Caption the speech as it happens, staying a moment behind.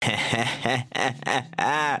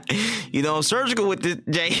You know, I'm surgical with this,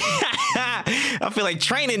 Jay. I feel like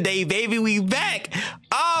training day, baby. We back.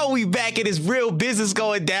 Oh, we back and it's real business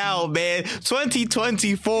going down, man.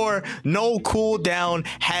 2024, no cool down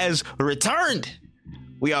has returned.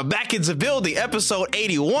 We are back in the building, episode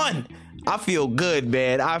 81. I feel good,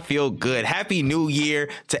 man. I feel good. Happy New Year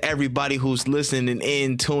to everybody who's listening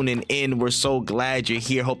in, tuning in. We're so glad you're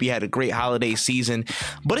here. Hope you had a great holiday season.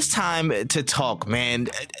 But it's time to talk, man.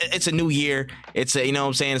 It's a new year. It's a, you know what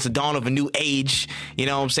I'm saying? It's the dawn of a new age. You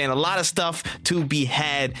know what I'm saying? A lot of stuff to be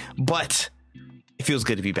had, but it feels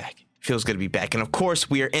good to be back. Feels good to be back. And of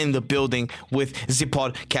course, we are in the building with the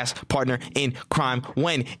podcast partner in crime,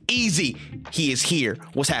 When Easy. He is here.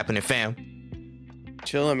 What's happening, fam?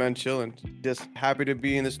 Chilling, man, chilling. Just happy to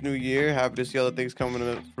be in this new year. Happy to see all the things coming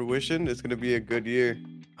to fruition. It's going to be a good year.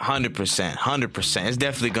 100%. It's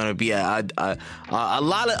definitely going to be a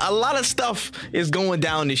lot of stuff is going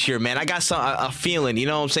down this year, man. I got a feeling, you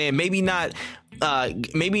know what I'm saying? Maybe not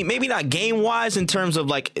game wise in terms of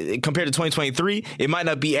like compared to 2023, it might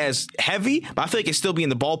not be as heavy, but I feel like it still be in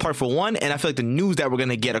the ballpark for one. And I feel like the news that we're going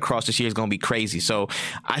to get across this year is going to be crazy. So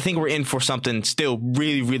I think we're in for something still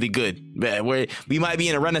really, really good. Where we might be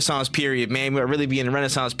in a renaissance period, man. We'll really be in a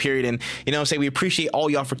renaissance period. And you know what I'm saying? We appreciate all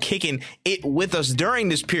y'all for kicking it with us during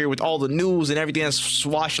this period with all the news and everything that's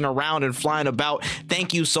swashing around and flying about.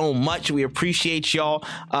 Thank you so much. We appreciate y'all.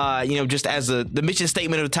 You know, just as the mission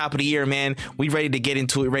statement of the top of the year, man, we ready to get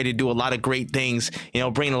into it, ready to do a lot of great things, you know,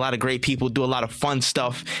 bring a lot of great people, do a lot of fun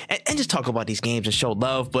stuff, and just talk about these games and show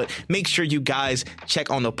love. But make sure you guys check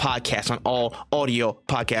on the podcast on all audio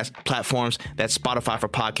podcast platforms. That's Spotify for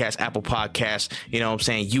podcasts, Apple Podcasts, you know what I'm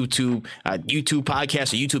saying, YouTube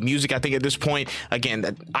Podcasts, or YouTube Music, I think at this point. Again,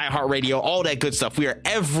 iHeartRadio, all that good stuff. We are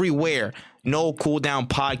everywhere. No Cooldown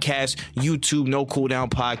Podcast, YouTube No Cooldown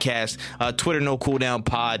Podcast, Twitter No Cooldown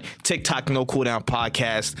Pod, TikTok No Cooldown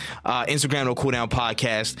Podcast, Instagram No Cooldown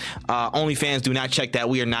Podcast. OnlyFans, do not check that.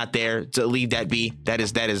 We are not there. To leave that be. That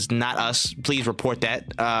is not us. Please report that.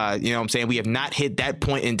 You know what I'm saying? We have not hit that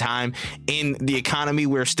point in time in the economy.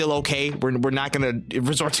 We're still okay. We're not going to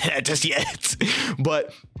resort to that just yet.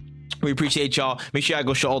 But we appreciate y'all. Make sure I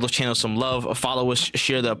go show all those channels some love. Follow us,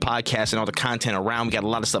 share the podcast and all the content around. We got a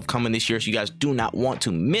lot of stuff coming this year, so you guys do not want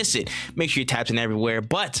to miss it. Make sure you tap in everywhere.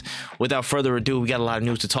 But without further ado, we got a lot of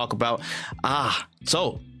news to talk about.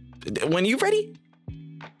 So when you ready?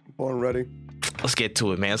 Born ready. Let's get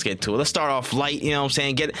to it, man. Let's get to it. Let's start off light, you know what I'm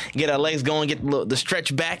saying? Get our legs going, get the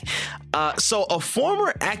stretch back. So a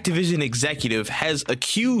former Activision executive has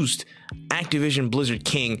accused Activision Blizzard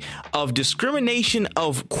King of discrimination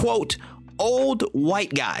of, quote, old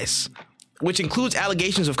white guys, which includes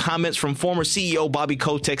allegations of comments from former CEO Bobby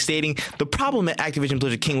Kotick stating the problem at Activision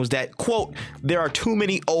Blizzard King was that, quote, there are too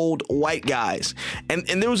many old white guys. And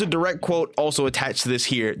there was a direct quote also attached to this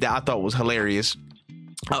here that I thought was hilarious.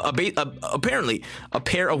 Apparently, a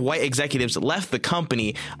pair of white executives left the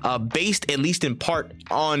company based at least in part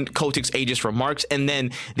on Kotick's ageist remarks. And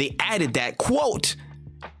then they added that, quote,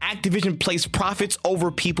 Activision placed profits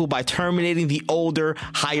over people by terminating the older,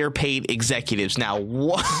 higher paid executives. Now,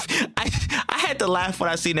 what? I had to laugh when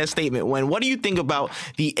I seen that statement. What do you think about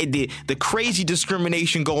the crazy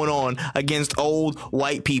discrimination going on against old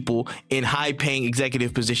white people in high paying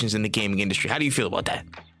executive positions in the gaming industry? How do you feel about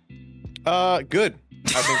that? Good.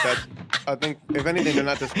 I think if anything, they're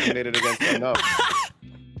not discriminated against enough.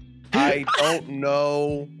 I don't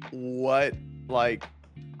know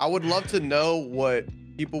I would love to know what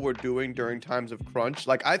people were doing during times of crunch.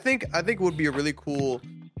 Like, I think it would be a really cool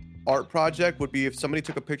art project would be if somebody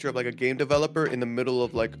took a picture of like a game developer in the middle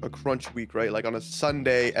of like a crunch week, right? Like on a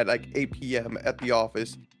Sunday at like 8 p.m. at the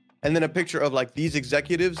office. And then a picture of like these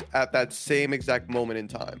executives at that same exact moment in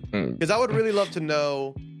time. Because I would really love to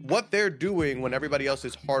know what they're doing when everybody else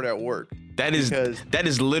is hard at work. That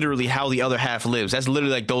is literally how the other half lives. That's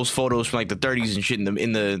literally like those photos from like the 30s and shit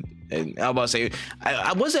I'm about to say,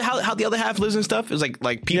 was it how the other half lives and stuff? It was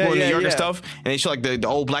like people in New York and stuff, and they show like the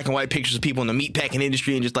old black and white pictures of people in the meatpacking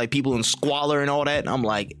industry and just like people in squalor and all that. And I'm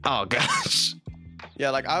like, oh gosh.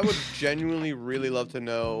 Yeah, like I would genuinely really love to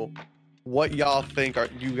know what y'all think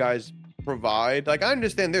you guys provide. Like, I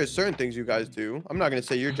understand there's certain things you guys do. I'm not going to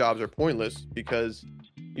say your jobs are pointless because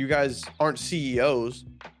you guys aren't CEOs,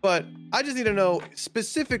 but I just need to know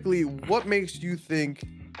specifically what makes you think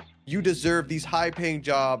you deserve these high-paying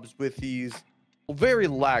jobs with these very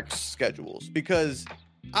lax schedules. Because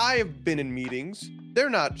I have been in meetings.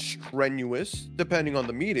 They're not strenuous, depending on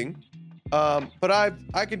the meeting, but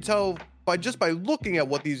I can tell by looking at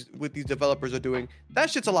what these developers are doing, that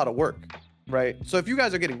shit's a lot of work, right? So if you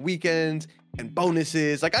guys are getting weekends and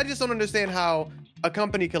bonuses, like, I just don't understand how a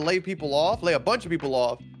company can lay a bunch of people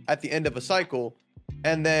off at the end of a cycle,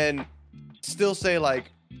 and then still say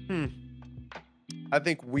like, I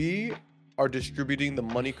think we are distributing the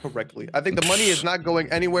money correctly. I think the money is not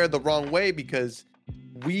going anywhere the wrong way because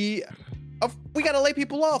we got to lay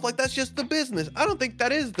people off. Like, that's just the business. I don't think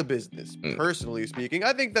that is the business, personally speaking.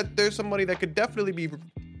 I think that there's some money that could definitely be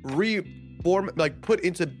put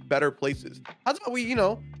into better places. How's about we,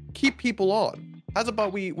 keep people on? How's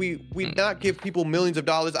about we not give people millions of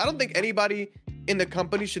dollars? I don't think anybody in the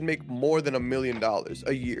company should make more than $1 million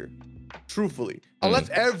a year. Truthfully, unless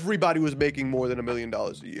everybody was making more than $1 million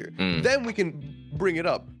a year, then we can bring it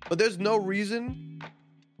up. But there's no reason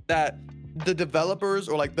that the developers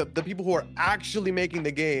or like the people who are actually making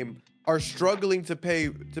the game are struggling to pay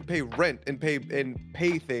rent and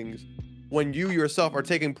pay things when you yourself are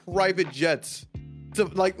taking private jets to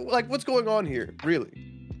like what's going on here, really?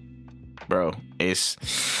 Bro, it's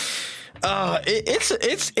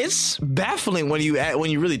baffling when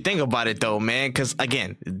you really think about it though, man, because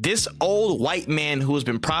again, this old white man who has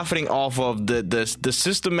been profiting off of the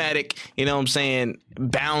systematic,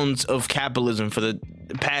 bounds of capitalism for the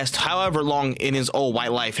past however long in his old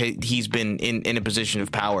white life he's been in a position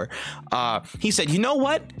of power, he said, you know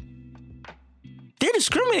what, they're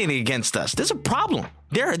discriminating against us. There's a problem.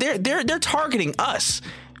 They're targeting us,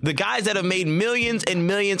 the guys that have made millions and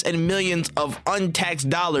millions and millions of untaxed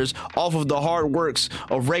dollars off of the hard works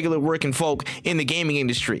of regular working folk in the gaming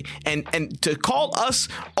industry. And to call us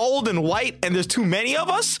old and white, and there's too many of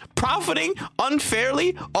us profiting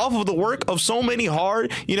unfairly off of the work of so many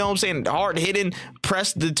hard-hitting,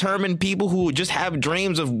 press-determined people who just have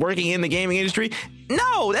dreams of working in the gaming industry.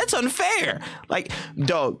 No, that's unfair. Like,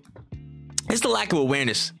 dog, it's the lack of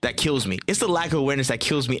awareness that kills me. It's the lack of awareness that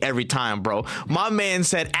kills me every time, bro. My man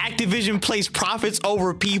said Activision placed profits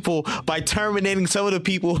over people by terminating some of the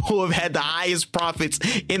people who have had the highest profits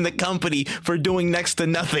in the company for doing next to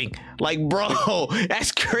nothing. Like, bro,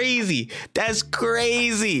 that's crazy. That's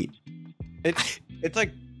crazy. It's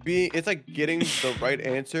like getting the right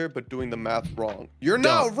answer but doing the math wrong. You're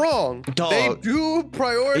not wrong. Dog. They do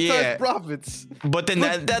prioritize profits. But then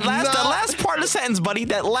that last part of the sentence, buddy,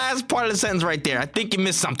 that last part of the sentence right there, I think you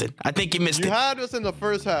missed something. I think you missed it. You had us in the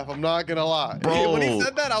first half, I'm not gonna lie. Bro. When he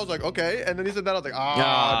said that, I was like, okay. And then he said that, I was like,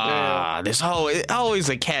 damn. This always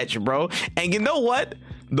a catch, bro. And you know what?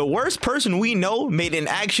 The worst person we know made an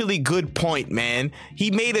actually good point, man.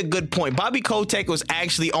 He made a good point. Bobby Kotick was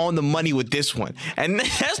actually on the money with this one. And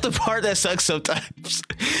that's the part that sucks sometimes.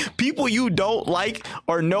 People you don't like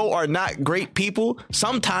or know are not great people,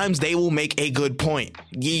 sometimes they will make a good point.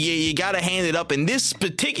 You gotta hand it up. In this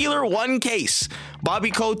particular one case,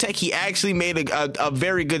 Bobby Kotick, he actually made a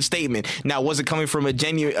very good statement. Now, was it coming from a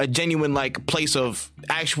genuine like place of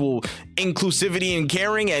actual inclusivity and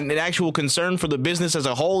caring and an actual concern for the business as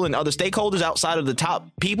a whole and other stakeholders outside of the top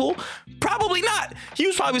people? Probably not. He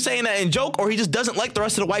was probably saying that in joke, or he just doesn't like the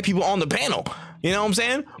rest of the white people on the panel. You know what I'm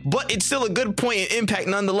saying? But it's still a good point and impact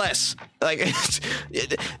nonetheless. Like,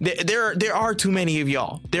 there are too many of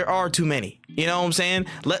y'all. There are too many. You know what I'm saying?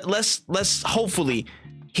 Let's hopefully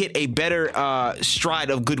hit a better stride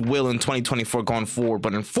of goodwill in 2024 going forward.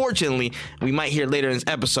 But unfortunately, we might hear later in this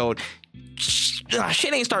episode,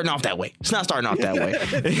 shit ain't starting off that way. It's not starting off that way.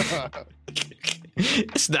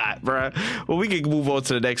 It's not, bro. Well, we can move on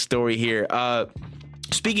to the next story here.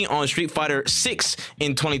 Speaking on Street Fighter 6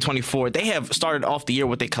 in 2024, they have started off the year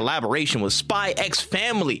with a collaboration with Spy X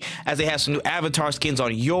Family, as they have some new avatar skins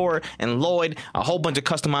on Yor and Lloyd, a whole bunch of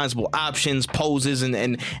customizable options, poses, and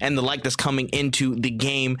the like that's coming into the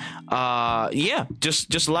game.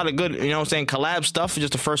 Just a lot of good, collab stuff.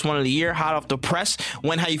 Just the first one of the year, hot off the press.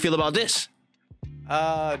 How you feel about this?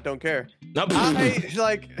 Don't care. Nope.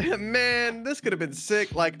 Man, this could have been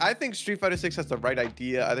sick. Like, I think Street Fighter 6 has the right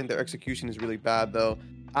idea. I think their execution is really bad, though.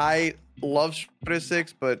 I love Street Fighter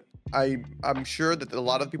 6, but I'm sure that a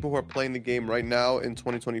lot of people who are playing the game right now in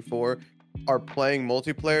 2024 are playing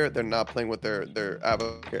multiplayer. They're not playing with their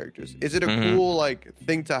avatar characters. Is it a cool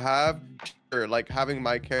thing to have? Sure, like having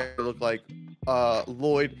my character look like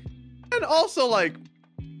Lloyd, and also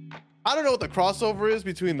I don't know what the crossover is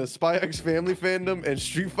between the Spy X Family fandom and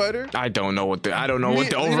Street Fighter. I don't know what the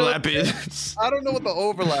overlap is. I don't know what the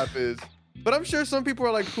overlap is, but I'm sure some people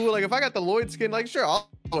are like, cool. Like, if I got the Lloyd skin, sure, I'll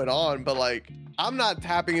throw it on, but I'm not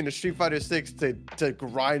tapping into Street Fighter 6 to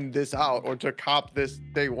grind this out or to cop this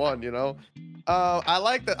day one. I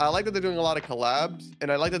like that. I like that they're doing a lot of collabs,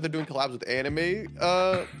 and I like that they're doing collabs with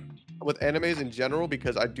with animes in general,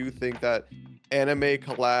 because I do think that anime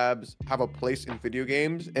collabs have a place in video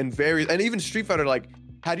games, and even Street Fighter,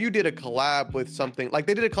 had you did a collab with something,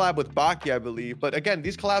 they did a collab with Baki, I believe, but again,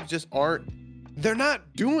 these collabs just aren't they're not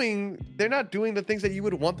doing the things that you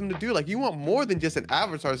would want them to do. Like, you want more than just an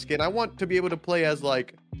avatar skin. I want to be able to play as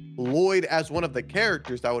like Lloyd as one of the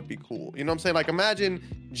characters. That would be cool. You know what I'm saying? Like,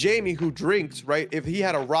 imagine Jamie who drinks, right? If he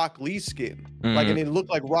had a Rock Lee skin, like, and it looked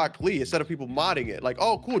like Rock Lee instead of people modding it. Like,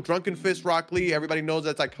 oh, cool, Drunken Fist Rock Lee. Everybody knows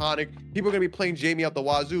that's iconic. People are gonna be playing Jamie out the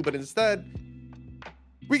wazoo, but instead,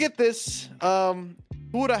 we get this. Who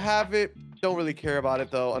would have it? Don't really care about it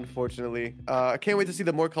though, unfortunately. I can't wait to see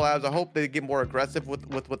the more collabs. I hope they get more aggressive with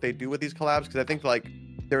what they do with these collabs, because I think like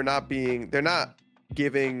they're not giving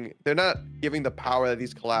the power that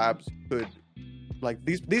these collabs could. Like,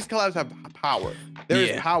 these collabs have power. There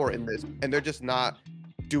is power in this, and they're just not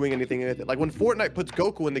doing anything with it. Like, when Fortnite puts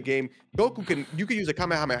Goku in the game, you can use a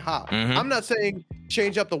Kamehameha. I'm not saying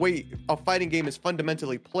change up the way a fighting game is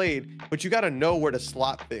fundamentally played, but you got to know where to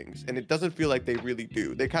slot things, and it doesn't feel like they really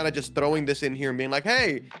do. They're kind of just throwing this in here and being like,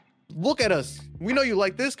 hey, look at us, we know you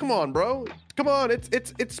like this, come on bro, come on,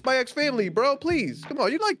 it's Spy X Family, bro, please, come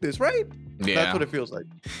on, you like this, right? Yeah, that's what it feels like.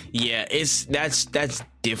 Yeah, that's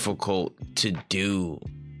difficult to do.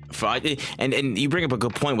 And you bring up a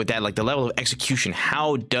good point with that, like the level of execution.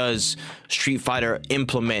 How does Street Fighter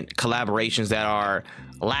implement collaborations that are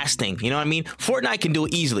lasting? You know what I mean? Fortnite can do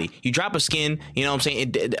it easily. You drop a skin, you know what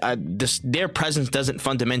I'm saying? Their presence doesn't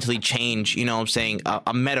fundamentally change, you know what I'm saying,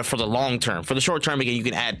 a meta for the long term. For the short term, again, you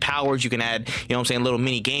can add powers, you can add, you know what I'm saying, little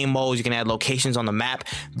mini game modes, you can add locations on the map.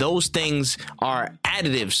 Those things are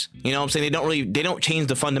additives, you know what I'm saying? They don't change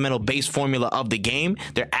the fundamental base formula of the game.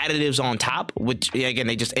 They're additives on top, which again,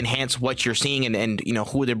 they just enhance what you're seeing and you know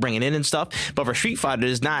who they're bringing in and stuff. But for Street Fighter,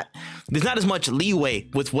 there's not as much leeway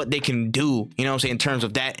with what they can do, you know what I'm saying, in terms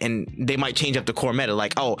of that, and they might change up the core meta.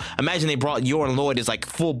 Like, oh, imagine they brought Yor and Lloyd as like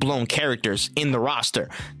full-blown characters in the roster. You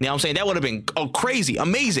know what I'm saying? That would have been crazy,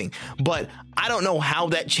 amazing. But I don't know how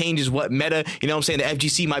that changes what meta, you know what I'm saying? The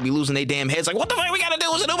FGC might be losing their damn heads, like, what the fuck we gotta do?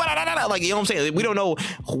 Like, you know what I'm saying? We don't know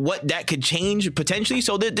what that could change potentially.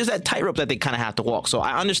 So there's that tightrope that they kind of have to walk. So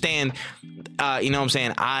I understand, you know what I'm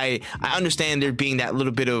saying? I understand there being that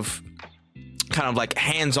little bit of kind of like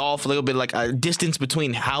hands off, a little bit like a distance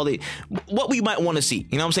between what we might want to see,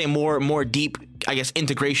 you know what I'm saying, more deep, I guess,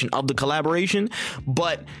 integration of the collaboration.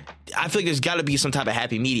 But I feel like there's got to be some type of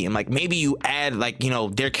happy medium. Like, maybe you add, like, you know,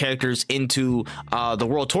 their characters into the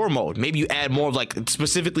World Tour mode. Maybe you add more of like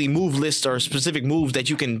specifically move lists or specific moves that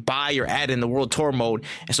you can buy or add in the World Tour mode,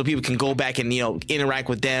 and so people can go back and, you know, interact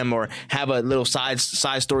with them or have a little side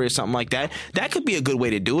story or something like that. That could be a good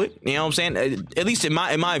way to do it. You know what I'm saying? At least in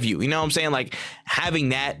my view. You know what I'm saying? Like, having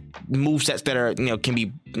that move sets that are, you know, can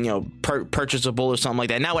be, you know, purchasable or something like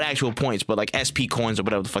that. Not with actual points, but like SP coins or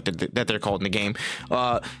whatever the fuck that they're called in the game.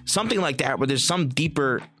 Something like that, where there's some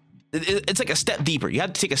deeper, it's like a step deeper. You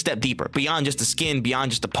have to take a step deeper beyond just the skin,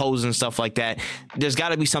 beyond just the pose and stuff like that. There's got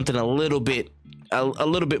to be something a little bit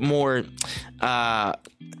more,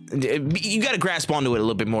 you got to grasp onto it a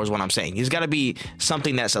little bit more is what I'm saying. There's got to be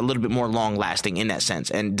something that's a little bit more long lasting in that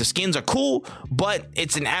sense. And the skins are cool, but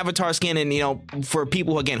it's an avatar skin, and, you know, for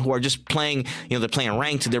people again who are just playing, you know, they're playing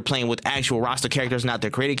ranked, they're playing with actual roster characters, not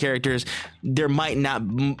their created characters, there might not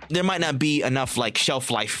be enough like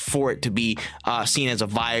shelf life for it to be seen as a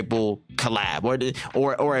viable collab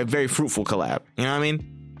or a very fruitful collab. You know what I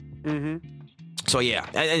mean? Mm-hmm. So yeah,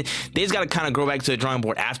 they just got to kind of go back to the drawing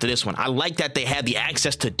board after this one. I like that they had the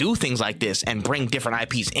access to do things like this and bring different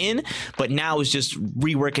IPs in, but now it's just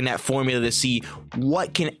reworking that formula to see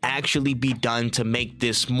what can actually be done to make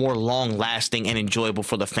this more long lasting and enjoyable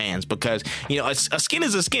for the fans. Because, you know, a skin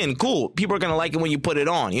is a skin, cool. People are going to like it when you put it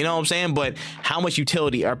on, you know what I'm saying? But how much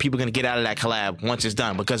utility are people going to get out of that collab once it's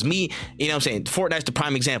done? Because you know what I'm saying, Fortnite's the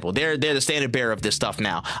prime example. They're the standard bearer of this stuff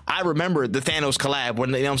now. I remember the Thanos collab when,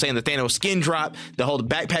 you know what I'm saying, the Thanos skin drop, the whole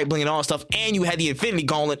backpack bling and all that stuff, and you had the Infinity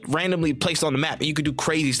Gauntlet randomly placed on the map, and you could do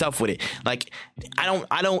crazy stuff with it. Like,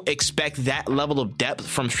 I don't expect that level of depth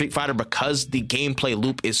from Street Fighter, because the gameplay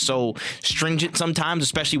loop is so stringent sometimes,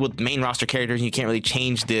 especially with main roster characters, and you can't really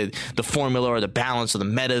change the formula or the balance or the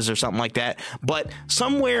metas or something like that. But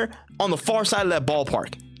somewhere on the far side of that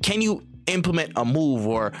ballpark, can you implement a move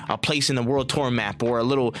or a place in the World Tour map, or a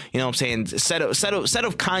little, you know what I'm saying, set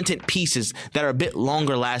of content pieces that are a bit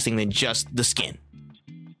longer lasting than just the skin?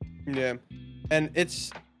 Yeah, and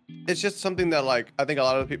it's just something that, like, I think a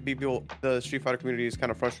lot of people, the Street Fighter community, is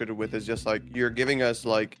kind of frustrated with, is just like, you're giving us,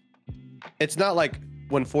 like, it's not like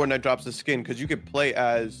when Fortnite drops the skin, because you could play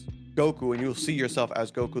as Goku and you'll see yourself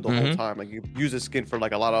as Goku the whole time. Like, you use a skin for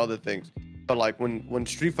like a lot of other things, but like when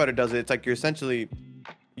Street Fighter does it, it's like you're essentially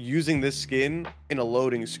using this skin in a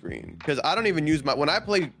loading screen. Because I don't even use when I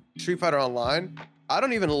play Street Fighter Online, I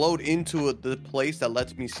don't even load into the place that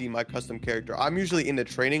lets me see my custom character. I'm usually in the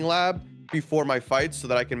training lab before my fights so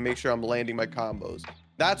that I can make sure I'm landing my combos.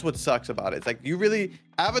 That's what sucks about it. It's like you really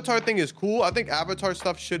Avatar thing is cool. I think Avatar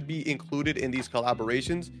stuff should be included in these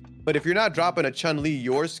collaborations. But if you're not dropping a Chun-Li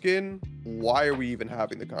your skin, why are we even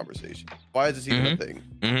having the conversation? Why is this even a thing?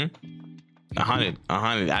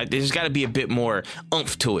 100. There's got to be a bit more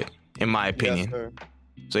oomph to it, in my opinion. Yes,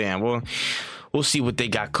 so yeah, we'll see what they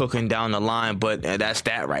got cooking down the line, but that's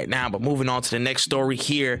that right now. But moving on to the next story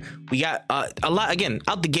here, we got a lot, again,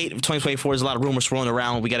 out the gate of 2024, there's a lot of rumors swirling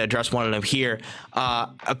around. We got to address one of them here.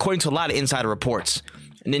 According to a lot of insider reports,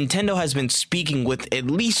 Nintendo has been speaking with at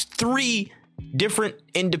least 3 different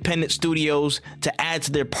independent studios to add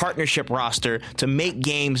to their partnership roster to make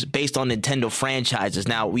games based on Nintendo franchises.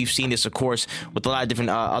 Now, we've seen this, of course, with a lot of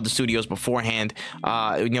different other studios beforehand,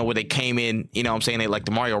 where they came in, they like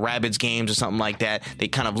the Mario Rabbids games or something like that. They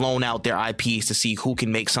kind of loan out their IPs to see who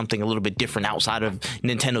can make something a little bit different outside of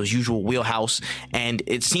Nintendo's usual wheelhouse. And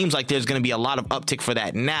it seems like there's going to be a lot of uptick for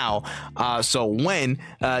that now. So let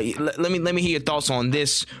me hear your thoughts on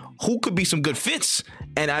this. Who could be some good fits?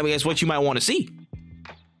 And I guess what you might want to see.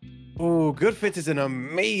 Ooh, good fits is an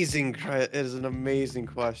amazing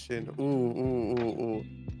question.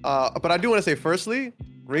 But I do want to say, firstly,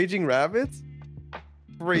 Raging Rabbids.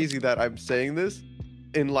 Crazy that I'm saying this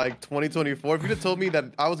in like 2024. If you'd have told me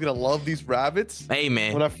that I was gonna love these rabbits, hey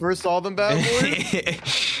man, when I first saw them, bad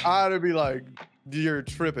boys, I'd be like, you're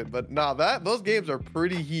tripping. But nah, those games are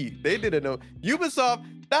pretty heat. They didn't know Ubisoft.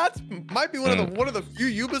 That might be one of the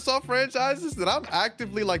few Ubisoft franchises that I'm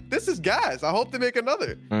actively like, this is gas. I hope they make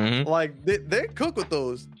another. Like they cook with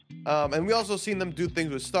those. And we also seen them do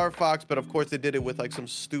things with Star Fox, but of course they did it with like some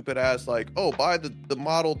stupid ass like, oh, buy the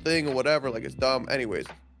model thing or whatever. Like it's dumb. Anyways,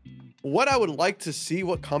 what I would like to see,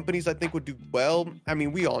 what companies I think would do well. I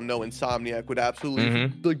mean, we all know Insomniac would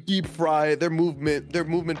absolutely like deep fry it. Their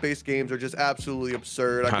movement-based games are just absolutely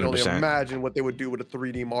absurd. I can only 100%. imagine what they would do with a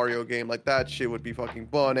 3D Mario game. Like that shit would be fucking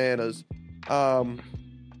bananas.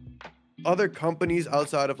 Other companies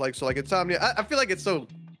outside of like Insomniac, I feel like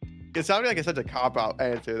Insomniac is such a cop-out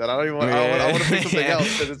answer that I don't even want. I want to pick something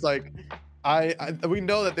else because it's like we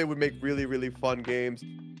know that they would make really, really fun games.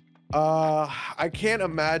 I can't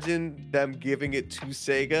imagine them giving it to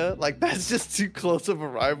Sega. Like that's just too close of a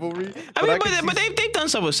rivalry. But they've done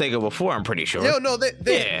stuff with Sega before. I'm pretty sure. No, they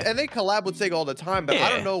collab with Sega all the time. But I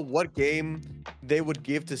don't know what game they would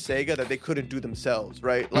give to Sega that they couldn't do themselves,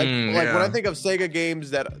 right? Like when I think of Sega games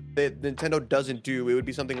that Nintendo doesn't do, it would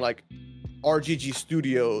be something like RGG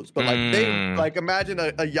Studios, but like imagine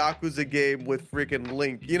a Yakuza game with freaking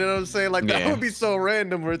Link. You know what I'm saying? Like that would be so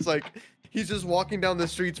random where it's like he's just walking down the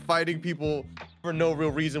streets fighting people for no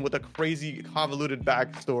real reason with a crazy convoluted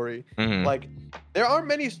backstory. Like there aren't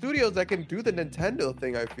many studios that can do the Nintendo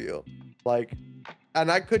thing, I feel like, and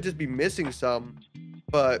I could just be missing some,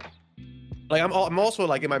 but like I'm also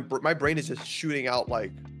like in my brain is just shooting out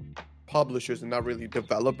like publishers and not really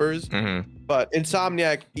developers. But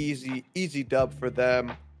Insomniac, easy dub for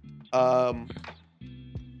them.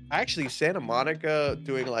 Actually Santa Monica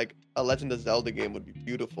doing like a Legend of Zelda game would be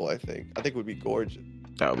beautiful. I think it would be gorgeous.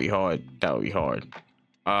 That would be hard.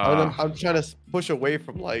 I'm trying to push away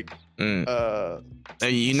from like Sony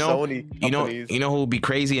companies. You know who would be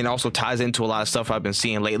crazy and also ties into a lot of stuff I've been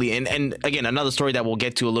seeing lately, and again another story that we'll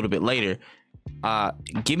get to a little bit later.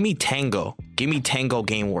 Give me Tango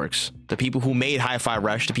Gameworks, the people who made Hi-Fi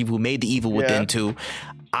Rush, the people who made The Evil Within 2.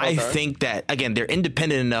 I think that, again, they're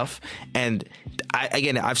independent enough, and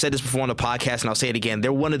I've said this before on the podcast, and I'll say it again.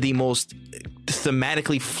 They're one of the most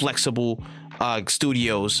thematically flexible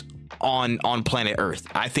studios on planet Earth.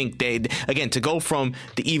 I think to go from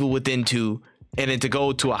The Evil Within 2 and then to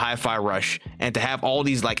go to a Hi-Fi Rush and to have all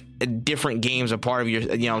these like different games a part of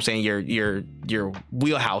your, your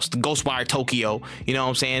wheelhouse, the Ghostwire Tokyo, you know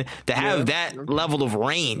what I'm saying? To have that level of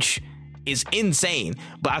range is insane.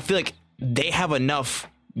 But I feel like they have enough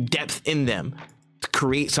depth in them to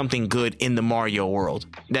create something good in the Mario world.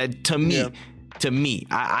 That to me,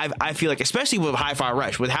 I feel like, especially with Hi-Fi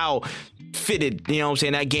Rush, with how fitted, you know what I'm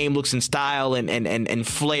saying, that game looks in style and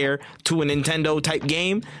flair to a Nintendo type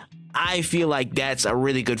game, I feel like that's a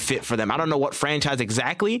really good fit for them. I don't know what franchise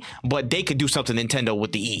exactly, but they could do something Nintendo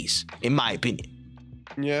with the ease, in my opinion.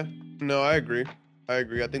 Yeah, no, I agree. I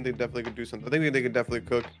think they definitely could do something. I think they could definitely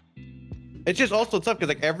cook. It's just also tough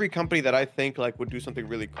because like every company that I think like would do something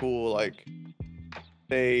really cool, like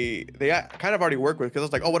they kind of already work with, because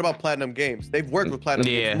it's like, oh, what about Platinum Games? They've worked with Platinum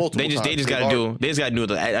Games multiple times. They just got to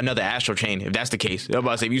do another Astral Chain if that's the case. I'm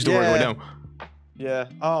about to say, we used to work with them. Yeah.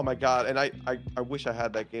 Oh my god. And I wish I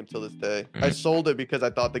had that game till this day. I sold it because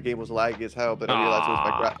I thought the game was laggy as hell, but I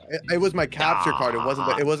realized it was my capture card. It wasn't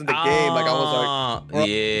the game. Like I was like,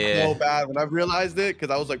 yeah, so bad when I realized it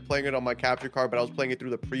because I was like playing it on my capture card, but I was playing it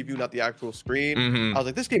through the preview, not the actual screen. I was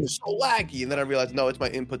like, this game is so laggy, and then I realized no, it's my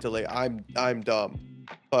input delay. I'm dumb.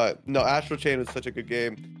 But no, Astral Chain was such a good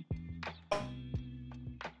game.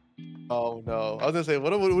 Oh no! I was gonna say,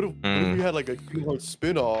 what if we had like a Kingdom Hearts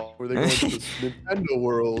spin-off where they go into the Nintendo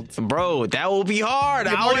world? Bro, that will be hard.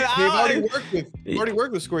 They've already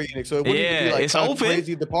worked with Square Enix, so it wouldn't even be like it's open.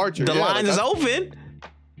 Crazy departure. The line is open.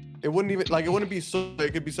 It wouldn't even it wouldn't be so.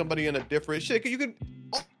 It could be somebody in a different shit. You could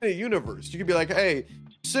alternate universe. You could be like, hey,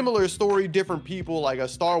 similar story, different people, like a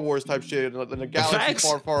Star Wars type shit, in a galaxy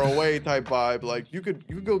far, far away type vibe. Like you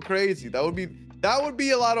could go crazy. That would be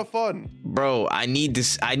a lot of fun. Bro, I need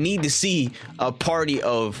to see a party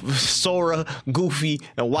of Sora, Goofy,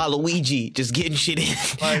 and Waluigi just getting shit in.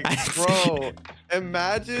 Like, bro,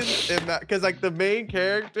 imagine because like the main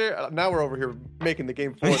character, now we're over here making the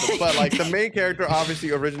game for them, but like the main character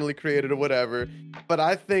obviously originally created or whatever. But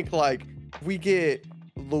I think like we get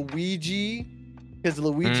Luigi, because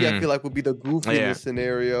Luigi I feel like would be the Goofy in this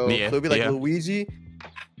scenario. So it'd be like Luigi.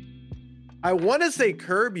 I want to say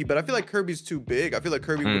Kirby, but I feel like Kirby's too big. I feel like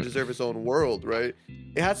Kirby would deserve his own world, right?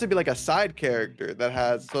 It has to be like a side character that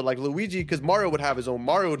has, so like Luigi, because Mario would have his own.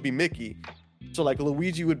 Mario would be Mickey. So like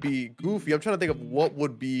Luigi would be Goofy. I'm trying to think of what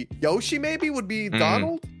would be Yoshi. Maybe would be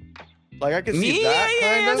Donald. Like I can see that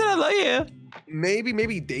kind of.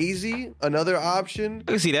 Maybe Daisy, another option.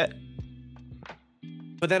 I can see that.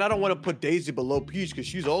 But then I don't want to put Daisy below Peach because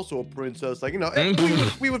she's also a princess. Like, you know,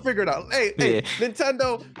 we would figure it out. Hey,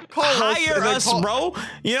 Nintendo, hire us, bro.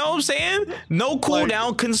 You know what I'm saying? No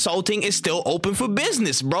cooldown consulting is still open for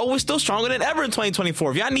business, bro. We're still stronger than ever in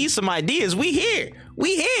 2024. If y'all need some ideas, we here.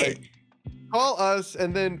 Call us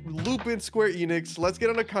and then loop in Square Enix. Let's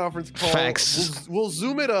get on a conference call. Facts. We'll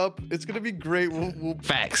zoom it up. It's going to be great. We'll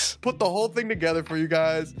Facts. Put the whole thing together for you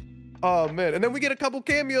guys. Oh man, and then we get a couple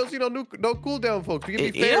cameos, you know, no cooldown folks. We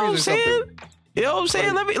can be fairies or something. You know what I'm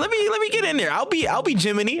saying? Let me get in there. I'll be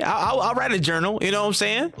Jiminy. I'll write a journal. You know what I'm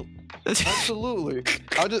saying? Absolutely.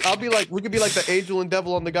 I'll be like, we could be like the angel and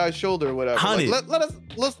devil on the guy's shoulder or whatever. Like,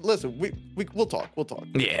 let's listen. We'll talk.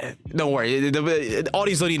 Yeah, don't worry. The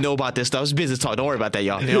audience don't even know about this stuff. It's business talk. Don't worry about that,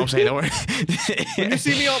 y'all. You know what I'm saying? Don't worry.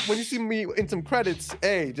 when you see me in some credits,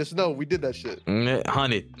 hey, just know we did that shit.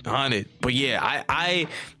 100. But yeah,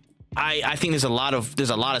 I think there's a lot of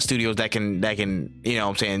studios that can, you know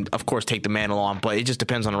what I'm saying, of course, take the mantle on, but it just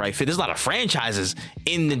depends on the right fit. There's a lot of franchises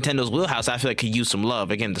in Nintendo's wheelhouse I feel like could use some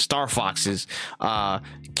love. Again, the Star Foxes,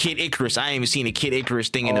 Kid Icarus. I ain't even seen a Kid Icarus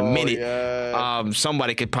thing in a minute. Yeah.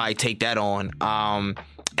 Somebody could probably take that on.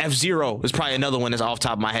 F-Zero is probably another one that's off the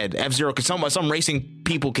top of my head. F-Zero, because some racing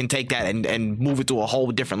people can take that and move it to a whole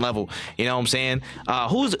different level. You know what I'm saying?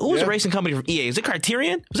 Who's the racing company from EA? Is it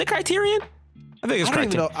Criterion? Was it Criterion? I think it's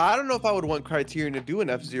Criterion. I don't know if I would want Criterion to do an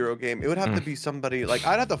F-Zero game. It would have to be somebody like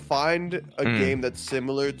I'd have to find a game that's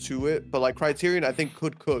similar to it. But like Criterion, I think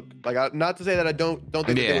could cook. Like not to say that I don't think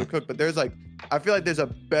that they would cook, but there's like I feel like there's a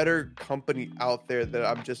better company out there that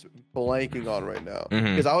I'm just blanking on right now.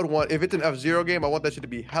 Because I would want if it's an F-Zero game, I want that shit to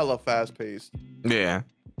be hella fast paced. Yeah.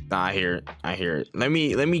 I hear it. Let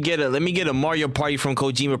me get a Mario Party from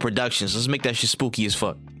Kojima Productions. Let's make that shit spooky as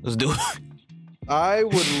fuck. Let's do it. I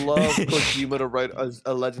would love Kojima to write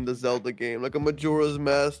a Legend of Zelda game, like a Majora's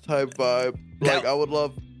Mask type vibe. Like I would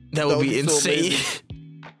love. That would be insane.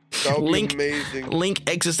 That would be amazing. Link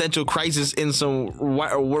existential crisis in some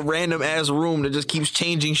random ass room that just keeps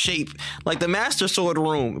changing shape, like the Master Sword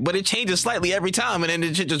room, but it changes slightly every time, and then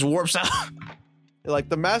it just warps out. Like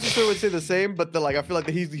the Master Sword would say the same, but I feel like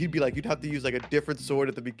he'd be like you'd have to use like a different sword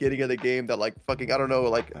at the beginning of the game that like fucking I don't know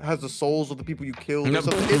like has the souls of the people you killed or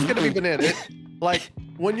something. It's gonna be bananas. Like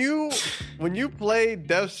when you play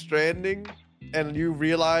Death Stranding and you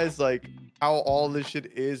realize like how all this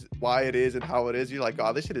shit is, why it is, and how it is, you're like,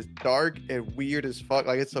 oh, this shit is dark and weird as fuck.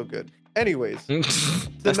 Like it's so good. Anyways,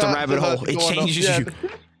 that's the rabbit hole. It changes you.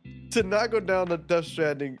 To not go down the Death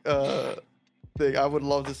Stranding thing, I would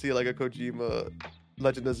love to see like a Kojima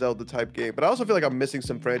Legend of Zelda type game, but I also feel like I'm missing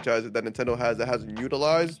some franchises that Nintendo has that hasn't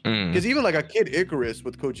utilized. Because even like a Kid Icarus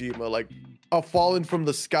with Kojima, like a fallen from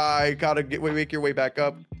the sky, gotta make your way back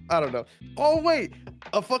up. I don't know. Oh wait,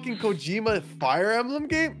 A fucking Kojima Fire Emblem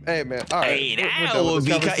game? Hey man, all right. Hey, that would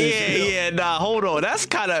be nah. Hold on, that's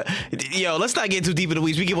kind of Let's not get too deep in the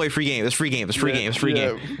weeds. We give away free game. It's free game. It's free game. It's free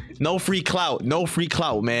game. No free clout. No free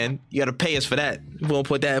clout, man. You got to pay us for that. We'll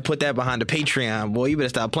put that behind the Patreon, boy. You better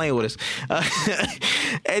stop playing with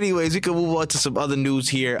us. Anyways, we can move on to some other news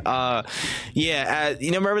here. Remember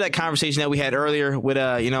that conversation that we had earlier with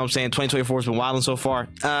 2024 has been wilding so far.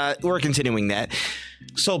 We're continuing that.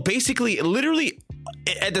 So basically, literally,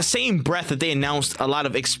 at the same breath that they announced a lot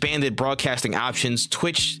of expanded broadcasting options,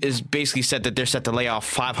 Twitch is basically said that they're set to lay off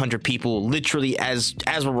 500 people. Literally, as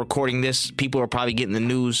we're recording this, people are probably getting the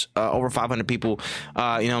news. Over 500 people,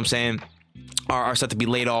 are set to be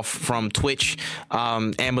laid off from Twitch,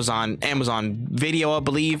 Amazon Video, I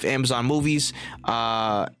believe, Amazon Movies,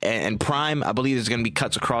 and Prime. I believe there's going to be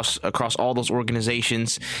cuts across all those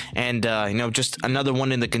organizations, and just another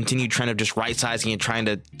one in the continued trend of just right sizing and trying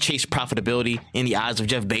to chase profitability in the eyes of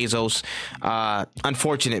Jeff Bezos.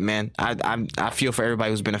 Unfortunate, man. I feel for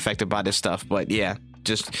everybody who's been affected by this stuff, but yeah,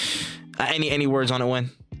 just any words on it,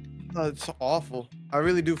 Win? It's awful. I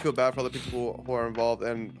really do feel bad for all the people who are involved,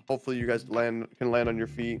 and hopefully you guys can land on your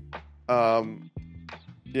feet.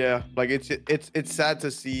 It's sad to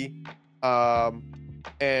see.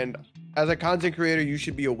 And as a content creator, you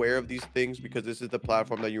should be aware of these things because this is the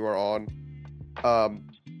platform that you are on.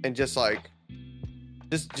 And just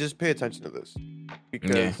pay attention to this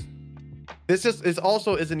because this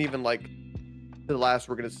isn't even like the last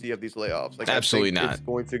we're going to see of these layoffs. Like, absolutely not. It's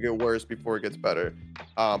going to get worse before it gets better.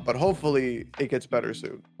 But hopefully it gets better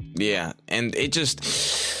soon. Yeah. And it just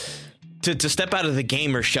to step out of the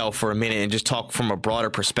gamer shell for a minute and just talk from a broader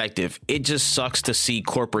perspective, it just sucks to see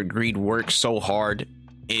corporate greed work so hard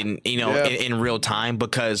in real time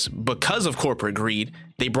because of corporate greed.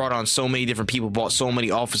 They brought on so many different people, bought so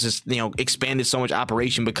many offices, expanded so much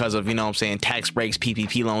operation because of, tax breaks,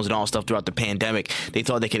 PPP loans and all stuff throughout the pandemic. They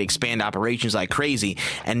thought they could expand operations like crazy.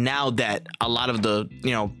 And now that a lot of the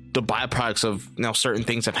byproducts of, certain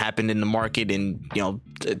things have happened in the market and,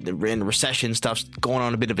 in recession stuff's going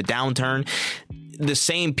on a bit of a downturn, the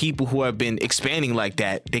same people who have been expanding like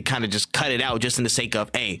that, they kind of just cut it out just in the sake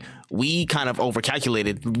of, hey, we kind of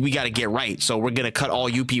overcalculated. We got to get right. So we're going to cut all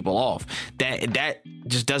you people off. That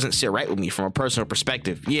just doesn't sit right with me from a personal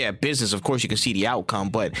perspective. Yeah, business, of course, you can see the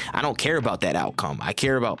outcome, but I don't care about that outcome. I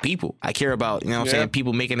care about people. I care about,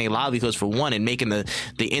 people making their livelihoods for one and making the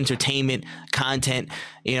entertainment content,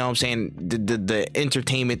 the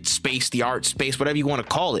entertainment space, the art space, whatever you want to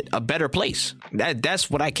call it, a better place. That's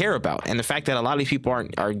what I care about. And the fact that a lot of these people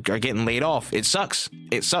are getting laid off, it sucks.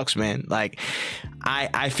 It sucks, man. Like,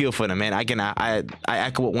 I feel for them, man. I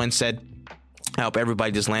echo what Wen said. I hope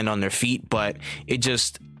everybody just land on their feet, but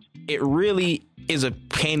it really is a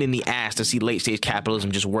pain in the ass to see late stage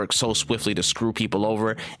capitalism just work so swiftly to screw people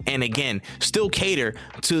over. And again, still cater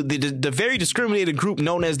to the very discriminated group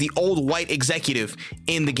known as the old white executive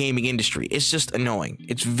in the gaming industry. It's just annoying.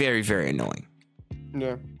 It's very, very annoying.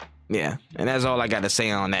 Yeah, and that's all I got to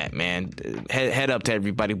say on that, man. Head up to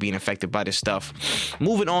everybody being affected by this stuff.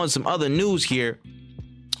 Moving on, some other news here.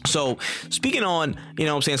 So speaking on,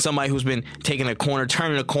 somebody who's been turning a corner,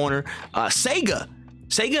 Sega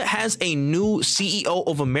has a new CEO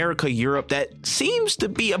of America Europe that seems to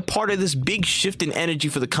be a part of this big shift in energy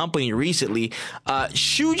for the company recently.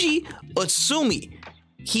 Shuji Utsumi.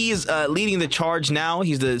 He is leading the charge now.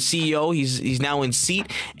 He's the CEO. He's now in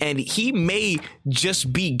seat, and he may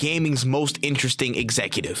just be gaming's most interesting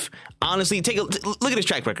executive. Honestly, look at his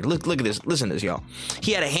track record. Look at this. Listen to this, y'all.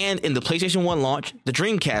 He had a hand in the PlayStation 1 launch, the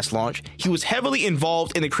Dreamcast launch. He was heavily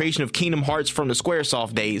involved in the creation of Kingdom Hearts from the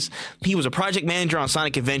Squaresoft days. He was a project manager on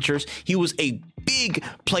Sonic Adventures. He was a big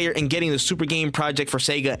player in getting the Super Game project for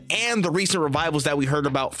Sega and the recent revivals that we heard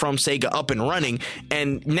about from Sega up and running.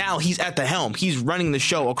 And now he's at the helm. He's running the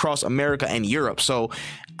show across America and Europe. So,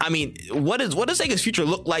 I mean, what does Sega's future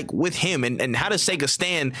look like with him? And how does Sega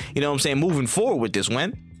stand, moving forward with this,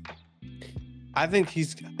 Wen? I think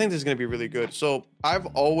this is going to be really good. So my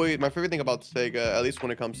favorite thing about Sega, at least when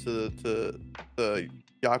it comes to the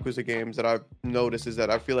Yakuza games that I've noticed, is that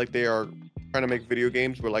I feel like they are trying to make video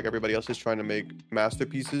games where like everybody else is trying to make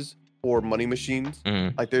masterpieces or money machines.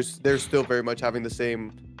 Like they're still very much having the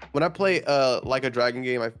same. When I play like a Dragon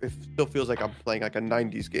game, it still feels like I'm playing like a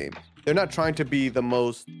 90s game. They're not trying to be the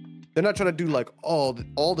most. They're not trying to do like all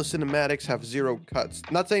the cinematics have zero cuts.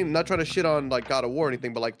 Not trying to shit on like God of War or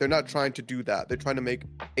anything, but like they're not trying to do that. They're trying to make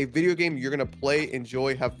a video game you're gonna play,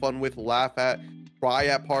 enjoy, have fun with, laugh at, cry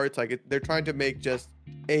at parts. Like they're trying to make just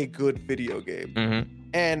a good video game.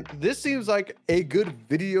 And this seems like a good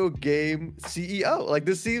video game CEO. Like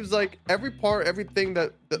this seems like everything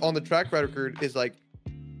that on the track record is like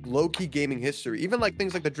low-key gaming history. Even like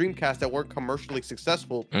things like the Dreamcast that weren't commercially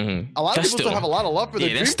successful. Mm-hmm. A lot of people still have a lot of love for the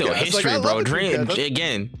Dreamcast. That's still history, like, bro.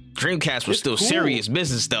 Dreamcast was still cool. serious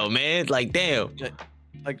business though, man. Like, damn.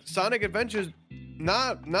 Like Sonic Adventures,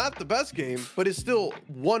 not the best game, but it's still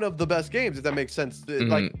one of the best games, if that makes sense.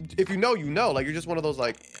 Like, if you know, like, you're just one of those,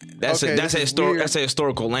 like, that's a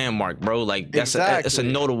historical landmark, bro. Like, that's a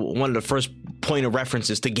notable one of the first point of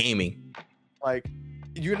references to gaming. Like,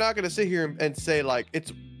 you're not gonna sit here and say like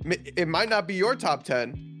it might not be your top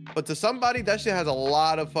 10, but to somebody that shit has a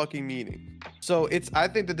lot of fucking meaning. So I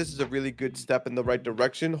think that this is a really good step in the right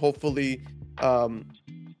direction. Hopefully, and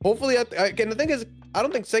the thing is, I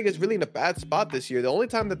don't think Sega's really in a bad spot this year. The only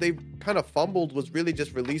time that they've kind of fumbled was really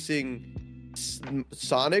just releasing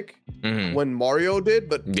Sonic when Mario did.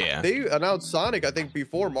 But they announced Sonic, I think,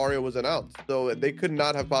 before Mario was announced. So they could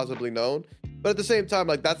not have possibly known. But at the same time,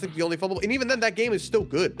 like, that's like the only fumble. And even then, that game is still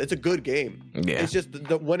good. It's a good game. Yeah. It's just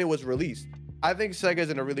when it was released. I think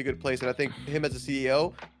Sega's in a really good place. And I think him as a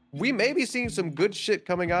CEO, we may be seeing some good shit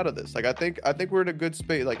coming out of this. Like, I think we're in a good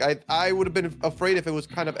space. Like, I would have been afraid if it was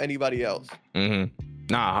kind of anybody else.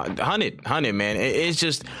 Nah, 100, man. It's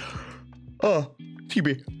just, excuse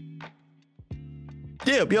me.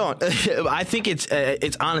 Yeah, beyond. I think it's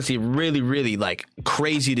honestly really, really like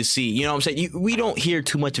crazy to see. You know what I'm saying? We don't hear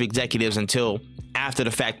too much of executives until after the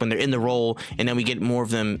fact when they're in the role, and then we get more of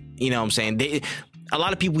them. You know what I'm saying? A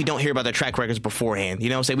lot of people, we don't hear about their track records beforehand. You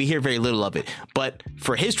know what I'm saying? We hear very little of it. But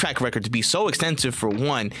for his track record to be so extensive, for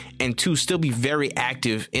one, and two, still be very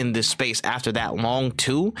active in this space after that long,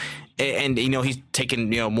 too. And you know, he's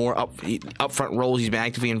taken, you know, more upfront roles. He's been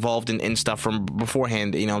actively involved in stuff from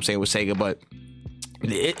beforehand, you know what I'm saying, with Sega. But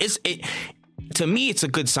to me, it's a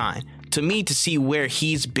good sign. To me, to see where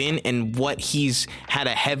he's been and what he's had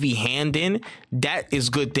a heavy hand in, that is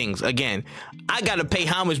good things. Again, I gotta pay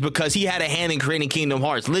homage because he had a hand in creating Kingdom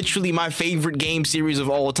Hearts, literally my favorite game series of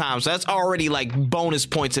all time. So that's already like bonus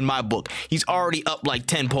points in my book. He's already up like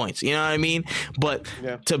 10 points. You know what I mean? But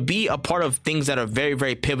to be a part of things that are very,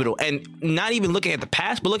 very pivotal, and not even looking at the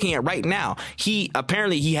past, but looking at right now, he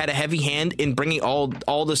had a heavy hand in bringing all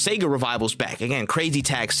the Sega revivals back. Again, Crazy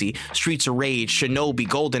Taxi, Streets of Rage, Shinobi,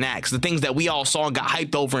 Golden Axe, the things that we all saw and got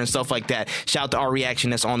hyped over and stuff like that. Shout out to our reaction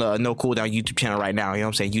that's on the No Cooldown YouTube channel right now. You know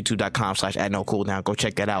what I'm saying? youtube.com/@NoCooldown. Go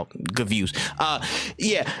check that out. Good views.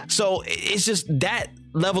 So it's just that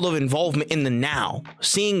level of involvement in the now,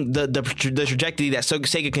 seeing the trajectory that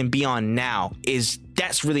Sega can be on now,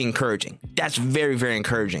 that's really encouraging. That's very, very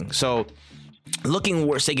encouraging. So looking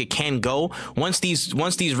where Sega can go once these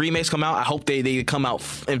remakes come out, I hope they come out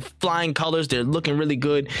in flying colors. They're looking really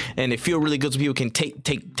good and they feel really good, so people can take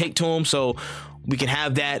to them. So we can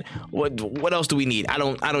have that. What else do we need? I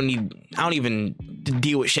don't even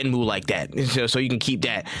deal with Shenmue like that. So you can keep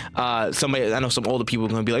that. I know some older people are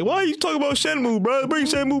gonna be like, why are you talking about Shenmue, bro? Bring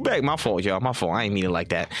Shenmue back. My fault, y'all. My fault. I ain't mean it like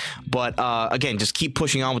that. But again, just keep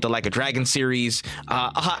pushing on with the Like a Dragon series.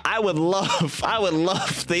 I would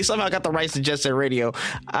love they somehow got the rights to Jet Set Radio.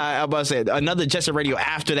 I'm about to say another Jet Set Radio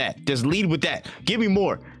after that. Just lead with that. Give me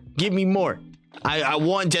more. I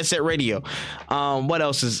want Jet Set Radio. What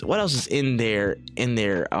else is in their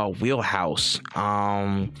wheelhouse?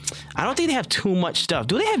 I don't think they have too much stuff.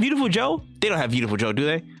 Do they have Beautiful Joe? They don't have Beautiful Joe, do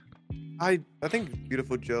they? I think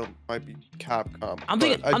Beautiful Joe might be Capcom. I'm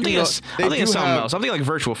thinking something else. I'm thinking like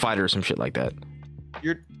Virtual Fighter or some shit like that.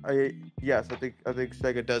 Yes, I think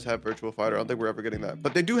Sega does have Virtual Fighter. I don't think we're ever getting that,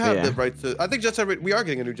 but they do have the rights to. I think Jet Set. We are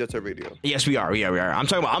getting a new Jet Set Radio. Yes, we are. I'm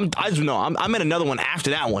talking about. I just know. I'm in another one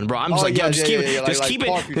after that one, bro. I'm just keep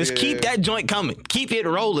that joint coming. Keep it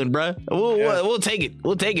rolling, bro. We'll take it.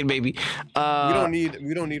 We'll take it, baby. We don't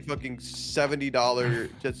need fucking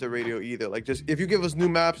 $70 Jet Set Radio either. Like, just if you give us new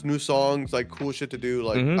maps, new songs, like cool shit to do,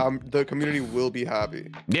 like the community will be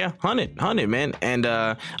happy. Yeah, 100, man. And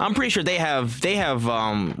I'm pretty sure they have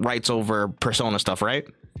rights over Persona stuff, right?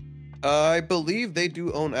 I believe they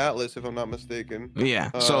do own Atlas, if I'm not mistaken. Yeah.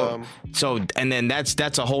 So and then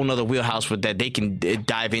that's a whole nother wheelhouse with that they can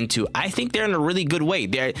dive into. I think they're in a really good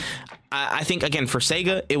way. I think, again, for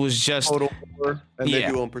Sega, it was just Total War, and they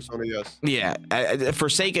do own Persona, yes. Yeah. For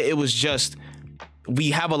Sega, it was just,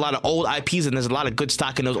 we have a lot of old IPs and there's a lot of good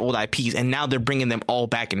stock in those old IPs, and now they're bringing them all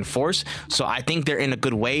back in force. So I think they're in a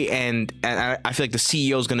good way, and I feel like the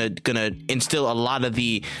CEO is gonna instill a lot of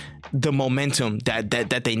the momentum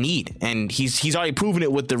that they need, and he's already proven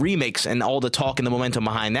it with the remakes and all the talk and the momentum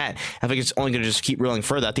behind that. I think it's only gonna just keep rolling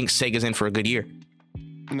further. I think Sega's in for a good year.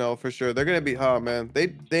 No, for sure. They're gonna be man.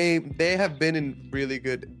 They have been in really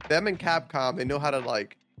good. Them and Capcom, they know how to,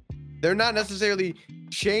 like, they're not necessarily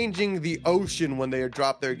changing the ocean when they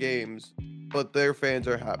drop their games, but their fans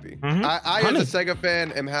are happy. Mhm. I as a Sega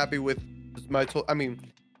fan, am happy with my.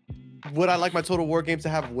 Would I like my Total War games to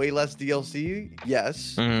have way less DLC?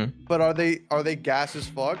 Yes. But are they gas as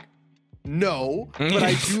fuck? No. But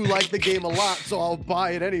I do like the game a lot, so I'll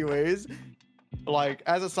buy it anyways. Like,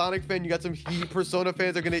 as a Sonic fan, you got some heat. Persona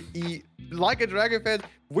fans are gonna eat. Like a Dragon fans,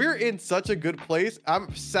 we're in such a good place.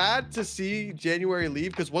 I'm sad to see January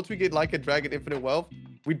leave, because once we get Like a Dragon Infinite Wealth,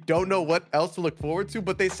 we don't know what else to look forward to.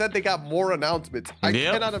 But they said they got more announcements. I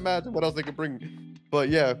cannot imagine what else they could bring. But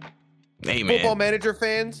yeah. Hey, man. Football Manager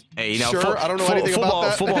fans, hey, you know, sure, I don't know anything about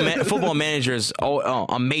that. Football Manager is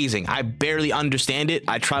amazing. I barely understand it.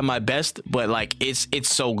 I try my best, but like it's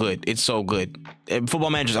so good. It's so good. And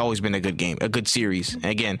Football Manager's always been a good game, a good series.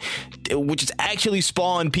 Again, which has actually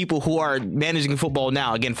spawned people who are managing football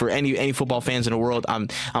now. Again, for any football fans in the world, I'm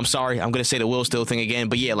sorry. I'm gonna say the Will Still thing again,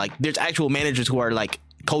 but yeah, like there's actual managers who are like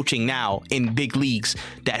coaching now in big leagues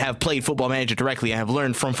that have played Football Manager directly and have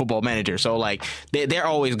learned from Football Manager. So like they're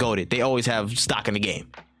always goated. They always have stock in the game.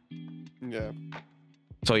 Yeah.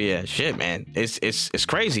 So yeah, shit, man, it's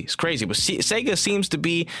crazy. It's crazy. But Sega seems to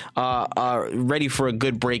be ready for a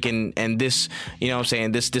good break, and this, you know what I'm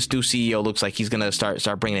saying, this new CEO looks like he's gonna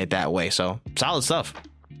start bringing it that way. So solid stuff.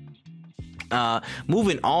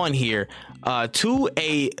 Moving on here to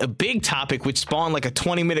a big topic which spawned like a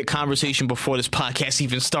 20-minute conversation before this podcast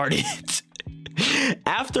even started.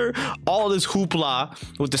 After all this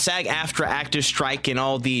hoopla with the SAG-AFTRA actors strike and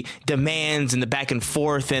all the demands and the back and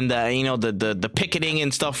forth and the picketing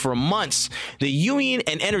and stuff for months, the union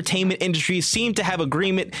and entertainment industry seem to have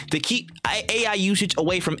agreement to keep AI usage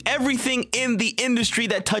away from everything in the industry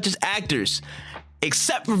that touches actors,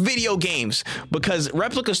 except for video games, because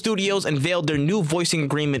Replica Studios unveiled their new voicing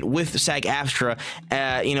agreement with SAG-AFTRA,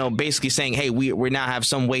 basically saying, hey, we now have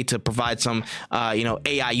some way to provide some,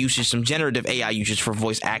 AI usage, some generative AI usage for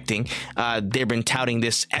voice acting. They've been touting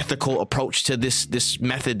this ethical approach to this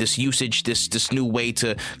method, this usage, this new way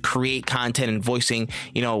to create content and voicing,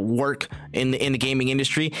 work in the gaming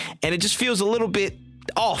industry. And it just feels a little bit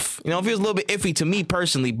off, it feels a little bit iffy to me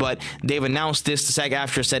personally, but they've announced this. The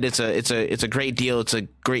SAG-AFTRA said it's a great deal. It's a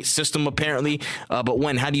great system apparently.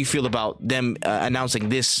 But how do you feel about them announcing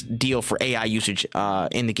this deal for AI usage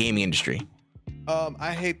in the gaming industry?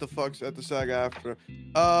 I hate the fucks at the SAG-AFTRA.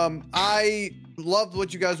 I loved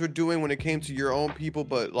what you guys were doing when it came to your own people,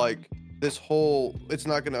 but like this whole it's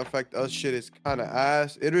not gonna affect us shit is kind of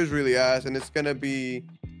ass. It is really ass, and it's gonna be.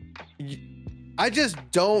 I just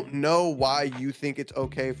don't know why you think it's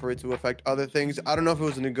okay for it to affect other things. I don't know if it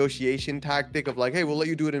was a negotiation tactic of like, hey, we'll let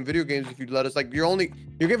you do it in video games if you let us. Like, you're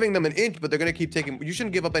giving them an inch, but they're gonna keep taking. You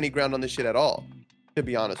shouldn't give up any ground on this shit at all, to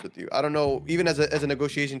be honest with you. I don't know, even as a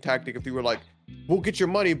negotiation tactic, if you were like, we'll get your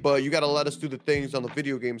money, but you got to let us do the things on the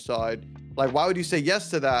video game side. Like, why would you say yes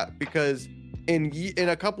to that? Because in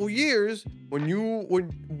a couple years,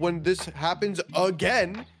 when this happens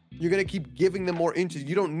again, you're gonna keep giving them more inches.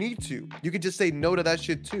 You don't need to. You could just say no to that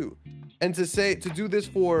shit too. And to do this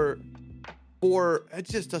for it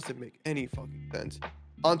just doesn't make any fucking sense.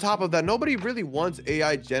 On top of that, nobody really wants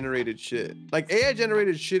AI generated shit. Like, AI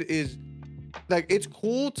generated shit is like, it's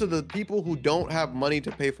cool to the people who don't have money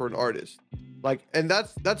to pay for an artist. Like, and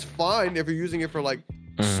that's fine if you're using it for like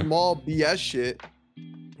small BS shit.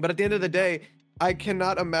 But at the end of the day, I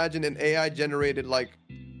cannot imagine an AI generated like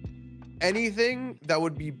anything that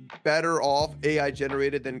would be better off AI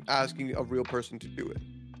generated than asking a real person to do it.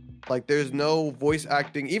 Like, there's no voice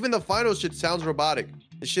acting. Even the final shit sounds robotic.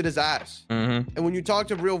 The shit is ass. And when you talk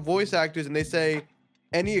to real voice actors and they say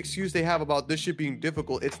any excuse they have about this shit being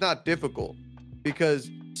difficult, it's not difficult,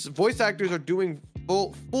 because voice actors are doing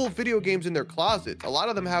full video games in their closets. A lot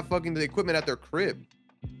of them have fucking the equipment at their crib.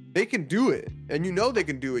 They can do it, and they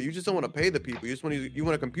can do it. You just don't want to pay the people. You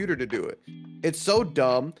want a computer to do it. It's so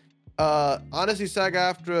dumb. Honestly,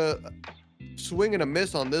 SAG-AFTRA, swing and a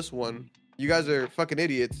miss on this one. You guys are fucking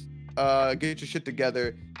idiots. Get your shit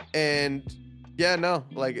together. And yeah, no,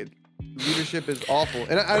 like, leadership is awful.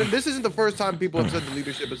 And this isn't the first time people have said the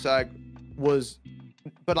leadership of SAG was,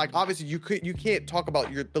 but like, obviously you can't talk about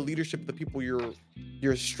the leadership of the people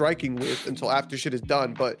you're striking with until after shit is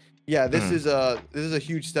done. But yeah, this is a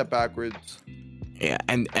huge step backwards. Yeah,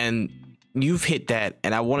 and you've hit that,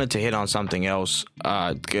 and I wanted to hit on something else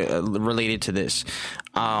related to this.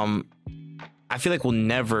 I feel like we'll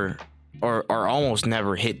never or almost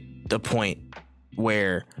never hit the point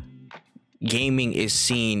where gaming is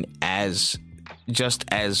seen as just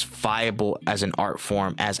as viable as an art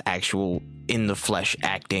form as actual in the flesh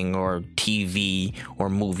acting or TV or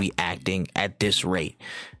movie acting at this rate.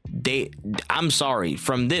 I'm sorry,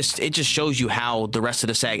 from this, it just shows you how the rest of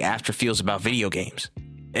the SAG-AFTRA feels about video games.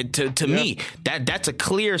 And to me, that's a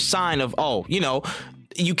clear sign of,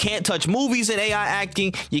 you can't touch movies in AI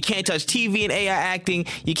acting. You can't touch TV in AI acting.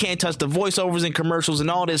 You can't touch the voiceovers and commercials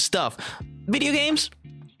and all this stuff. Video games,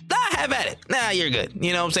 have at it. You're good.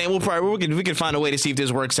 You know what I'm saying? We can find a way to see if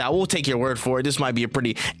this works out. We'll take your word for it. This might be a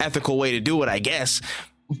pretty ethical way to do it, I guess.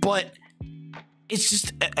 But it's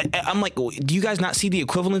just, I'm like, do you guys not see the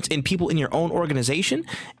equivalence in people in your own organization?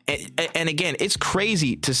 And again, it's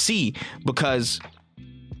crazy to see because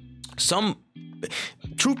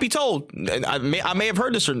truth be told, I may have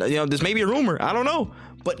heard this, or this may be a rumor, I don't know,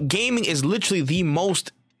 but gaming is literally the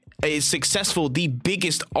most successful, the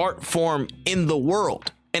biggest art form in the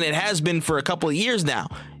world. And it has been for a couple of years now.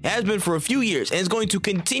 It has been for a few years, and it's going to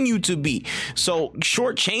continue to be. So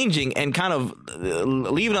shortchanging and kind of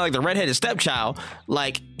leaving it like the redheaded stepchild,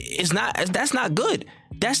 like that's not good.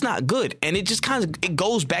 That's not good. And it just it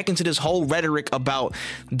goes back into this whole rhetoric about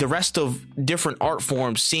the rest of different art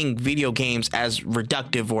forms seeing video games as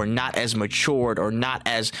reductive or not as matured or not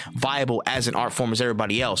as viable as an art form as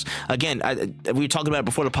everybody else. Again, we were talking about it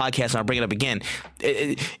before the podcast, and I'll bring it up again.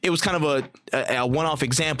 It was kind of a one-off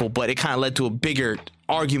example, but it kind of led to a bigger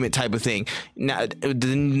argument type of thing. Now,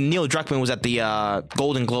 Neil Druckmann was at the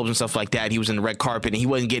Golden Globes and stuff like that. He was in the red carpet, and he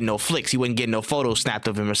wasn't getting no flicks. He wasn't getting no photos snapped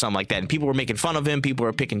of him or something like that. And people were making fun of him. People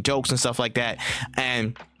were picking jokes and stuff like that.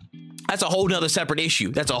 And that's a whole nother separate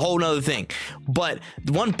issue. That's a whole nother thing. But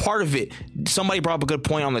one part of it, somebody brought up a good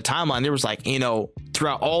point on the timeline. There was like,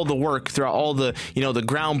 throughout all the work, throughout all the, the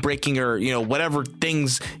groundbreaking or, whatever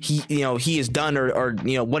things he has done or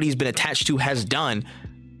what he's been attached to has done,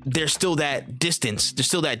 there's still that distance. There's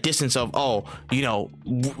still that distance of,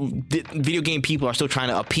 video game people are still trying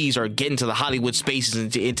to appease or get into the Hollywood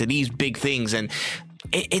spaces, into these big things. And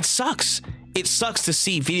it sucks. It sucks to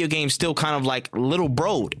see video games still kind of like little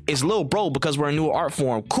broed. It's little bro because we're a new art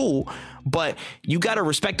form. Cool. But you got to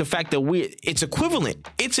respect the fact that it's equivalent.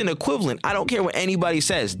 It's an equivalent. I don't care what anybody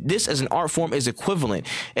says. This as an art form is equivalent.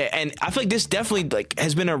 And I feel like this definitely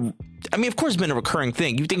has been of course, it's been a recurring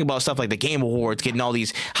thing. You think about stuff like the Game Awards, getting all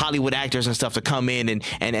these Hollywood actors and stuff to come in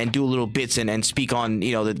and do little bits and speak on,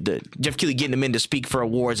 the Jeff Keighley getting them in to speak for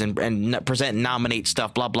awards and present and nominate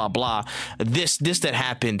stuff, blah, blah, blah. This that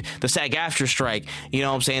happened, the SAG-AFTRA strike, the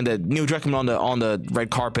Neil Druckmann on the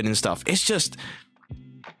red carpet and stuff. It's just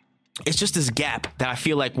this gap that I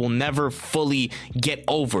feel like we'll never fully get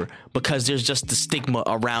over because there's just the stigma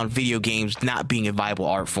around video games not being a viable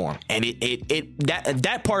art form. And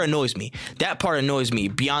that part annoys me. That part annoys me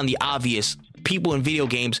beyond the obvious. People in video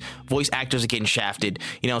games, voice actors are getting shafted.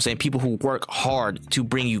 People who work hard to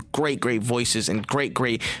bring you great voices and great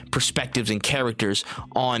perspectives and characters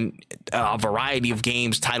on a variety of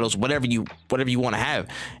games, titles, whatever you want to have.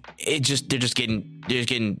 They're just getting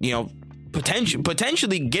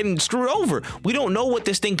potentially getting screwed over. We don't know what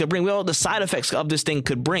this thing could bring. We don't know the side effects of this thing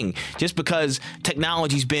could bring, just because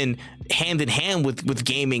technology's been hand in hand with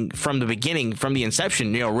gaming from the beginning, from the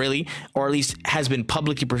inception, really, or at least has been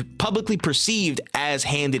publicly perceived as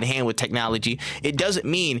hand in hand with technology. It doesn't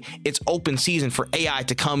mean it's open season for AI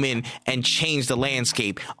to come in and change the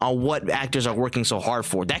landscape on what actors are working so hard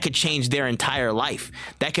for. That could change their entire life.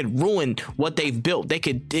 That could ruin what they've built. That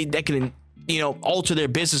could alter their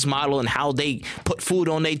business model and how they put food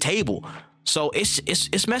on their table. So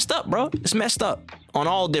it's messed up, bro. It's messed up on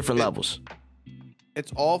all different levels.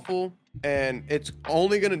 It's awful, and it's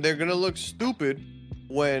they're gonna look stupid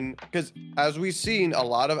because as we've seen, a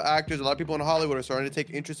lot of actors, a lot of people in Hollywood are starting to take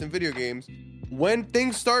interest in video games. When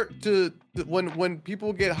things start when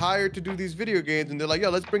people get hired to do these video games and they're like,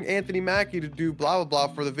 let's bring Anthony Mackie to do blah, blah,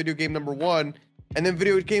 blah for the video game number 1. And then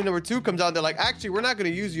video game number 2 comes out. They're like, actually, we're not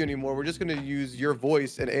going to use you anymore. We're just going to use your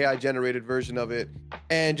voice, an AI generated version of it,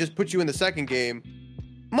 and just put you in the second game.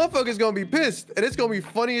 Motherfucker's going to be pissed. And it's going to be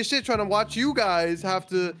funny as shit trying to watch you guys have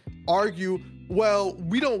to argue, well,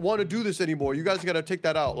 we don't want to do this anymore. You guys got to take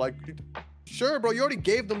that out. Like, sure, bro, you already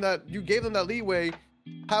gave them that. You gave them that leeway.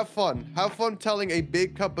 Have fun. Have fun telling a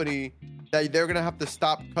big company that they're going to have to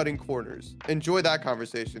stop cutting corners. Enjoy that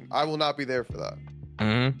conversation. I will not be there for that.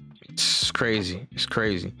 Mm-hmm. It's crazy. It's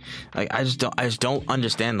crazy. Like, I just don't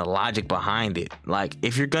understand the logic behind it. Like,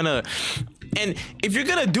 if you're gonna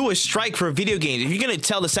do a strike for video games, if you're gonna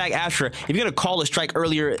tell the SAG-AFTRA, if you're gonna call a strike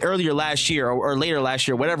earlier last year or later last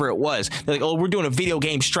year, whatever it was, they're like, oh, we're doing a video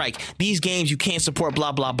game strike. These games you can't support,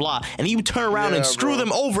 blah blah blah, and you turn around and screw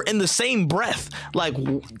them over in the same breath. Like,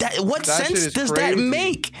 what sense does that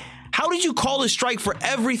make? How did you call a strike for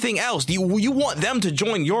everything else? You want them to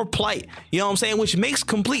join your plight, you know what I'm saying? Which makes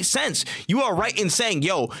complete sense. You are right in saying,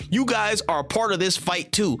 yo, you guys are a part of this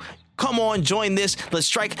fight too. Come on, join this. Let's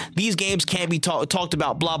strike. These games can't be talked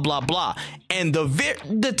about, blah, blah, blah. And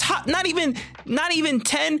the top, not even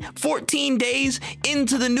 10, 14 days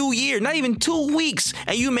into the new year, not even 2 weeks.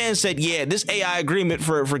 And you man said, yeah, this AI agreement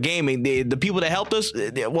for gaming, the people that helped us,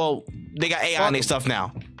 well, they got AI on their stuff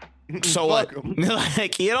now. So what?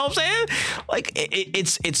 Like, you know what I'm saying? Like,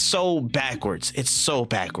 it's so backwards. It's so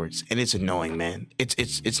backwards, and it's annoying, man.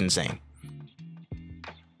 It's insane.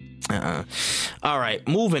 All right,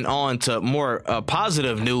 moving on to more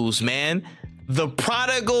positive news, man. The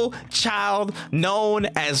prodigal child known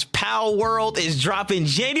as Pal World is dropping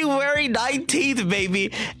January 19th,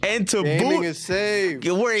 baby. And to Gaming boot, is saved.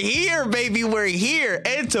 We're here, baby. We're here.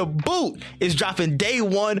 And to boot, is dropping day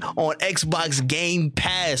one on Xbox Game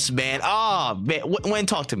Pass, man. Ah, man. When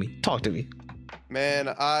talk to me. Talk to me. Man,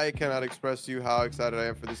 I cannot express to you how excited I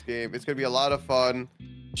am for this game. It's gonna be a lot of fun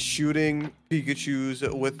shooting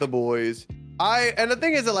Pikachus with the boys. And the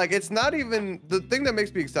thing is that, like, it's not even the thing that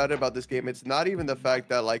makes me excited about this game. It's not even the fact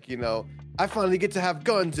that, like, you know, I finally get to have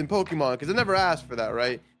guns in Pokemon, because I never asked for that,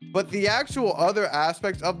 right? But the actual other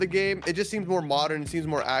aspects of the game, it just seems more modern. It seems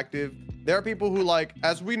more active. There are people who, like,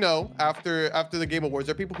 as we know, after the Game Awards,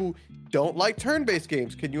 there are people who don't like turn-based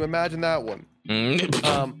games. Can you imagine that one?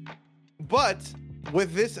 But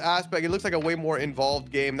with this aspect, it looks like a way more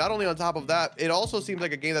involved game. Not only on top of that, it also seems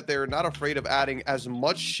like a game that they're not afraid of adding as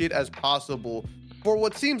much shit as possible for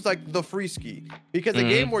what seems like the free ski. Because a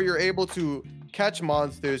game where you're able to catch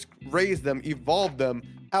monsters, raise them, evolve them.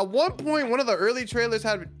 At one point, one of the early trailers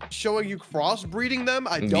had showing you crossbreeding them.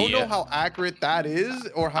 I don't know how accurate that is,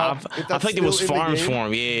 or how. I think it was farms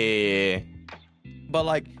form. Yeah. But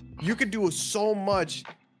like, you could do so much.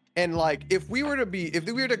 And like, if we were to be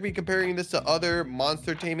comparing this to other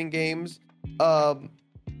monster taming games,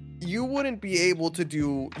 you would be able to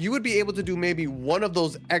do maybe one of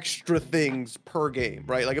those extra things per game,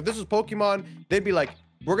 right? Like if this was Pokemon, they'd be like,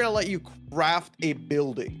 we're gonna let you craft a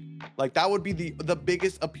building. Like that would be the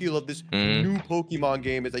biggest appeal of this new Pokemon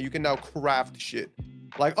game, is that you can now craft shit.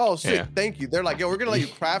 Like, oh, sick, thank you. They're like, yo, we're gonna let you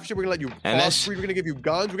craft shit. We're gonna let you crossbreed. We're gonna give you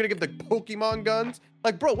guns. We're gonna give the Pokemon guns.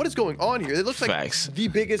 Like, bro, what is going on here? It looks like the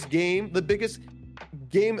biggest game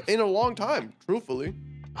in a long time, truthfully.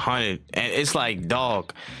 100, and it's like,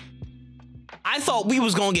 dog, I thought we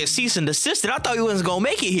was gonna get cease and desisted. I thought we wasn't gonna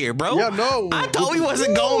make it here, bro. Yeah, no. I thought we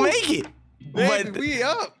wasn't gonna make it. Baby, we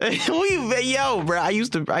up. Yo, bro. I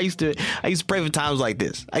used to pray for times like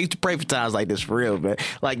this. I used to pray for times like this, for real, man.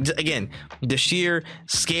 Like, again, the sheer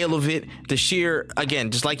scale of it,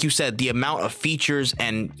 just like you said, the amount of features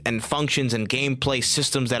and functions and gameplay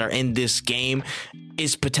systems that are in this game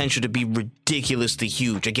is potential to be ridiculously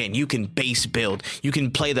huge. Again, you can base build, you can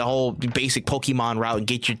play the whole basic Pokemon route and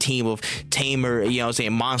get your team of tamer,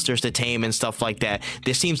 monsters to tame and stuff like that.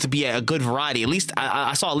 There seems to be a good variety. At least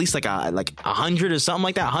I saw at least like 100 or something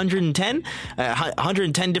like that, 110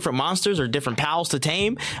 different monsters or different pals to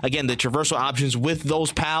tame. Again, the traversal options with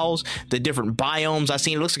those pals, the different biomes I've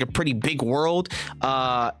seen, it looks like a pretty big world.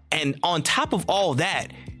 And on top of all that,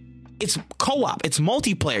 it's co-op. It's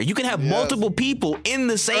multiplayer. You can have multiple people in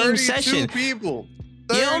the same session. 32 people.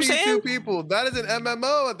 You know what I'm saying? 32 people. That is an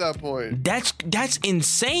MMO at that point. That's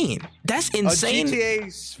insane. That's insane. A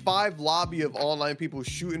GTA 5 lobby of online people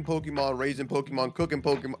shooting Pokemon, raising Pokemon, cooking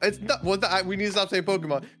Pokemon. It's not. We need to stop saying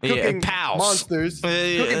Pokemon. Cooking pals. Monsters.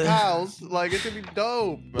 Cooking pals. Like, it's gonna be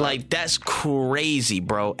dope. Bro. Like, that's crazy,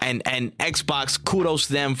 bro. And Xbox, kudos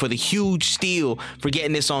to them for the huge steal for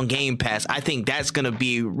getting this on Game Pass. I think that's gonna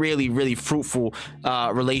be really, really fruitful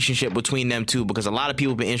relationship between them two, because a lot of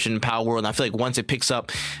people have been interested in Power World. And I feel like once it picks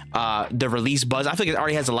up the release buzz, I think it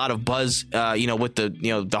already has a lot of buzz, with the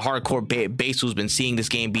hardcore base who's been seeing this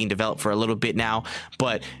game being developed for a little bit now.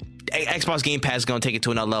 But Xbox Game Pass is going to take it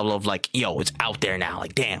to another level of like, yo, it's out there now.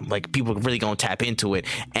 Like, damn, like people are really going to tap into it.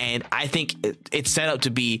 And I think it's set up to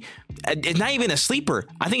be, it's not even a sleeper.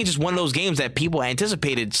 I think it's just one of those games that people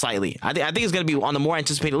anticipated slightly. I think it's going to be on the more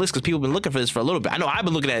anticipated list because people have been looking for this for a little bit. I know I've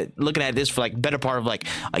been looking at this for like better part of like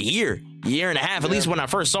a year and a half, at least when I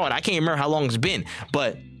first saw it. I can't remember how long it's been,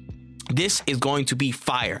 but this is going to be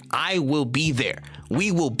fire. I will be there.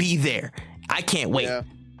 We will be there. I can't wait. Yeah.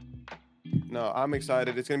 No, I'm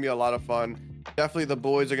excited. It's going to be a lot of fun. Definitely the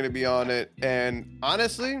boys are going to be on it. And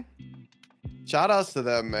honestly, shout outs to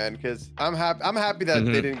them, man, because I'm happy that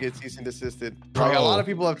they didn't get cease and desisted. Like, a lot of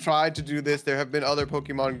people have tried to do this. There have been other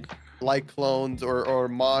Pokemon like clones or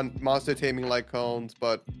monster taming like clones,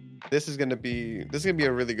 but this is going to be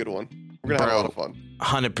a really good one. We're going to have a lot of fun.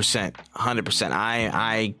 100%.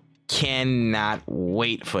 I cannot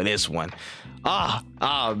wait for this one. Oh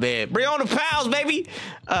man, bring on the pals, baby.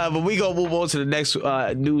 But we gonna move on to the next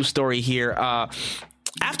news story here.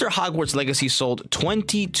 after Hogwarts Legacy sold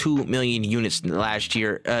 22 million units last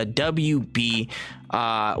year, WB,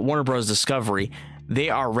 Warner Bros. Discovery, they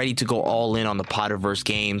are ready to go all in on the Potterverse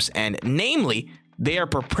games, and namely, they are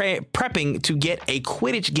prepping to get a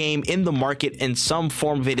Quidditch game in the market, and some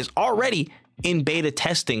form of it is already in beta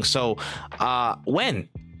testing. So, when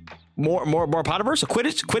more Potterverse,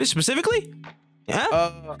 Quidditch specifically?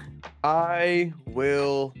 Yeah. I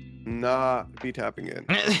will not be tapping in.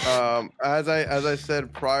 As I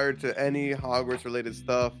said prior to any Hogwarts related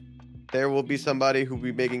stuff, there will be somebody who will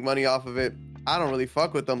be making money off of it. I don't really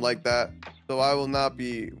fuck with them like that, so I will not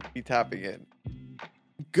be tapping in.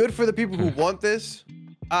 Good for the people who want this.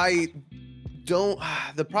 I don't.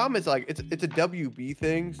 The problem is, like, it's a WB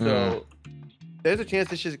thing, so there's a chance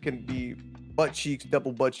this shit can be butt cheeks,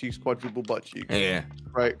 double butt cheeks, quadruple butt cheeks. Yeah.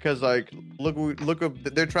 Right, because like look up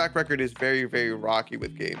their track record is very, very rocky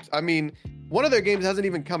with games. I mean, one of their games hasn't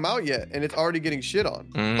even come out yet, and it's already getting shit on.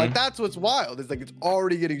 Like, that's what's wild. It's like it's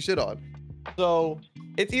already getting shit on. So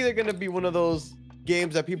it's either gonna be one of those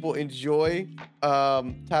games that people enjoy,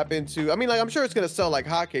 tap into. I mean, like, I'm sure it's gonna sell like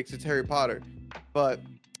hotcakes. It's Harry Potter, but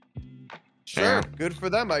sure, good for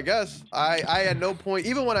them, I guess. I at no point,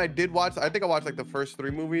 even when I did watch, I think I watched like the first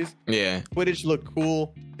 3 movies. Yeah, Quidditch looked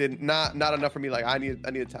cool. Did not enough for me. Like, I need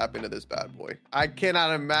to tap into this bad boy. I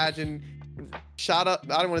cannot imagine. I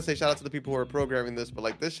don't want to say shout out to the people who are programming this, but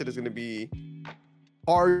like, this shit is gonna be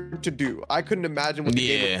hard to do. I couldn't imagine what the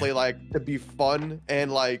game would play like to be fun,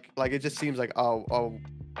 and like it just seems like a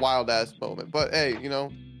wild ass moment. But hey, you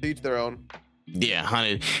know, to each their own. Yeah,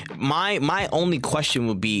 100. My only question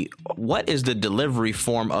would be, what is the delivery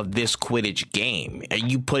form of this Quidditch game? Are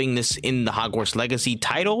you putting this in the Hogwarts Legacy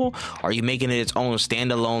title? Are you making it its own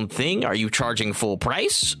standalone thing? Are you charging full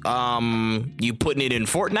price? You putting it in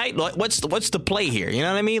Fortnite? What's the play here? You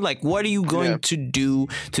know what I mean? Like, what are you going to do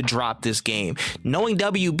to drop this game? Knowing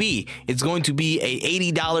WB, it's going to be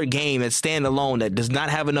a $80 game that's standalone that does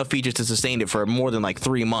not have enough features to sustain it for more than like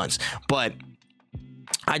 3 months. But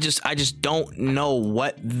I just don't know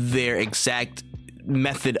what their exact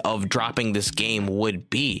method of dropping this game would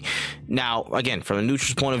be. Now, again, from a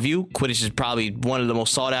neutral point of view, Quidditch is probably one of the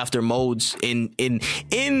most sought after modes in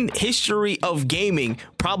history of gaming,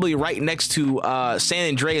 probably right next to San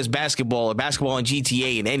Andreas basketball or basketball in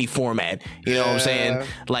GTA in any format. You know what I'm saying?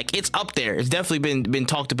 Like, it's up there. It's definitely been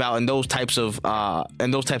talked about in those types of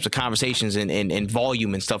conversations and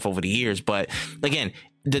volume and stuff over the years. But again,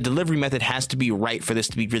 the delivery method has to be right for this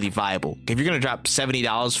to be really viable. If you're going to drop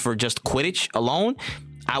 $70 for just Quidditch alone,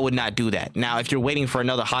 I would not do that. Now, if you're waiting for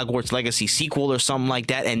another Hogwarts Legacy sequel or something like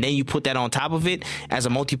that, and then you put that on top of it as a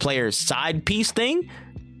multiplayer side piece thing,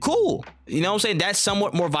 cool. You know what I'm saying? That's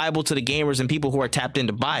somewhat more viable to the gamers and people who are tapped in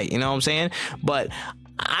to buy it. You know what I'm saying? But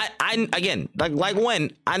I again, like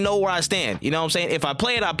when I know where I stand. You know what I'm saying? If I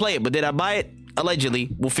play it, I play it. But did I buy it?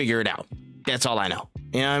 Allegedly, we'll figure it out. That's all I know.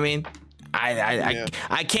 You know what I mean?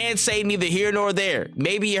 I can't say neither here nor there.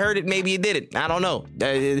 Maybe you heard it, maybe you didn't. I don't know.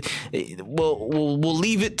 We'll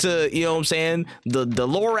leave it to, you know what I'm saying, the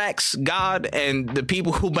Lorax God and the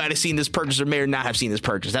people who might have seen this purchase or may or not have seen this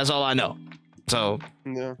purchase. That's all I know. So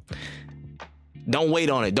don't wait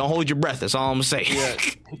on it. Don't hold your breath. That's all I'm gonna say. Yeah.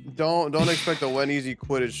 Don't expect a When Easy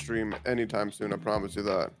Quidditch stream anytime soon. I promise you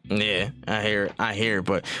that. Yeah, I hear it.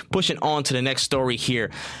 But pushing on to the next story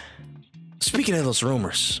here. Speaking of those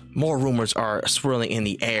rumors, more rumors are swirling in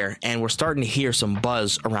the air, and we're starting to hear some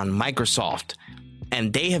buzz around Microsoft,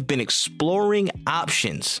 and they have been exploring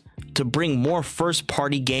options to bring more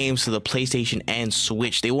first-party games to the PlayStation and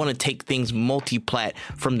Switch. They want to take things multi-plat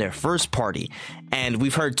from their first party, and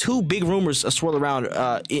we've heard 2 big rumors swirl around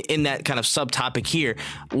in that kind of subtopic here.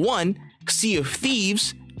 One, Sea of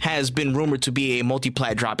Thieves has been rumored to be a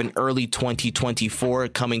multi-plat drop in early 2024,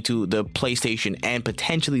 coming to the PlayStation and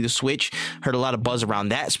potentially the Switch. Heard a lot of buzz around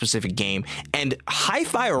that specific game. And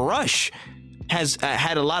Hi-Fi Rush has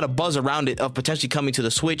had a lot of buzz around it of potentially coming to the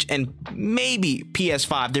Switch and maybe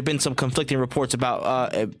PS5. There have been some conflicting reports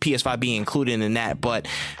about PS5 being included in that, but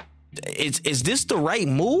is this the right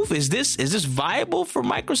move? Is this viable for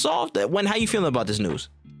Microsoft? How you feeling about this news?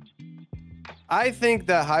 I think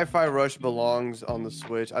that Hi-Fi Rush belongs on the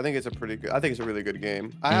Switch. I think it's a really good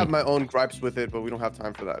game. I have my own gripes with it, but we don't have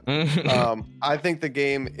time for that. I think the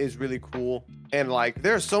game is really cool. And like,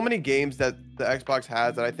 there are so many games that the Xbox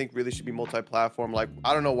has that I think really should be multi-platform. Like,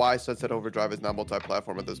 I don't know why Sunset Overdrive is not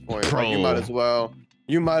multi-platform at this point. Like, you might as well.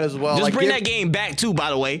 Just like, bring that game back too,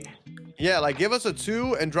 by the way. Yeah, like, give us a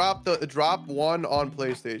 2 and drop 1 on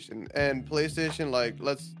PlayStation. And PlayStation, like,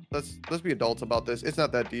 let's be adults about this. It's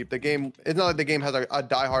not that deep. It's not like the game has a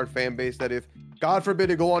diehard fan base that if God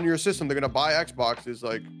forbid it go on your system, they're gonna buy Xboxes.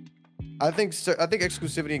 Like, I think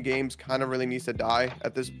exclusivity in games kind of really needs to die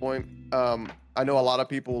at this point. I know a lot of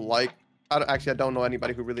people like. I don't know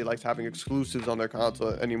anybody who really likes having exclusives on their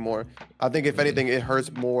console anymore. I think if anything, it hurts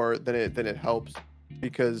more than it helps,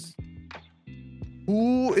 because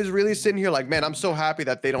who is really sitting here like, man, I'm so happy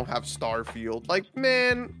that they don't have Starfield. Like,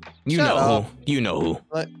 man, you know who.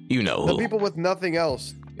 Like, who. The people with nothing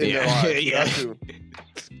else in their lives. Yeah. That's who.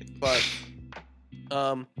 But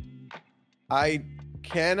I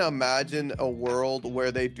can imagine a world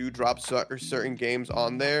where they do drop certain games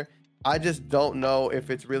on there. I just don't know if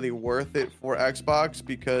it's really worth it for Xbox,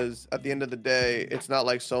 because at the end of the day, it's not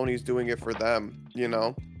like Sony's doing it for them, you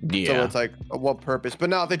know? Yeah. So it's like, what purpose? But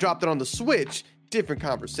now if they dropped it on the Switch, different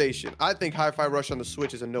conversation. I think Hi-Fi Rush on the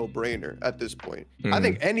Switch is a no-brainer at this point. I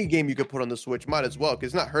think any game you could put on the Switch might as well, because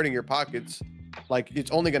it's not hurting your pockets. Like, it's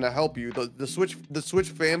only going to help you. The Switch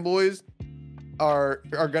fanboys are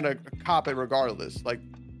going to cop it regardless. Like,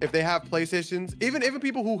 if they have PlayStations, even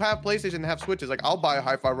people who have PlayStation and have Switches, like, I'll buy a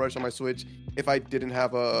Hi-Fi Rush on my Switch if I didn't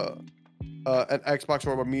have an Xbox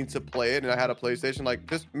or a means to play it and I had a PlayStation. Like,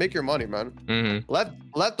 just make your money, man. Mm-hmm.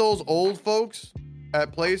 Let those old folks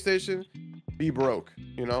at PlayStation be broke,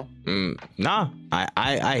 you know? Nah,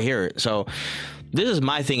 I hear it. So this is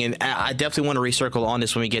my thing, and I definitely want to recircle on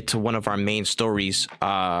this when we get to one of our main stories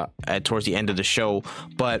towards the end of the show.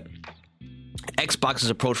 But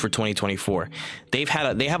Xbox's approach for 2024, they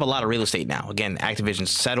have a lot of real estate now. Again,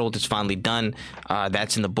 Activision's settled, it's finally done.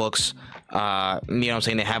 That's in the books. You know what I'm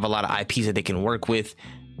saying? They have a lot of IPs that they can work with.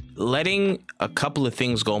 Letting a couple of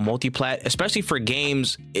things go multi-plat, especially for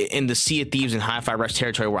games in the Sea of Thieves and Hi-Fi Rush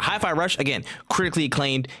territory, where Hi-Fi Rush, again, critically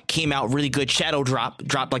acclaimed, came out really good. Shadow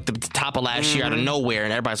dropped like the top of last year out of nowhere,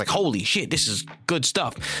 and everybody's like, holy shit, this is good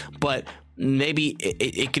stuff. But maybe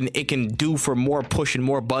it can do for more push and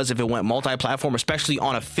more buzz if it went multi-platform, especially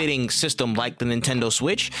on a fitting system like the Nintendo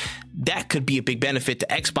Switch. That could be a big benefit to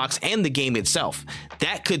Xbox and the game itself.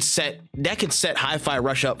 That could set Hi-Fi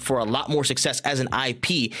Rush up for a lot more success as an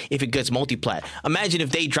IP if it gets multi-plat. Imagine if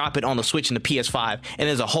they drop it on the Switch and the PS5, and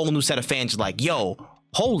there's a whole new set of fans like, yo,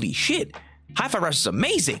 holy shit, Hi-Fi Rush is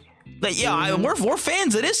amazing. Like, yo, we're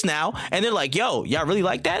fans of this now. And they're like, yo, y'all really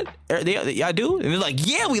like that? Y'all do? And they're like,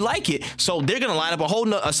 yeah, we like it. So they're going to line up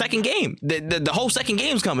a second game. The whole second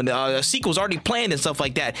game's coming. The sequel's already planned and stuff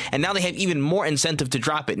like that. And now they have even more incentive to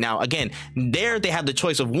drop it. Now, again, they have the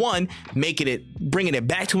choice of one, bringing it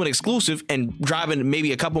back to an exclusive and driving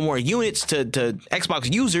maybe a couple more units to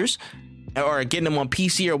Xbox users, or getting them on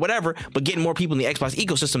PC or whatever, but getting more people in the Xbox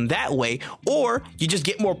ecosystem that way, or you just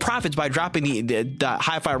get more profits by dropping the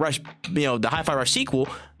Hi-Fi Rush, the Hi-Fi Rush sequel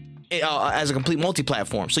as a complete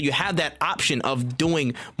multi-platform. So you have that option of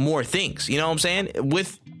doing more things. You know what I'm saying?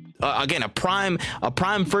 With again, a prime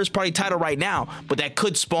first party title right now, but that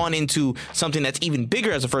could spawn into something that's even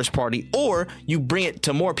bigger as a first party, or you bring it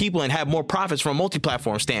to more people and have more profits from a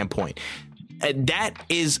multi-platform standpoint. That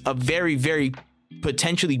is a very, very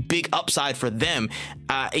potentially big upside for them,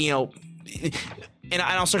 and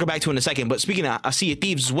I'll circle back to it in a second. But speaking of Sea of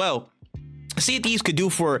Thieves as well, Sea of Thieves could do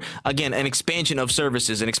for, again, an expansion of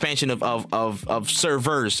services, an expansion of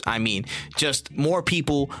servers. I mean, just more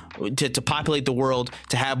people to populate the world,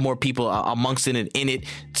 to have more people amongst it and in it.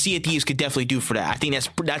 Sea of Thieves could definitely do for that. I think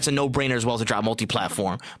that's a no-brainer as well to drop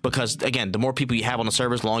multi-platform, because, again, the more people you have on the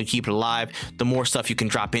servers, the longer you keep it alive, the more stuff you can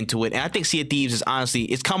drop into it. And I think Sea of Thieves is honestly,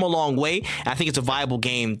 it's come a long way. I think it's a viable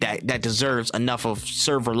game that deserves enough of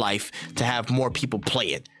server life to have more people play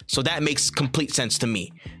it. So that makes complete sense to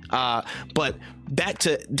me. But back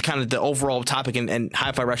to kind of the overall topic and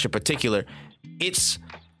Hi-Fi Rush in particular, it's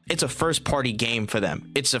a first party game for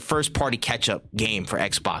them. It's a first party catch up game for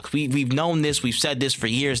Xbox. We've known this. We've said this for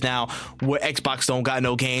years now, where Xbox don't got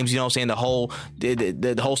no games. You know what I'm saying?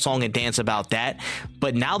 The whole song and dance about that.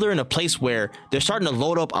 But now they're in a place where they're starting to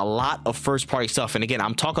load up a lot of first party stuff. And again,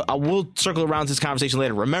 I will circle around this conversation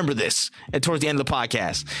later. Remember this, and towards the end of the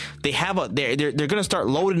podcast, they're going to start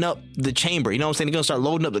loading up the chamber. You know what I'm saying? They're going to start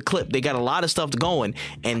loading up the clip. They got a lot of stuff going,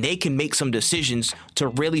 and they can make some decisions to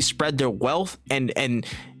really spread their wealth and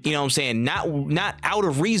you know what I'm saying, not out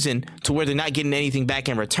of reason to where they're not getting anything back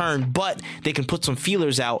in return, but they can put some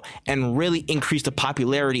feelers out and really increase the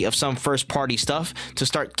popularity of some first party stuff to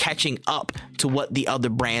start catching up to what the other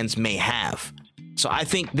brands may have. So I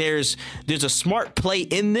think there's a smart play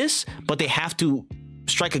in this, but they have to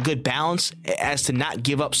strike a good balance as to not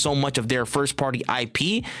give up so much of their first party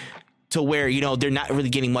IP to where, you know, they're not really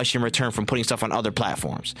getting much in return from putting stuff on other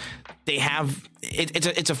platforms. They have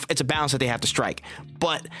it's a balance that they have to strike.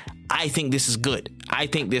 But I think this is good. I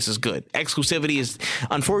think this is good. Exclusivity is,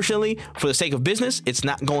 unfortunately, for the sake of business, it's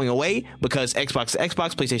not going away, because Xbox is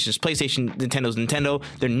Xbox, PlayStation is PlayStation, Nintendo's Nintendo.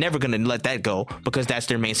 They're never going to let that go, because that's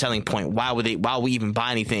their main selling point. Why would we even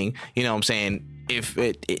buy anything? You know what I'm saying? If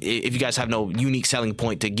you guys have no unique selling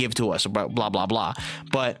point to give to us, blah blah blah.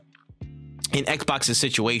 But in Xbox's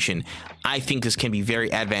situation, I think this can be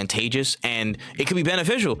very advantageous, and it can be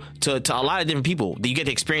beneficial to a lot of different people. You get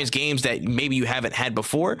to experience games that maybe you haven't had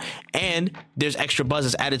before, and there's extra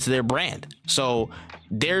buzzes added to their brand. So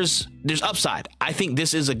there's upside. I think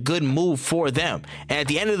this is a good move for them. And at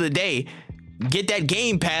the end of the day, get that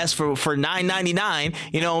Game Pass for $9.99.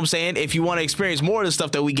 You know what I'm saying? If you want to experience more of the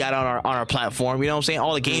stuff that we got on our platform, you know what I'm saying?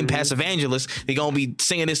 All the Game Pass evangelists, they're gonna be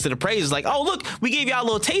singing this to the praises, like, oh look, we gave y'all a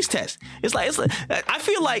little taste test. It's like I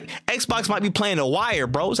feel like Xbox might be playing The Wire,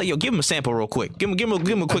 bro. It's like, yo, give him a sample real quick. Give him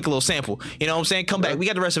a quick little sample. You know what I'm saying? Come back. We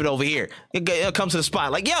got the rest of it over here. It comes to the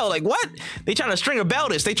spot. Like, yo, like what? They trying to string a bell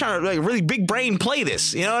this. They trying to like really big brain play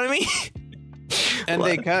this. You know what I mean? And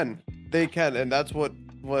they can, and that's what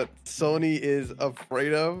Sony is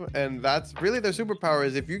afraid of, and that's really their superpower.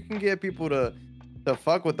 Is if you can get people to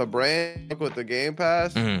fuck with the brand, fuck with the Game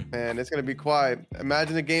Pass, and it's gonna be quiet.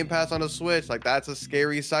 Imagine the Game Pass on a Switch. Like, that's a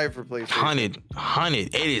scary sight for PlayStation.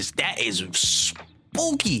 100. That is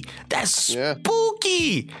spooky. That's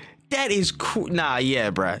spooky. That is cool. Nah,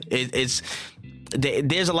 yeah, bruh.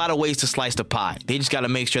 There's a lot of ways to slice the pie. They just got to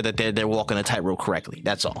make sure that they're walking a tightrope correctly.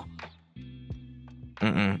 That's all.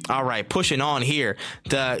 All right, pushing on here,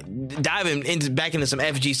 diving back into some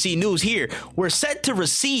FGC news here. We're set to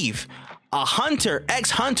receive a Hunter x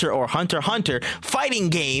Hunter or Hunter x Hunter fighting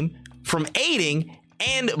game from Aiding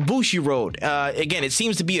and Bushiroad. Again, it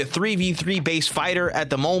seems to be a 3v3 based fighter at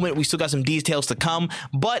the moment. We still got some details to come,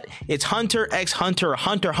 but it's Hunter x Hunter,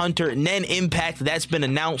 Hunter x Hunter, Nen Impact. That's been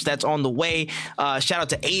announced. That's on the way. Shout out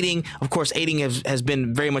to Aiding. Of course, Aiding has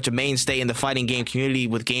been very much a mainstay in the fighting game community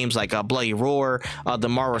with games like Bloody Roar, the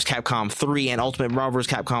Marvel vs. Capcom 3, and Ultimate Marvel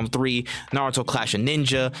vs. Capcom 3, Naruto Clash of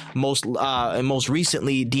Ninja, and most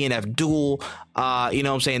recently DNF Duel. You know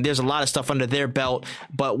what I'm saying? There's a lot of stuff under their belt,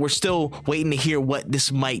 but we're still waiting to hear what this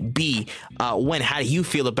might be. How do you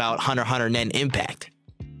feel about Hunter x Hunter Nen Impact?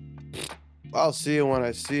 I'll see it when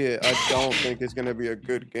I see it. I don't think it's gonna be a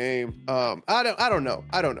good game. I don't know.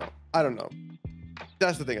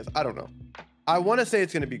 That's the thing, is I don't know. I want to say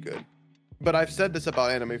it's gonna be good, but I've said this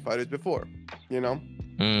about anime fighters before. You know,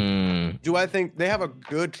 do I think they have a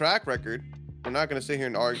good track record? We're not gonna sit here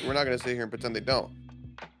and argue. We're not gonna sit here and pretend they don't.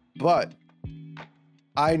 But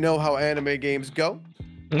I know how anime games go.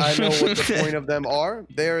 I know what the point of them are.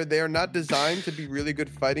 They're not designed to be really good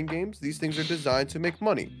fighting games. These things are designed to make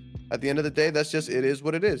money. At the end of the day, it is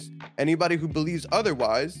what it is. Anybody who believes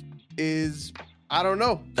otherwise is, I don't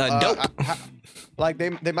know. Dope. Like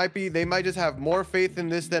they might just have more faith in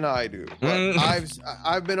this than I do. But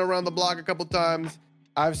I've been around the block a couple times.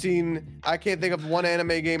 I can't think of one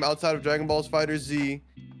anime game outside of Dragon Ball FighterZ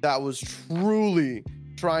that was truly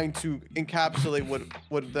trying to encapsulate what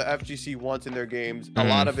the FGC wants in their games. A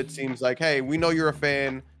lot of it seems like, hey, we know you're a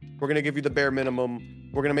fan. We're gonna give you the bare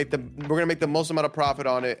minimum. We're gonna make the most amount of profit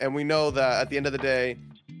on it, and we know that at the end of the day,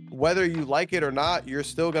 whether you like it or not, you're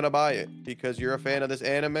still gonna buy it because you're a fan of this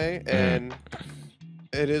anime, and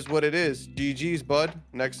it is what it is. GG's, bud.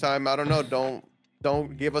 Next time, I don't know.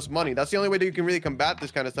 Don't give us money. That's the only way that you can really combat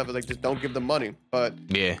this kind of stuff, is like, just don't give them money. But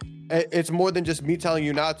yeah, it's more than just me telling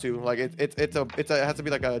you not to. Like it has to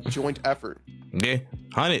be like a joint effort. Yeah,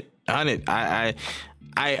 100. I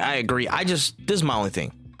agree. This is my only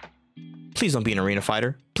thing. Please don't be an arena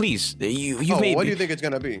fighter. Please. What do you think it's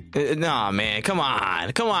gonna be? Nah, man. Come on.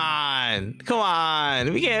 We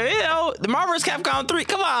can't. The Marvel vs. Capcom 3.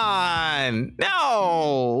 Come on.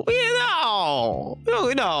 No,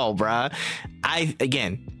 bruh.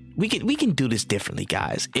 We can do this differently,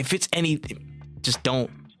 guys. If it's anything, just don't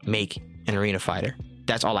make an arena fighter.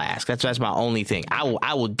 That's all I ask. That's my only thing.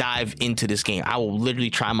 I will dive into this game. I will literally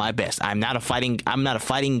try my best. I'm not a fighting guy. I'm not a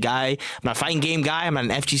fighting game guy. I'm not an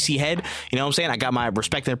FGC head. You know what I'm saying? I got my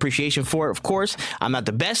respect and appreciation for it, of course. I'm not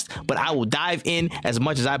the best, but I will dive in as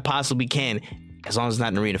much as I possibly can, as long as it's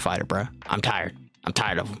not an arena fighter, bro. I'm tired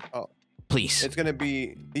of them. Oh. Please. It's gonna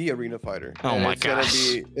be the arena fighter. Oh my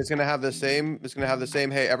gosh. It's gonna have the same.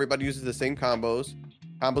 Hey, everybody uses the same combos.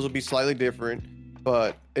 Combos will be slightly different,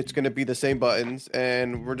 but it's going to be the same buttons,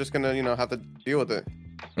 and we're just going to, have to deal with it.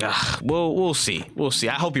 We'll see.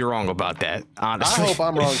 I hope you're wrong about that, honestly. I hope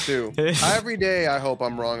I'm wrong, too. Every day, I hope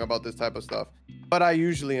I'm wrong about this type of stuff, but I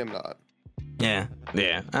usually am not. Yeah,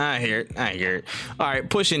 I hear it. All right,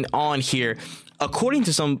 pushing on here. According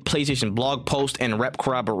to some PlayStation blog post and rep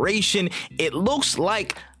corroboration, it looks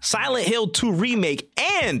like Silent Hill 2 Remake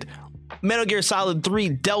and Metal Gear Solid 3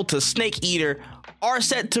 Delta Snake Eater are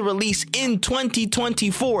set to release in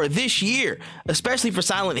 2024 this year. Especially for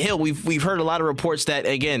Silent Hill, we've heard a lot of reports that,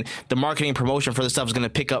 again, the marketing and promotion for this stuff is going to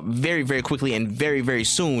pick up very, very quickly and very, very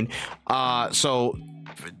soon. So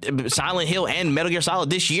Silent Hill and Metal Gear Solid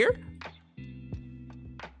this year?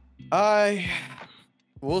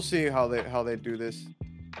 We'll see how they do this,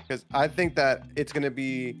 because I think that it's gonna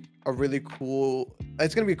be a really cool.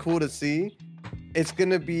 It's gonna be cool to see. It's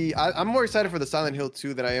gonna be. I'm more excited for the Silent Hill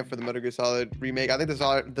 2 than I am for the Metal Gear Solid remake. I think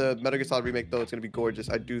the Metal Gear Solid remake, though, it's gonna be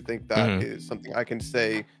gorgeous. I do think that is something I can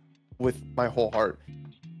say with my whole heart.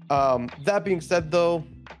 That being said, though,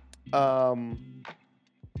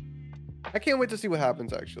 I can't wait to see what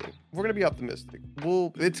happens. Actually, we're gonna be optimistic.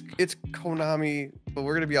 It's Konami, but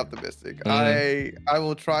we're gonna be optimistic. I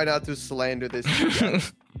will try not to slander this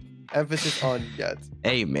yet. Emphasis on yet.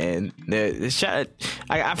 Hey man,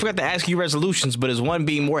 I forgot to ask you resolutions, but is one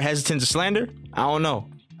being more hesitant to slander? I don't know.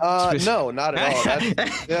 No, not at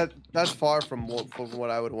all. That's far from what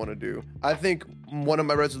I would want to do. I think one of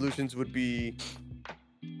my resolutions would be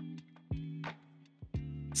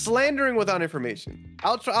slandering without information.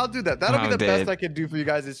 I'll do that. That'll be the best I can do for you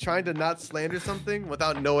guys, is trying to not slander something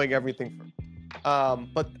without knowing everything.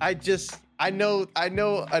 But I know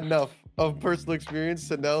enough of personal experience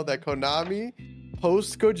to know that Konami,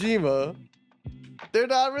 post Kojima, they're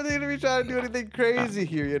not really gonna be trying to do anything crazy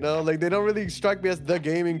here. You know, like they don't really strike me as the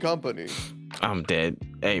gaming company. I'm dead.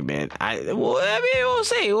 Hey man,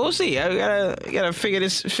 we'll see. I gotta figure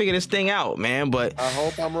this thing out, man. But I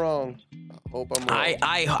hope I'm wrong.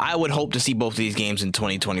 I would hope to see both of these games in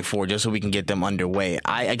 2024 just so we can get them underway.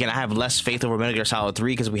 I have less faith over Metal Gear Solid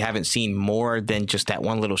 3 because we haven't seen more than just that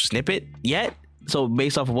one little snippet yet. So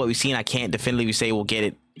based off of what we've seen, I can't definitively say we'll get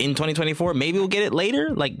it in 2024. Maybe we'll get it later,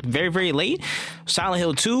 like very, very late. Silent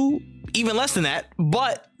Hill 2, even less than that.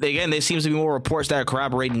 But again, there seems to be more reports that are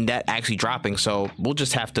corroborating that actually dropping. So we'll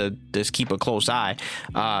just have to just keep a close eye.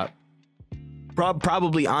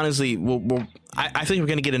 Probably, honestly, I think we're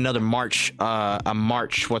gonna get another March,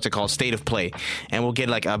 State of Play, and we'll get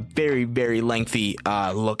like a very, very lengthy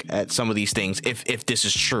look at some of these things. If this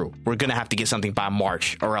is true, we're gonna have to get something by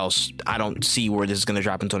March, or else I don't see where this is gonna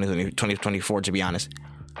drop in 2024. To be honest.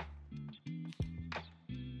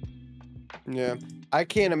 Yeah, I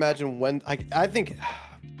can't imagine when. I think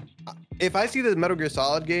if I see the Metal Gear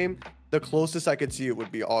Solid game, the closest I could see it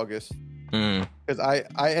would be August. Because I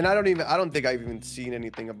don't think I've even seen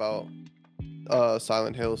anything about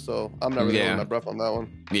Silent Hill, so I'm not really holding my breath on that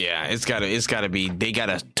one. Yeah, it's gotta be. They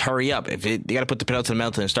gotta hurry up. They gotta put the pedal to the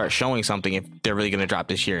metal and start showing something if they're really gonna drop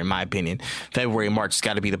this year. In my opinion, February, March has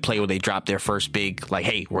got to be the play where they drop their first big, like,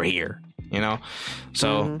 hey, we're here. You know,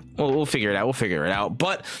 so we'll figure it out.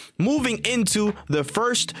 But moving into the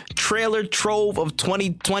first trailer trove of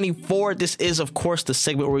 2024, this is, of course, the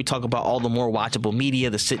segment where we talk about all the more watchable media,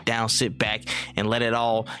 the sit down, sit back, and let it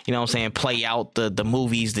all, you know what I'm saying, play out, the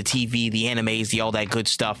movies, the TV, the animes, all that good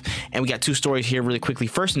stuff. And we got two stories here really quickly.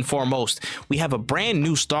 First and foremost, we have a brand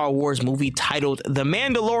new Star Wars movie titled The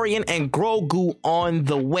Mandalorian and Grogu on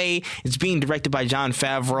the way. It's being directed by Jon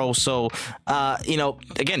Favreau. So,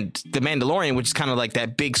 again, The Mandalorian, which is kind of like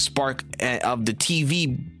that big spark of the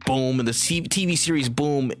TV boom and the TV series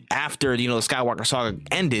boom after, the Skywalker saga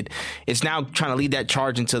ended, it's now trying to lead that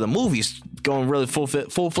charge into the movies, going really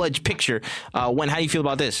full-fledged picture. How do you feel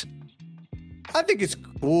about this? I think it's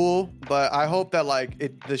cool, but I hope that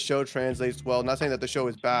the show translates well. Not saying that the show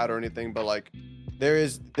is bad or anything, but there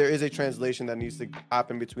is a translation that needs to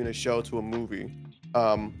happen between a show to a movie.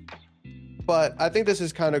 But I think this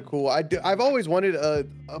is kind of cool. I've always wanted a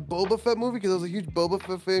Boba Fett movie because I was a huge Boba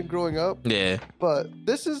Fett fan growing up. Yeah. But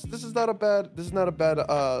this is not a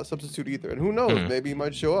bad substitute either. And who knows? Maybe he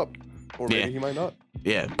might show up, or maybe he might not.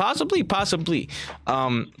 Yeah, possibly.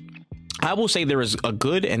 I will say there is a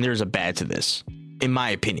good and there is a bad to this, in my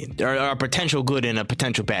opinion. There are a potential good and a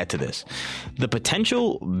potential bad to this. The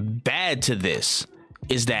potential bad to this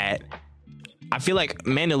is that I feel like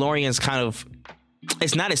Mandalorian's kind of,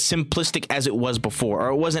 it's not as simplistic as it was before, or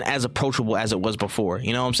it wasn't as approachable as it was before.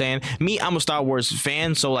 You know what I'm saying? I'm a Star Wars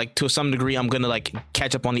fan, so to some degree, I'm gonna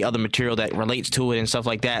catch up on the other material that relates to it and stuff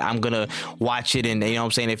like that. I'm gonna watch it, and you know what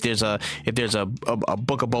I'm saying. If there's a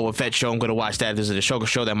Book of Boba Fett show, I'm gonna watch that. If there's a Ahsoka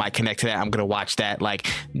show that might connect to that, I'm gonna watch that.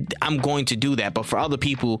 I'm going to do that. But for other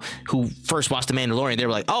people who first watched The Mandalorian, they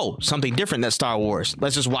were like, oh, something different than Star Wars.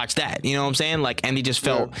 Let's just watch that. You know what I'm saying? And they just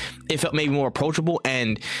felt it felt maybe more approachable.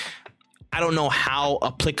 And I don't know how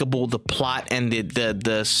applicable the plot and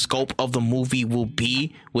the scope of the movie will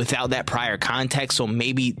be without that prior context. So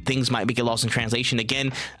maybe things might get lost in translation.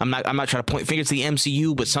 Again, I'm not trying to point fingers to the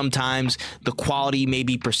MCU, but sometimes the quality may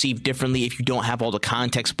be perceived differently if you don't have all the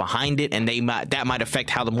context behind it, and that might affect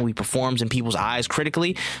how the movie performs in people's eyes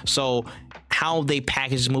critically. So how they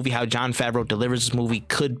package this movie, how Jon Favreau delivers this movie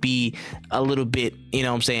could be a little bit, you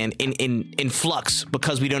know what I'm saying, in flux,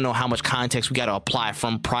 because we don't know how much context we got to apply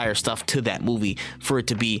from prior stuff to that movie for it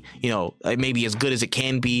to be, you know, maybe as good as it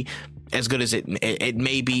can be, as good as it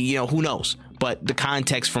may be, you know, who knows. But the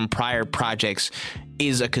context from prior projects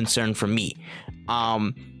is a concern for me.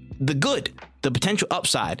 The potential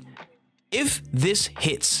upside, if this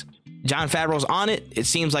hits, Jon Favreau's on it. It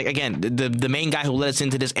seems like, again, the main guy who led us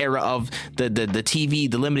into this era of the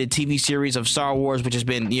limited TV series of Star Wars, which has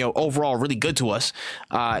been, you know, overall really good to us.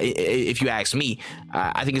 If you ask me,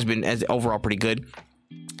 I think it's been overall pretty good.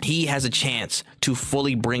 He has a chance to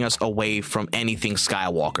fully bring us away from anything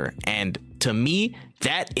Skywalker. And to me,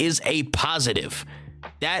 that is a positive.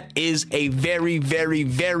 That is a very, very,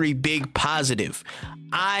 very big positive.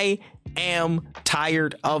 I am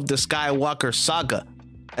tired of the Skywalker saga,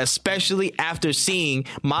 especially after seeing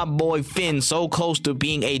my boy Finn so close to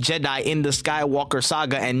being a Jedi in the Skywalker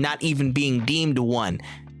saga and not even being deemed one.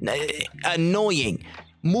 Annoying.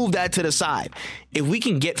 Move that to the side. If we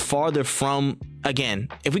can get farther from anything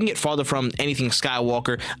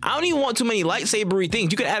Skywalker, I don't even want too many lightsabery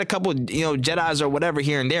things. You could add a couple, you know, Jedis or whatever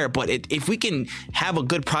here and there, but if we can have a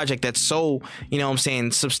good project that's so, you know what I'm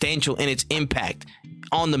saying, substantial in its impact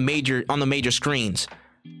on the major screens,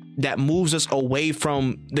 that moves us away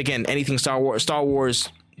from, again, anything Star Wars,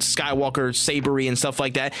 Skywalker, sabery and stuff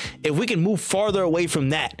like that. If we can move farther away from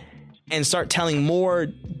that and start telling more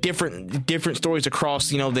different stories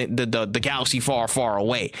across, you know, the galaxy far, far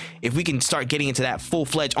away, if we can start getting into that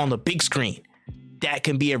full-fledged on the big screen, that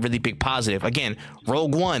can be a really big positive. Again,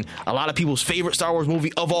 Rogue One, a lot of people's favorite Star Wars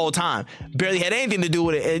movie of all time, barely had anything to do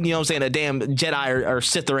with it, you know what I'm saying, a damn Jedi or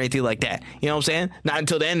Sith or anything like that. You know what I'm saying? Not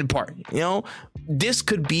until the end part. You know, this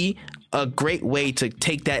could be a great way to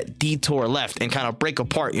take that detour left and kind of break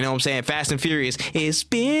apart, you know what I'm saying? Fast and Furious, it's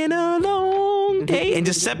been a long day, and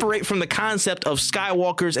just separate from the concept of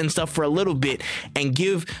Skywalkers and stuff for a little bit and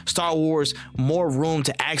give Star Wars more room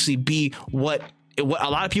to actually be what a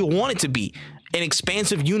lot of people want it to be. An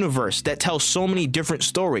expansive universe that tells so many different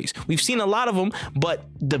stories. We've seen a lot of them, but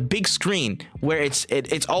the big screen, where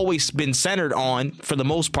it's always been centered on, for the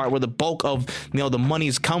most part, where the bulk of, you know, the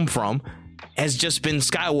money's come from, has just been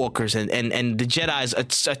Skywalkers and the Jedi's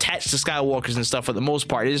attached to Skywalkers and stuff for the most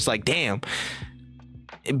part. It's just like, damn,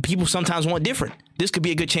 people sometimes want different. This could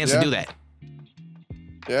be a good chance to do that.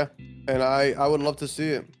 Yeah, and I would love to see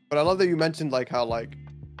it. But I love that you mentioned like how like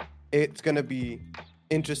it's gonna be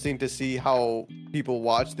interesting to see how people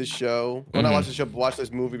watch this show. Well, not watch the show, but watch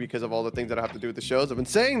this movie, because of all the things that I have to do with the shows. I've been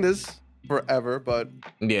saying this forever, but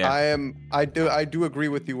yeah, I do agree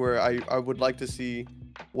with you where I would like to see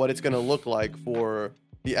what it's gonna look like for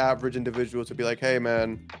the average individual to be like, hey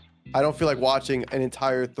man, I don't feel like watching an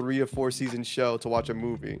entire 3 or 4 season show to watch a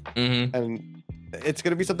movie. And it's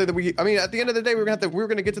gonna be something that I mean, at the end of the day, we're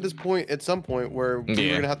gonna get to this point at some point where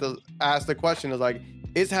we're gonna have to ask the question is like,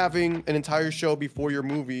 is having an entire show before your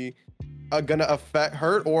movie gonna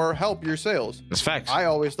hurt or help your sales? That's facts. I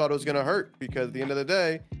always thought it was gonna hurt, because at the end of the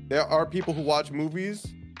day, there are people who watch movies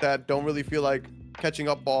that don't really feel like catching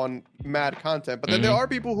up on mad content, but then there are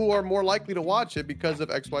people who are more likely to watch it because of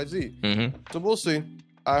XYZ. So we'll see.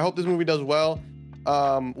 I hope this movie does well.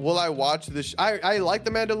 Will I watch this? I like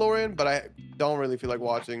The Mandalorian, but I don't really feel like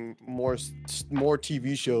watching more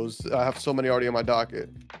TV shows. I have so many already on my docket.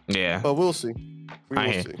 Yeah, but we'll see. We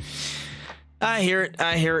will see. I hear it,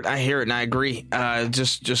 and I agree.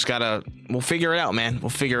 Just gotta, we'll figure it out, man. We'll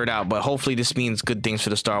figure it out. But hopefully this means good things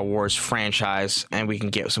for the Star Wars franchise, and we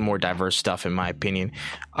can get some more diverse stuff, in my opinion.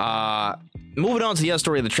 Moving on to the other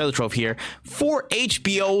story of the trailer trove here. For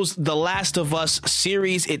HBO's The Last of Us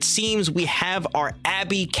series, it seems we have our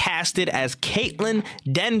Abby casted as Caitlin.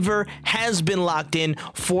 Denver has been locked in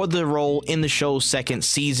for the role in the show's second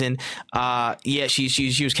season.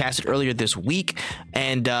 She was casted earlier this week,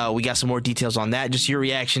 and we got some more details on that. Just your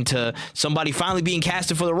reaction to somebody finally being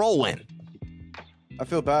casted for the role. When I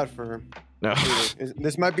feel bad for her. No.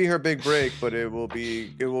 This might be her big break, but it will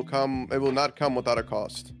not come without a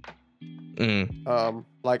cost.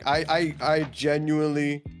 Like I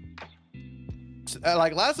genuinely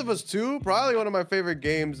like Last of Us 2, probably one of my favorite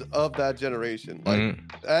games of that generation. Like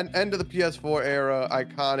end of the PS4 era,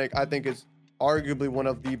 iconic. I think it's arguably one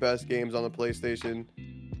of the best games on the PlayStation.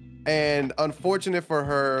 And unfortunate for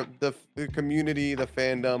her, the community, the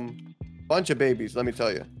fandom bunch of babies, let me tell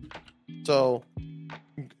you. So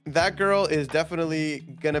that girl is definitely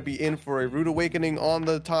gonna be in for a rude awakening on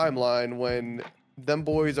the timeline when them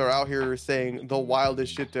boys are out here saying the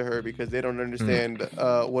wildest shit to her because they don't understand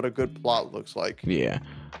what a good plot looks like. Yeah.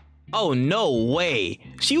 Oh, no way.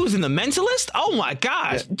 She was in The Mentalist? Oh my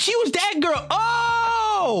gosh. Yeah. She was that girl.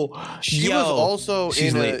 Oh, she was also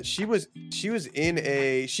in a, she was in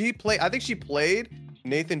a, I think she played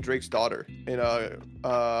Nathan Drake's daughter in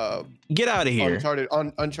get out of here.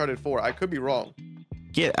 Uncharted 4. I could be wrong.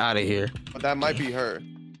 Get out of here. But that might be her.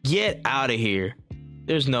 Get out of here.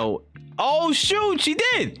 There's no, oh shoot, she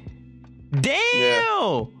did. Damn.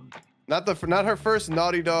 Yeah. Not her first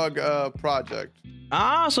Naughty Dog project.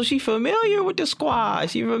 So she familiar with the squad.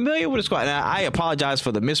 Now, I apologize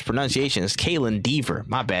for the mispronunciation. It's Kaylin Deaver.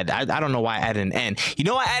 My bad. I don't know why I added an N. You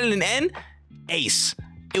know why I added an N? Ace.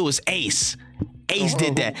 It was Ace. Ace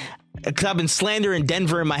did that. Because I've been slandering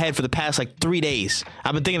Denver in my head for the past like 3 days.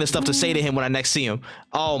 I've been thinking of stuff to say to him when I next see him.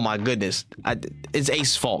 Oh my goodness. It's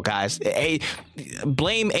Ace's fault, guys.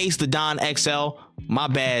 Blame Ace the Don XL. My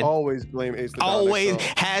bad. Always blame Ace the Don Always XL.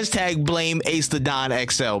 Hashtag blame Ace the Don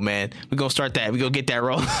XL, man. We're going to start that. We're going to get that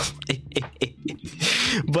wrong.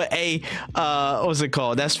 But hey, what's it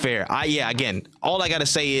called? That's fair. Again, all I got to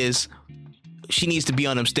say is she needs to be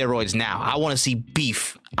on them steroids now. I want to see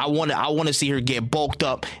beef. I want to see her get bulked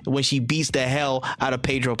up when she beats the hell out of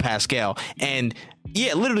Pedro Pascal. And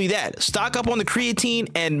yeah, literally that. Stock up on the creatine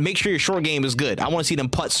and make sure your short game is good. I want to see them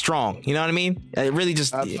putts strong. You know what I mean? Really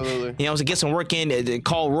just, absolutely. You know, to get some work in,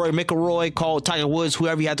 call Roy McIlroy, call Tiger Woods,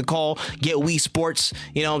 whoever you have to call, get Wii Sports.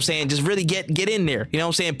 You know what I'm saying? Just really get in there. You know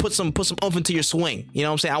what I'm saying? Put some oomph into your swing. You know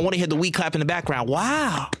what I'm saying? I want to hear the Wii clap in the background.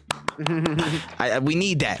 Wow. We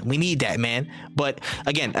need that, man. But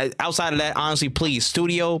again, outside of that, honestly, please,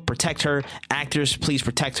 studio, protect her. Actors, please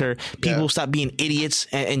protect her. People, stop being idiots.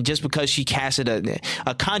 And just because she casted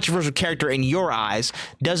a controversial character in your eyes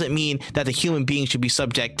doesn't mean that the human being should be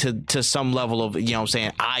subject to some level of, you know what I'm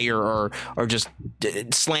saying, ire or just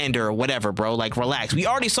slander or whatever, bro. Like, relax. We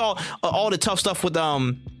already saw all the tough stuff with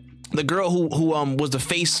the girl who was the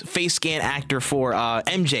face scan actor for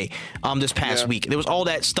MJ this past week. There was all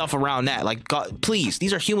that stuff around that. Like, God, please,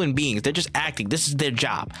 these are human beings. They're just acting. This is their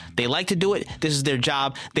job. They like to do it. This is their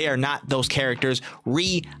job. They are not those characters.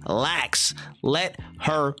 Relax. Let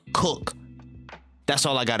her cook. That's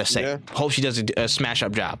all I gotta say. Yeah. Hope she does a smash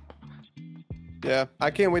up job. Yeah, I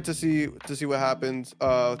can't wait to see what happens.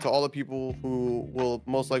 To all the people who will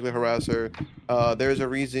most likely harass her, there's a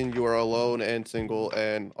reason you are alone and single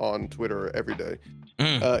and on Twitter every day.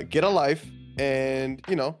 Get a life, and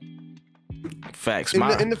you know, facts.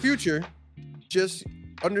 In the future, just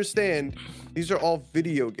understand these are all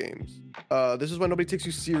video games. This is why nobody takes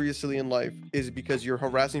you seriously in life, is because you're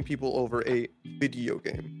harassing people over a video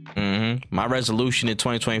game. My resolution in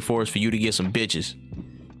 2024 is for you to get some bitches.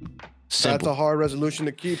 Simple. That's a hard resolution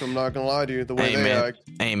to keep. I'm not gonna lie to you. The way they act.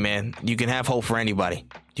 Hey man, you can have hope for anybody.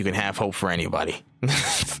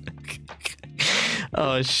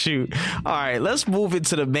 Oh shoot! All right, let's move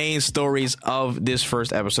into the main stories of this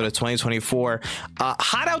first episode of 2024.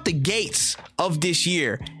 Hot out the gates of this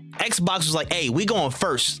year, Xbox was like, "Hey, we going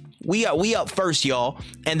first. We up first, y'all."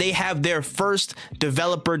 And they have their first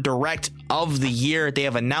developer direct of the year. They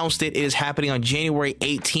have announced it. It is happening on January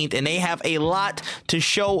 18th, and they have a lot to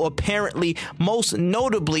show, apparently. Most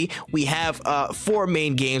notably, we have 4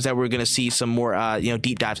 main games that we're going to see some more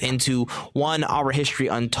deep dives into. One, Our History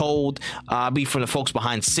Untold, be from the folks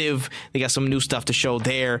behind Civ. They got some new stuff to show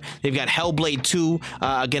there. They've got Hellblade 2,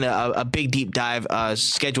 again, a big deep dive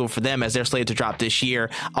scheduled for them as they're slated to drop this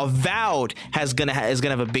year. Avowed is gonna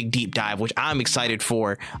have a big deep dive, which I'm excited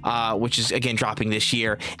for, which is again dropping this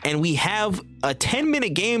year. And we have a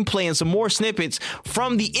 10-minute gameplay and some more snippets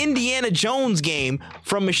from the Indiana Jones game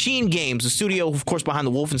from Machine Games, the studio, of course, behind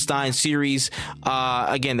the Wolfenstein series.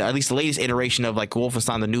 Again, at least the latest iteration of like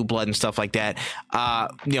Wolfenstein, the New Blood and stuff like that.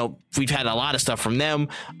 We've had a lot of stuff from them,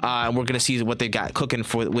 and we're gonna see what they've got cooking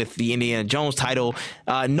with the Indiana Jones title.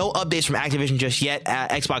 No updates from Activision just yet.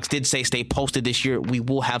 Xbox did say stay posted this year. We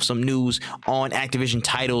will have some news on Activision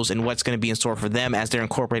titles and what's going to be in store for them as they're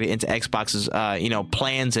incorporated into Xbox's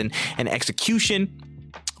plans and execution.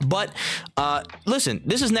 But listen,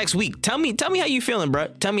 this is next week. Tell me how you feeling, bro.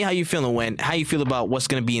 Tell me how you feeling, how you feel about what's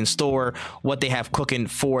going to be in store, what they have cooking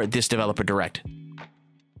for this developer direct.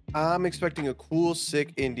 I'm expecting a cool,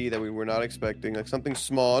 sick indie that we were not expecting, like something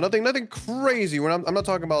small, nothing crazy. I'm not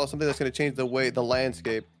talking about something that's going to change the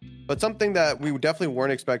landscape, but something that we definitely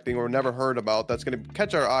weren't expecting or never heard about that's going to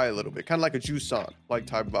catch our eye a little bit, kind of like a Jusant like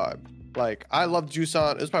type vibe. Like, I love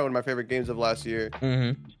Jusant. It's probably one of my favorite games of last year.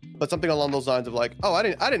 but something along those lines of like, oh, I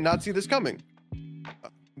did not see this coming.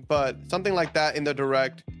 But something like that in the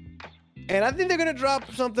direct. And I think they're gonna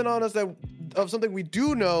drop something on us of something we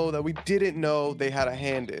do know that we didn't know they had a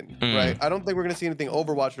hand in, right? I don't think we're gonna see anything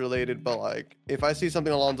Overwatch related, but like if I see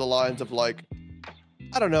something along the lines of like,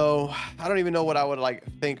 I don't know, I don't even know what I would like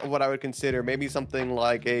think, what I would consider, maybe something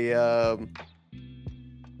like a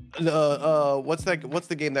what's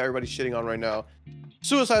the game that everybody's shitting on right now?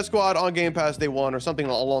 Suicide Squad on Game Pass Day 1 or something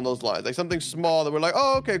along those lines, like something small that we're like,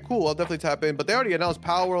 oh, okay, cool, I'll definitely tap in. But they already announced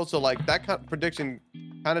Power World, so like that kind of prediction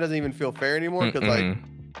kind of doesn't even feel fair anymore because like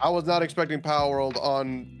I was not expecting Power World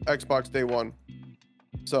on Xbox Day 1.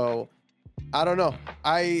 So I don't know.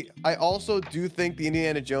 I also do think the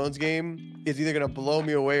Indiana Jones game is either gonna blow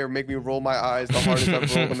me away or make me roll my eyes the hardest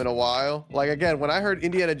I've rolled them in a while. Like again, when I heard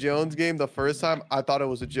Indiana Jones game the first time, I thought it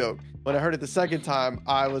was a joke. When I heard it the second time,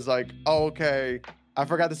 I was like, oh, okay, I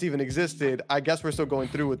forgot this even existed. I guess we're still going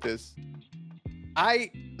through with this.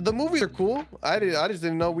 The movies are cool. I just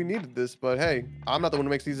didn't know we needed this, but hey, I'm not the one who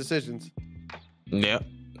makes these decisions. Yep.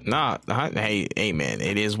 Nah, hey man,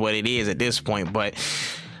 it is what it is at this point, but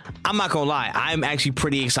I'm not gonna lie, I'm actually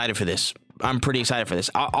pretty excited for this.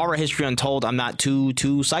 Aura History Untold, I'm not too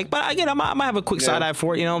psyched, but again, I might have a quick side eye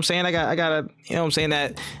for it. You know what I'm saying? I got a, you know what I'm saying,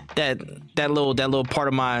 that little part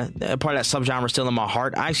of that subgenre still in my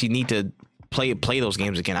heart. I actually need to play those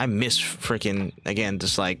games again. I miss freaking, again,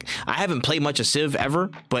 just like I haven't played much of Civ ever,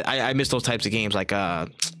 but I miss those types of games. Like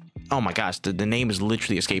oh my gosh, the name is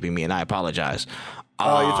literally escaping me, and I apologize. You're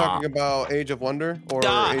talking about Age of Wonder or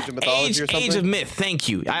Age of Mythology or something? Age of Myth, thank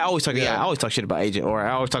you. I always talk shit about Age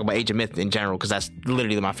of Myth in general because that's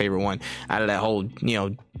literally my favorite one out of that whole, you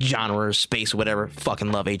know, genre, space, whatever.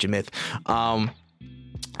 Fucking love Age of Myth.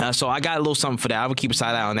 So I got a little something for that. I will keep a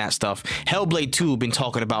side eye on that stuff. Hellblade 2, been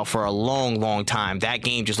talking about for a long time. That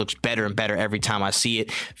game just looks better and better every time I see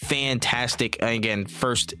it. Fantastic. Again,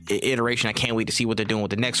 first iteration. I can't wait to see what they're doing with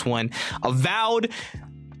the next one. Avowed.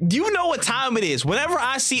 You know what time it is. Whenever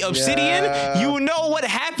I see Obsidian, you know what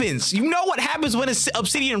happens. You know what happens when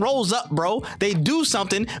Obsidian rolls up, bro. They do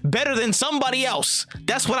something better than somebody else.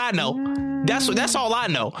 That's what I know. That's all I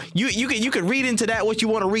know. You can read into that what you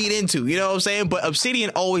want to read into. You know what I'm saying? But Obsidian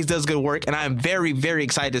always does good work, and I'm very, very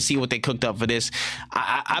excited to see what they cooked up for this.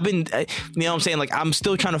 I've been, you know what I'm saying? Like, I'm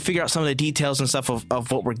still trying to figure out some of the details and stuff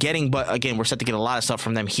of what we're getting. But again, we're set to get a lot of stuff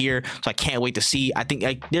from them here, so I can't wait to see. I think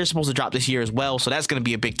they're supposed to drop this year as well, so that's going to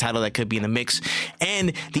be a big title that could be in the mix.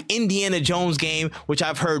 And the Indiana Jones game, which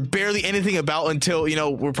I've heard barely anything about until, you know,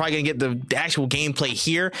 we're probably going to get the actual gameplay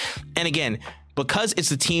here. And again, because it's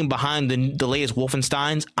the team behind the latest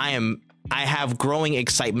Wolfensteins, I have growing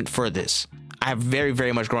excitement for this. I have very,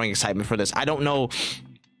 very much growing excitement for this. I don't know.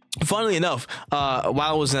 Funnily enough, while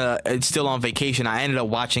I was still on vacation, I ended up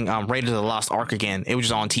watching Raiders of the Lost Ark again. It was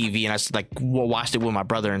just on TV, and I watched it with my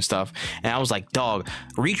brother and stuff. And I was like, dog,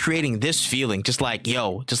 recreating this feeling, just like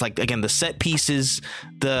again, the set pieces,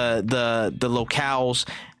 the locales,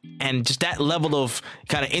 and just that level of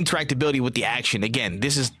kind of interactability with the action. Again,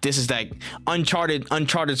 this is like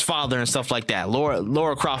Uncharted's father and stuff like that.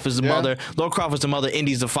 Lara Croft is the mother. Lara Croft is the mother.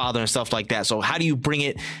 Indy's the father and stuff like that. So how do you bring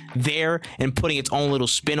it there and putting its own little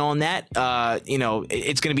spin on that? You know,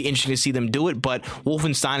 it's going to be interesting to see them do it. But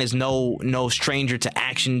Wolfenstein is no stranger to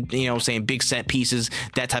action. You know, saying big set pieces,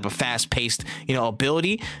 that type of fast paced, you know,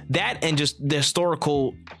 ability. That and just the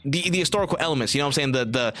historical elements. You know what I'm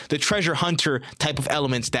saying? The treasure hunter type of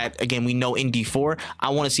elements that, again, we know Indy for. I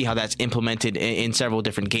want to see how that's implemented in several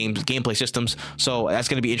different gameplay systems. So that's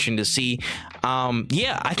going to be interesting to see.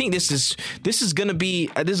 I think this is going to be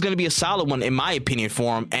a solid one in my opinion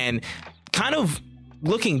for him. And kind of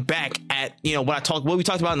looking back at, you know, what we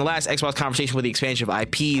talked about in the last Xbox conversation with the expansion of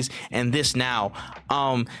IPs and this now,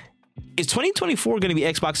 is 2024 going to be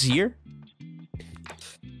Xbox's year?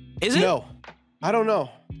 Is it? No, I don't know.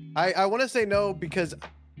 I want to say no because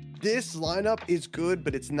this lineup is good,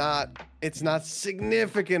 but it's not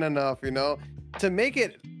significant enough, you know, to make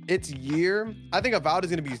it its year. I think Avowed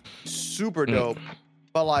is going to be super dope,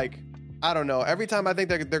 but like, I don't know. Every time I think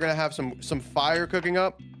they're going to have some fire cooking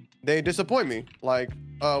up, they disappoint me. Like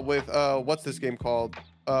with what's this game called?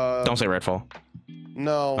 Don't say Redfall.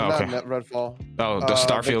 No, okay. Not Redfall. Oh, the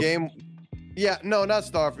Starfield. The game. Yeah, no, not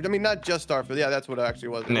Starfield. I mean, not just Starfield. Yeah, that's what it actually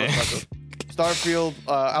was. Starfield.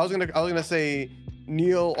 I was gonna say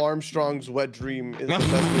Neil Armstrong's Wet Dream is the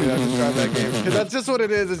best way to describe that game, because that's just what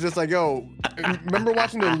it is. It's just like, yo, remember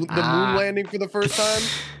watching the moon landing for the first time?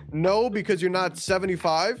 No, because you're not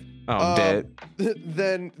 75. Oh, I'm dead.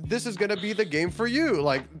 Then this is gonna be the game for you.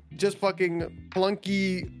 Like, just fucking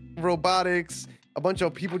clunky robotics, a bunch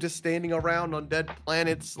of people just standing around on dead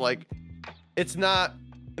planets. Like, it's not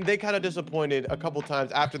they kind of disappointed a couple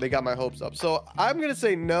times after they got my hopes up. So I'm gonna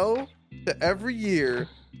say no to every year.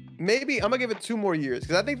 Maybe I'm gonna give it 2 more years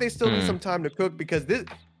because I think they still need some time to cook. Because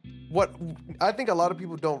what I think a lot of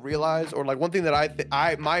people don't realize, or like one thing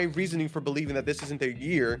that my reasoning for believing that this isn't their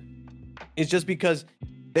year, is just because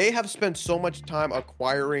they have spent so much time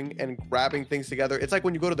acquiring and grabbing things together. It's like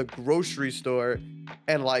when you go to the grocery store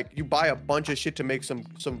and like you buy a bunch of shit to make some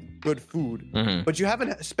good food, but you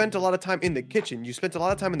haven't spent a lot of time in the kitchen. You spent a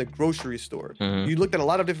lot of time in the grocery store. You looked at a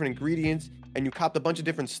lot of different ingredients and you copped a bunch of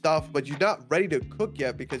different stuff, but you're not ready to cook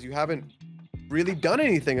yet because you haven't really done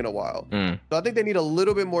anything in a while. So I think they need a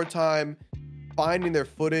little bit more time finding their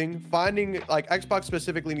footing, like Xbox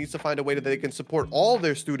specifically needs to find a way that they can support all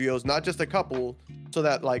their studios, not just a couple, so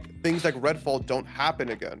that like things like Redfall don't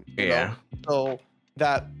happen again. You know? So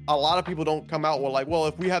that a lot of people don't come out with like, well,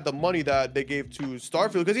 if we had the money that they gave to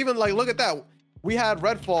Starfield, because even like, look at that. We had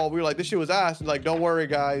Redfall. We were like, this shit was ass. And like, don't worry,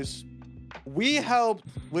 guys. We helped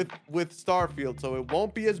with Starfield, so it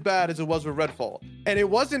won't be as bad as it was with Redfall. And it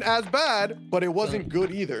wasn't as bad, but it wasn't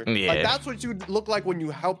good either. Like that's what you look like when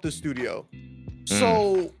you help the studio.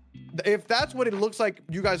 So if that's what it looks like,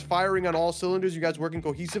 you guys firing on all cylinders, you guys working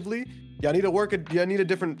cohesively, y'all need a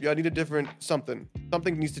different something.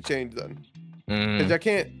 Something needs to change then. Because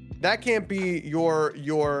that can't be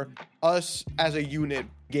your us as a unit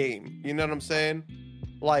game. You know what I'm saying?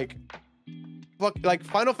 Like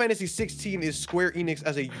Final Fantasy 16 is Square Enix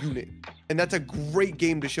as a unit, and that's a great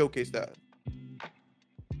game to showcase that.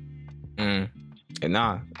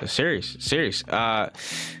 Nah, serious.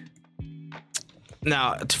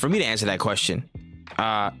 Now, for me to answer that question,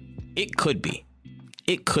 it could be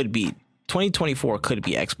 2024 could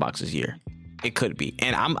be Xbox's year. It could be,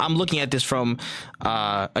 and I'm looking at this from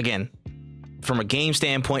again, from a game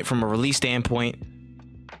standpoint, from a release standpoint,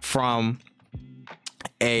 from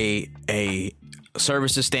a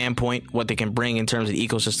services standpoint, what they can bring in terms of the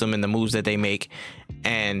ecosystem and the moves that they make,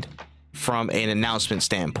 and from an announcement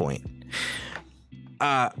standpoint.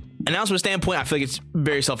 Announcement standpoint, I feel like it's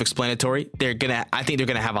very self-explanatory. I think they're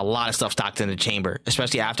gonna have a lot of stuff stocked in the chamber,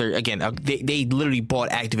 especially after, again, they literally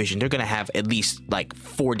bought Activision. They're gonna have at least like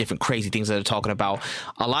 4 different crazy things that they're talking about.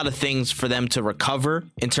 A lot of things for them to recover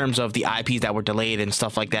in terms of the IPs that were delayed and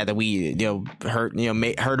stuff like that we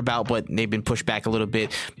heard about, but they've been pushed back a little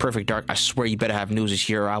bit. Perfect Dark, I swear you better have news this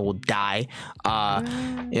year or I will die.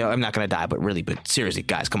 I'm not gonna die, but seriously,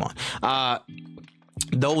 guys, come on.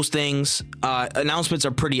 Those things, announcements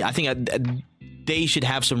are pretty. I think they should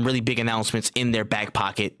have some really big announcements in their back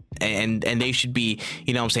pocket, and they should be,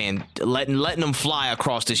 you know what I'm saying, letting them fly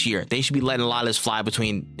across this year. They should be letting a lot of this fly with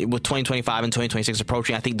 2025 and 2026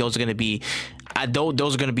 approaching. I think those are going to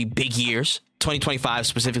be big years. 2025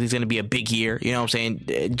 specifically is going to be a big year. You know what I'm saying?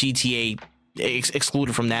 GTA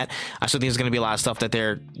excluded from that. I still think there's going to be a lot of stuff that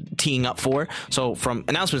they're teeing up for. So from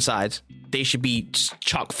announcement sides, they should be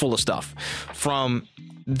chock full of stuff. From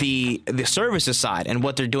the services side and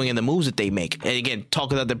what they're doing and the moves that they make, and again,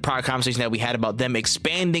 talking about the prior conversation that we had about them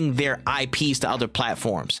expanding their IPs to other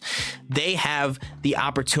platforms, they have the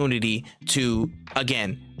opportunity to,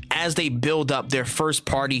 again, as they build up their first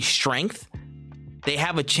party strength, they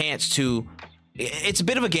have a chance to, it's a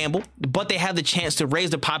bit of a gamble, but they have the chance to raise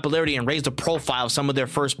the popularity and raise the profile of some of their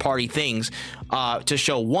first party things, to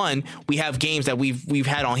show, one, we have games that we've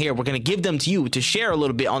had on here. We're going to give them to you to share a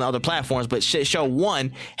little bit on other platforms, but show,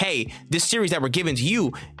 one, hey, this series that we're giving to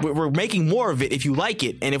you, we're making more of it if you like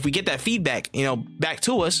it. And if we get that feedback, back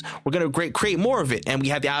to us, we're going to create more of it. And we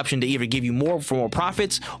have the option to either give you more for more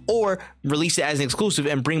profits or release it as an exclusive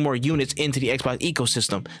and bring more units into the Xbox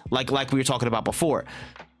ecosystem, like we were talking about before.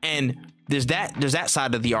 And there's that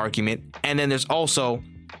side of the argument, and then there's also,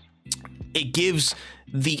 it gives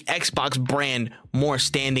the Xbox brand more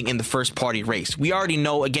standing in the first party race. We already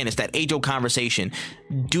know, again, it's that age-old conversation.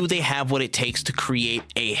 Do they have what it takes to create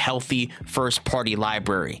a healthy first party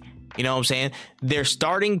library? You know what I'm saying? They're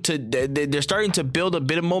starting to build a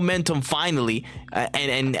bit of momentum finally,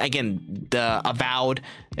 and again, the Avowed,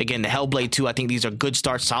 again, the Hellblade 2. I think these are good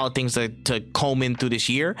starts, solid things to comb in through this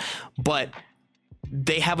year, but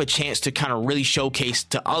they have a chance to kind of really showcase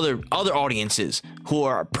to other audiences who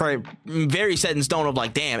are very set in stone of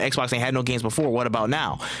like, damn, Xbox ain't had no games before. What about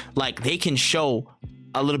now? Like, they can show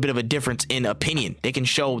a little bit of a difference in opinion. They can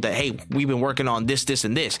show that, hey, we've been working on this,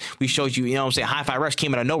 and this. We showed you, you know what I'm saying, Hi-Fi Rush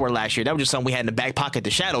came out of nowhere last year. That was just something we had in the back pocket,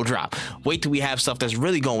 the Shadow Drop. Wait till we have stuff that's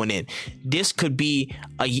really going in. This could be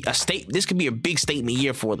this could be a big statement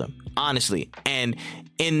year for them, honestly. And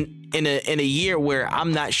in a year where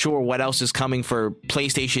I'm not sure what else is coming for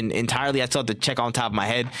PlayStation entirely, I still have to check on top of my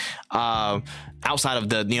head. Outside of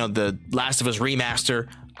the Last of Us remaster,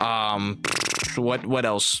 What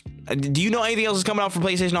else? Do you know anything else is coming out for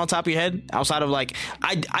PlayStation on top of your head outside of like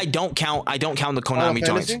I don't count the Konami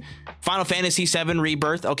joints. Final Fantasy 7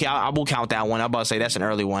 Rebirth. Okay, I will count that one. I'm about to say that's an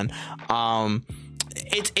early one.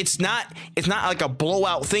 It's not like a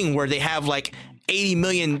blowout thing where they have like 80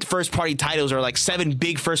 million first party titles or like 7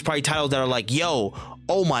 big first party titles that are like, yo,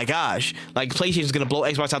 oh my gosh, like PlayStation's gonna blow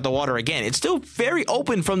Xbox out the water again. It's still very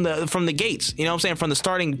open from the gates, you know what I'm saying, from the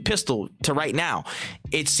starting pistol to right now.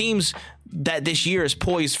 It seems that this year is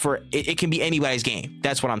poised for it can be anybody's game.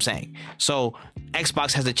 That's what I'm saying. So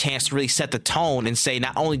Xbox has a chance to really set the tone and say,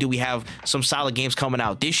 not only do we have some solid games coming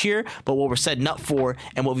out this year, but what we're setting up for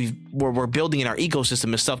and what we're building in our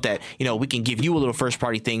ecosystem is stuff that, you know, we can give you a little first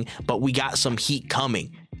party thing, but we got some heat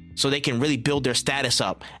coming, so they can really build their status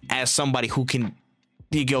up as somebody who can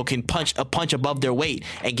punch above their weight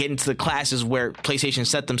and get into the classes where PlayStation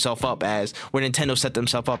set themselves up as, where Nintendo set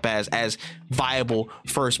themselves up as viable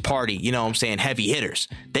first party, you know what I'm saying, heavy hitters.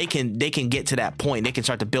 They can get to that point. They can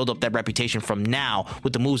start to build up that reputation from now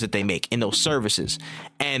with the moves that they make in those services.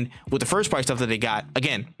 And with the first party stuff that they got,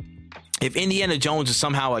 again, if Indiana Jones is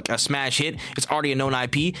somehow like a smash hit, it's already a known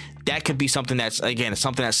IP, that could be something that's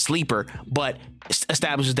sleeper, but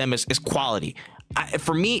establishes them as quality.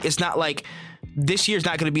 For me, it's not like this year's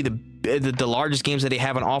not going to be the largest games that they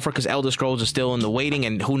have on offer, because Elder Scrolls is still in the waiting,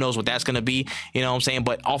 and who knows what that's going to be, you know what I'm saying?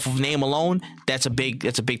 But off of name alone, that's a big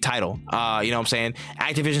title. You know what I'm saying?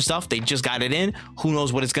 Activision stuff, they just got it in. Who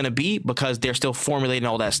knows what it's going to be, because they're still formulating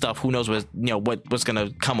all that stuff. Who knows what's going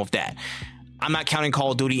to come of that. I'm not counting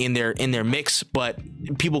Call of Duty in their mix, but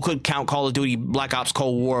people could count Call of Duty Black Ops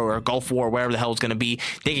Cold War or Gulf War, wherever the hell it's going to be.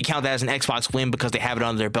 They can count that as an Xbox win because they have it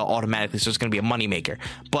under their belt automatically, so it's going to be a moneymaker.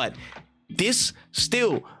 But this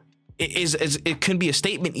still it can be a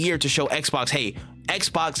statement year to show Xbox, hey,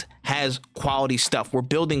 Xbox has quality stuff. We're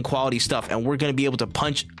building quality stuff, and we're going to be able to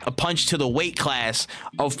punch to the weight class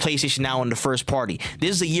of PlayStation now in the first party.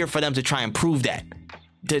 This is a year for them to try and prove that.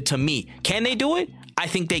 To me, can they do it? I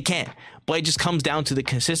think they can. But it just comes down to the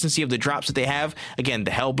consistency of the drops that they have. Again,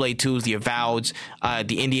 the Hellblade 2s, the Avoweds,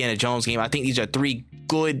 the Indiana Jones game. I think these are 3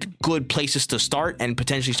 good places to start and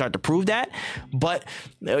potentially start to prove that. But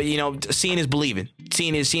seeing is believing.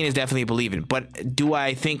 Seeing is definitely believing. But do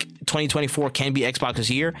I think 2024 can be Xbox's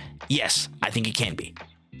year? Yes, I think it can be.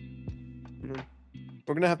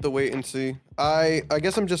 We're gonna have to wait and see. I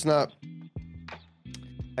guess I'm just not.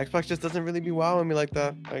 Xbox just doesn't really be wowing me like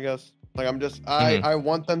that, I guess. Like I'm just I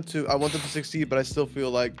want them to succeed, but I still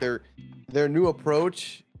feel like their new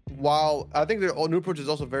approach, while I think their new approach is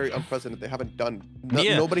also very unprecedented. They haven't done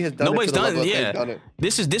nobody has done Nobody's it to the done level it. that they've done it.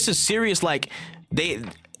 This is serious. Like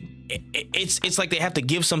it's like they have to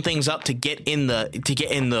give some things up to get in the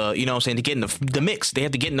you know what I'm saying, to get in the mix. They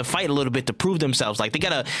have to get in the fight a little bit to prove themselves. Like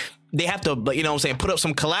they have to, you know what I'm saying, put up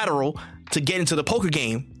some collateral to get into the poker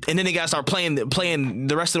game, and then they gotta start playing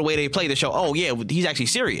the rest of the way they play to show, oh yeah, he's actually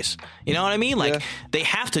serious. You know what I mean? Like they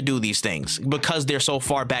have to do these things because they're so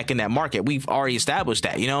far back in that market. We've already established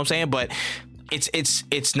that, you know what I'm saying? But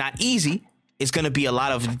it's not easy. It's going to be a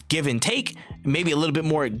lot of give and take, maybe a little bit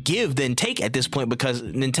more give than take at this point, because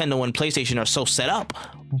Nintendo and PlayStation are so set up.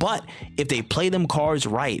 But if they play them cards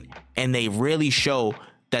right and they really show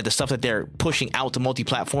that the stuff that they're pushing out to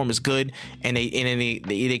multi-platform is good, and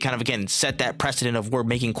they kind of, again, set that precedent of we're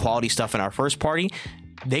making quality stuff in our first party,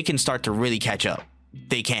 they can start to really catch up.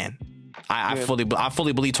 They can. I fully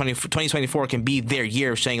believe 2024 can be their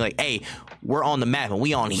year of saying like, hey, we're on the map and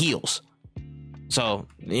we on heels. So,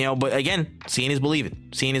 but again, seeing is believing.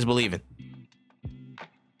 Seeing is believing.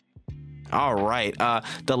 All right.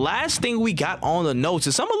 The last thing we got on the notes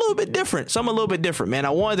is something a little bit different, man. I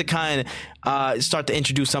wanted to kind of start to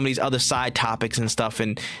introduce some of these other side topics and stuff.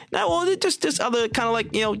 And just other kind of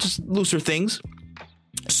like, just looser things.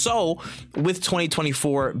 So with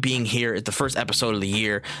 2024 being here at the first episode of the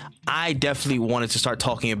year, I definitely wanted to start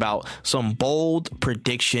talking about some bold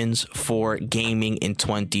predictions for gaming in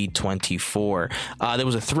 2024. There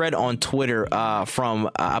was a thread on Twitter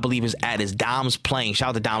from I believe his ad is Dom's Playing. Shout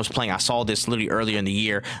out to Dom's Playing. I saw this literally earlier in the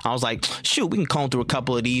year. I was like, shoot, we can comb through a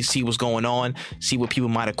couple of these, see what's going on, see what people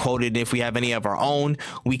might have quoted. If we have any of our own,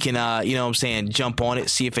 we can jump on it,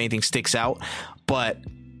 see if anything sticks out. But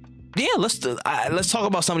yeah, let's talk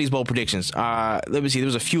about some of these bold predictions. Let me see.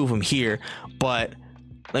 There's a few of them here, but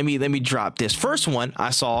let me drop this. First one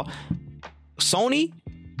I saw: Sony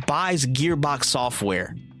buys Gearbox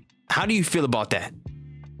Software. How do you feel about that?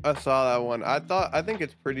 I saw that one. I think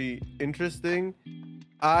it's pretty interesting.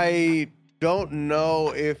 I don't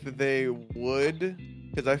know if they would,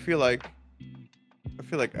 because I feel like not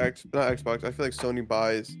Xbox. I feel like Sony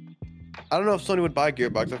buys I don't know if Sony would buy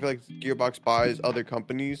Gearbox. I feel like Gearbox buys other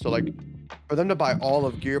companies. So like for them to buy all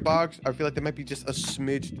of Gearbox, I feel like they might be just a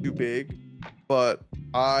smidge too big. But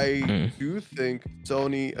I do think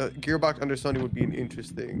Sony, Gearbox under Sony would be an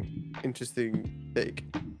interesting take.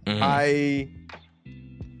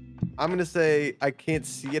 I'm gonna say I can't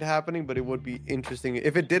see it happening, but it would be interesting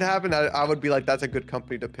if it did happen. I would be like, that's a good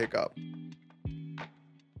company to pick up.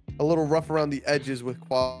 A little rough around the edges with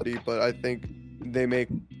quality, but I think they make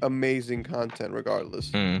amazing content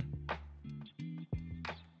regardless.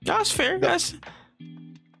 That's fair. That's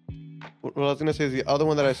what I was gonna say is the other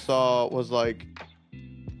one that I saw was like,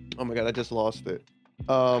 oh my god, I just lost it.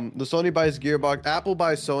 The Sony buys Gearbox, Apple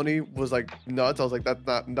buys Sony was like nuts. I was like, that's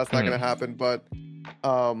not gonna happen. But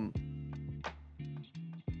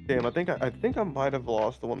damn, I think I might have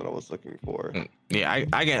lost the one that I was looking for. Yeah,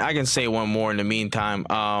 I can say one more in the meantime.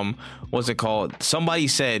 What's it called? Somebody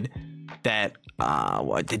said that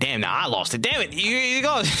what? Damn, now I lost it. Damn it! You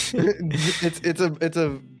go. it's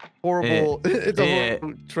a horrible. It's a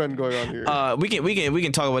horrible trend going on here. We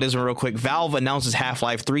can talk about this one real quick. Valve announces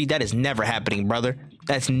Half-Life 3. That is never happening, brother.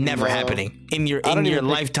 That's never happening in your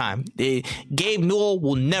lifetime. Gabe Newell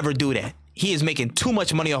will never do that. He is making too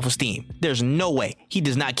much money off of Steam. There's no way. He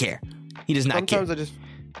does not care. He does not care.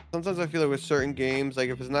 Sometimes I feel like with certain games, like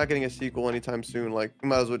if it's not getting a sequel anytime soon, like you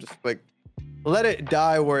might as well just like let it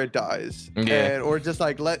die where it dies. Yeah. Or just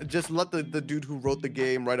like let the dude who wrote the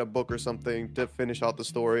game write a book or something to finish out the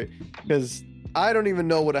story. Because I don't even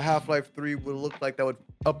know what a Half-Life 3 would look like that would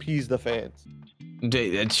appease the fans.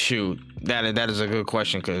 Shoot, that is a good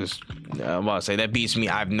question, because I'm about to say that beats me.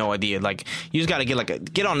 I have no idea. Like, you just gotta get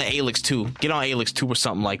on the Alyx 2, get on Alyx 2 or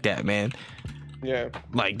something like that, man. Yeah,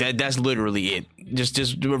 like that's literally it.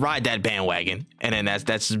 Just ride that bandwagon, and then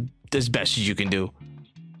that's as best as you can do.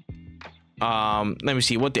 Let me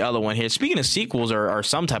see what the other one here. Speaking of sequels or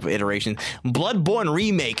some type of iteration, Bloodborne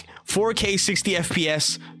remake, 4K 60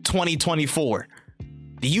 FPS 2024.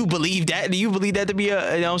 Do you believe that? Do you believe that to be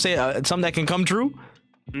something that can come true?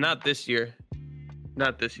 Not this year.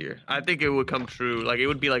 Not this year. I think it would come true. Like, it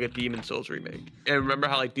would be like a Demon Souls remake. And remember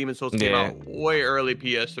how like Demon Souls came out way early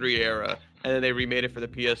PS3 era, and then they remade it for the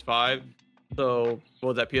PS5. So what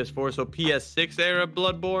was that, PS4? So PS6 era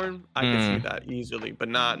Bloodborne, I can see that easily, but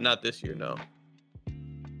not this year, no.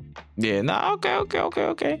 Yeah, no,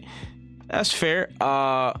 okay. That's fair.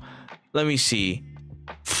 Let me see.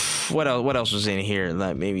 What else was in here?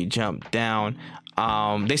 Let maybe jump down.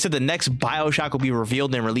 They said the next BioShock will be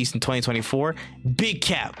revealed and released in 2024. Big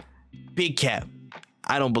cap.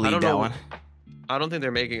 I don't believe that one. I don't think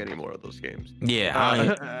they're making any more of those games. Yeah. I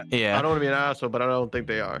don't want to be an asshole, but I don't think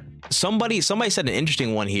they are. Somebody said an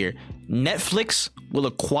interesting one here. Netflix will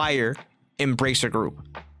acquire Embracer Group.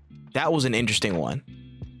 That was an interesting one.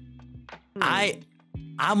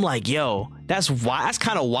 I'm like, yo, that's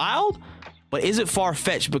kind of wild. But is it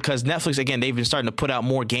far-fetched? Because Netflix, again, they've been starting to put out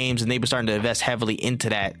more games, and they've been starting to invest heavily into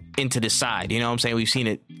this side. You know what I'm saying? We've seen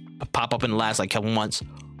it pop up in the last like couple months.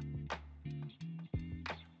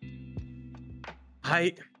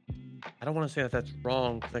 I don't want to say that that's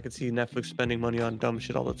wrong, because I could see Netflix spending money on dumb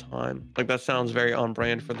shit all the time. Like, that sounds very on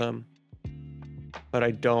brand for them. But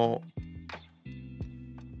I don't.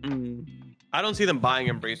 I don't see them buying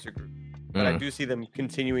Embracer Group. But I do see them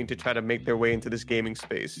continuing to try to make their way into this gaming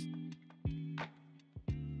space.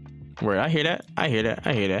 Word, I hear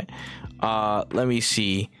that. Let me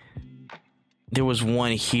see. There was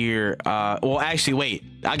one here. Well, actually, wait.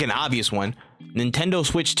 I get an obvious one. Nintendo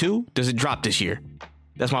Switch 2, does it drop this year?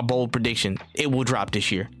 That's my bold prediction. It will drop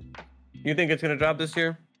this year. You think it's gonna drop this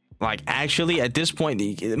year? Like, actually, at this point,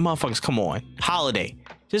 the motherfuckers, come on. Holiday.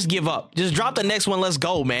 Just give up. Just drop the next one. Let's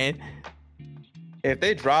go, man. If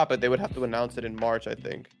they drop it, they would have to announce it in March, I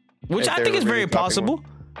think. Which I think is very possible.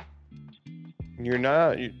 You're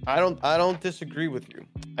not. I don't disagree with you.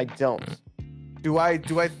 I don't. Do I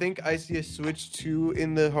think I see a Switch 2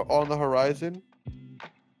 on the horizon?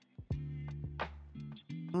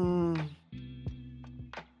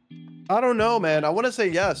 I don't know, man. I want to say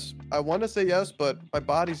yes. But my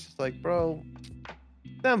body's just like, bro,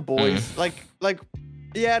 them boys.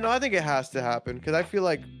 Yeah, no, I think it has to happen, because I feel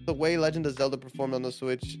like the way Legend of Zelda performed on the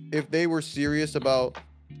Switch, if they were serious about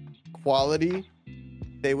quality,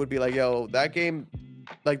 they would be like, yo, that game,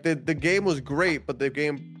 like the game was great, but the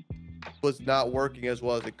game was not working as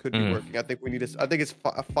well as it could be working. I think it's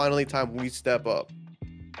finally time we step up.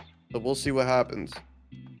 So we'll see what happens.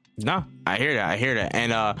 No, I hear that.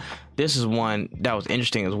 And this is one that was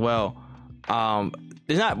interesting as well.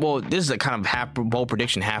 This is a kind of half bold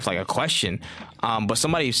prediction, half like a question. But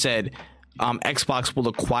somebody said Xbox will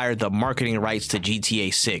acquire the marketing rights to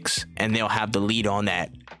GTA 6, and they'll have the lead on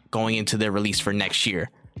that going into their release for next year?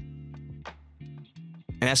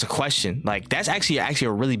 And that's a question. Like, that's actually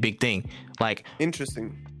a really big thing. Like,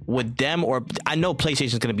 Interesting. With them, or I know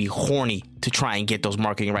PlayStation's going to be horny to try and get those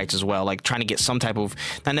marketing rights as well, like trying to get some type of,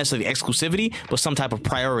 not necessarily exclusivity, but some type of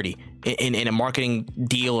priority in a marketing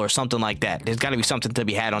deal or something like that. There's got to be something to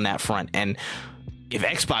be had on that front. And if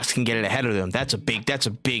Xbox can get it ahead of them, that's a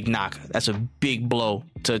big knock. That's a big blow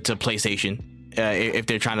to PlayStation if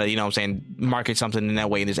they're trying to, you know what I'm saying, market something in that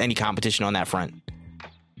way. There's any competition on that front.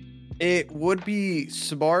 It would be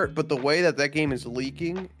smart, but the way that game is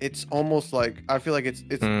leaking, it's almost like, I feel like it's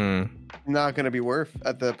not gonna be worth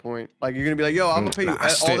at that point. Like, you're gonna be like, yo, I'm gonna pay you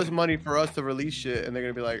all this money for us to release shit, and they're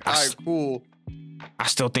gonna be like, all right, cool. I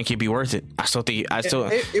still think it'd be worth it.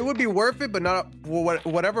 It would be worth it, but not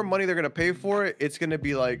whatever money they're gonna pay for it. It's gonna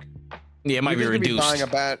be like, yeah, it might be reduced.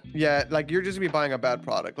 Like, you're just gonna be buying a bad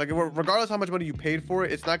product. Like, regardless how much money you paid for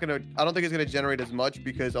it, it's not gonna. I don't think it's gonna generate as much,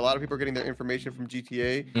 because a lot of people are getting their information from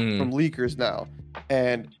GTA from leakers now,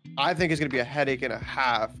 and I think it's gonna be a headache and a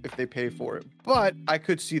half if they pay for it. But I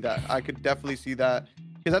could see that. I could definitely see that,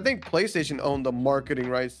 because I think PlayStation owned the marketing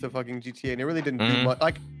rights to fucking GTA, and it really didn't do much.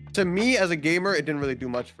 Like, to me as a gamer, it didn't really do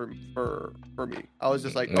much for me. I was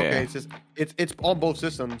just like, okay, it's on both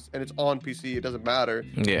systems and it's on PC. It doesn't matter.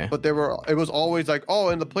 Yeah. But it was always like, oh,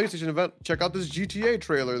 in the PlayStation event, check out this GTA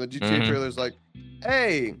trailer. The GTA trailer is like,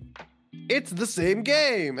 hey, it's the same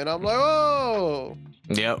game, and I'm like, oh.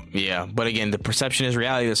 Yep. Yeah. But again, the perception is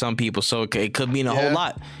reality to some people, so it could mean a whole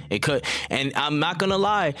lot. It could, and I'm not gonna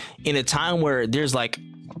lie. In a time where there's like,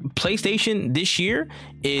 PlayStation this year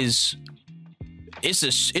is. It's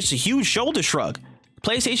a huge shoulder shrug.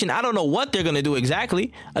 PlayStation, I don't know what they're gonna do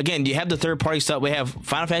exactly. Again, you have the third party stuff. They have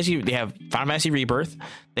Final Fantasy Rebirth.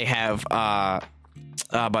 They have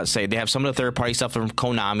they have some of the third party stuff from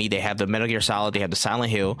Konami. They have the Metal Gear Solid. They have the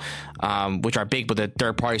Silent Hill, which are big, but the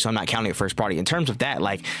third party, so I'm not counting it first party. In terms of that,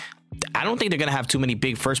 like, I don't think they're gonna have too many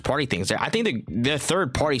big first party things there. I think their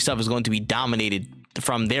third party stuff is going to be dominated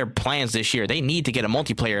from their plans this year. They need to get a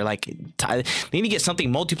multiplayer, like they need to get something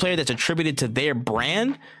multiplayer that's attributed to their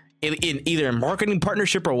brand in either a marketing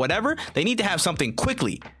partnership or whatever. They need to have something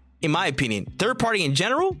quickly, in my opinion. Third party in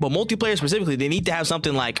general, but multiplayer specifically, they need to have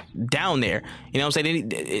something like down there. You know what I'm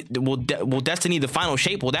saying? Will Destiny, the final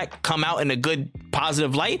shape, will that come out in a good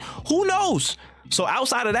positive light? Who knows? So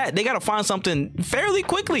outside of that, they got to find something fairly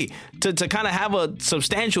quickly to kind of have a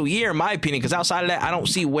substantial year, in my opinion. Because outside of that, I don't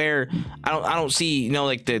see where I don't see, you know,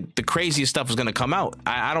 like the craziest stuff is going to come out.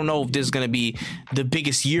 I don't know if this is going to be the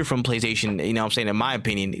biggest year from PlayStation. You know what I'm saying? In my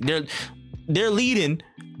opinion, they are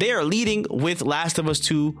leading with Last of Us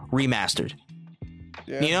 2 remastered.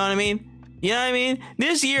 Yeah. You know what I mean? You know what I mean?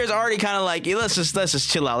 This year is already kind of like, let's just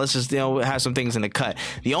chill out. Let's just, you know, have some things in the cut.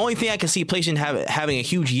 The only thing I can see PlayStation having a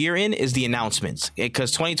huge year in is the announcements, because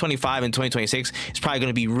 2025 and 2026 is probably going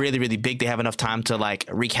to be really, really big. They have enough time to like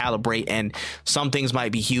recalibrate, and some things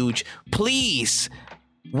might be huge. Please,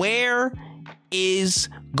 where is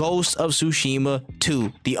Ghost of Tsushima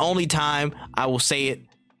 2? The only time I will say it,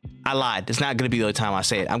 I lied. It's not going to be the only time I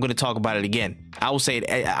say it. I'm going to talk about it again. I will say it.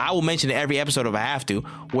 I will mention it every episode if I have to.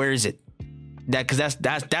 Where is it? Because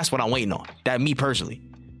that's what I'm waiting on. That, me personally.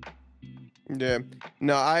 Yeah.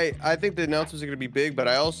 No, I think the announcements are going to be big, but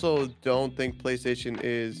I also don't think PlayStation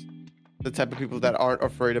is the type of people that aren't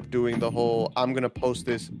afraid of doing the whole, I'm going to post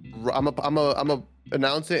this, I'm a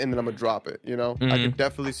announce it and then I'm going to drop it, you know? I could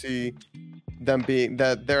definitely see them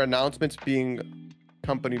their announcements being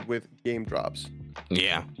accompanied with game drops.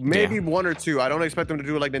 Yeah. Maybe one or two. I don't expect them to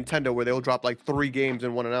do it like Nintendo, where they'll drop like 3 games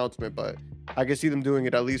in one announcement, but I can see them doing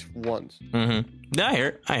it at least once.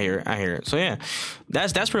 Yeah, I hear it. So yeah,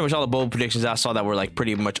 that's pretty much all the bold predictions I saw that were like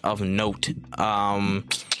pretty much of note.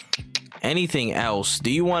 Anything else?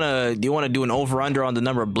 Do you want to do an over under on the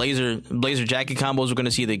number of Blazer jacket combos we're going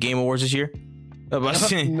to see at the Game Awards this year?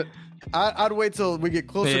 I'd wait till we get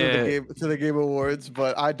closer to the Game Awards,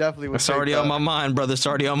 but I definitely would. It's already on my mind, brother. It's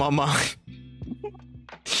already on my mind.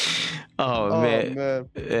 Oh man.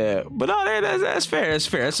 Yeah, but no, that's fair.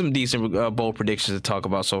 That's some decent bold predictions to talk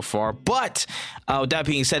about so far. But with that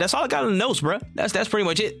being said, that's all I got in the notes, bro. That's pretty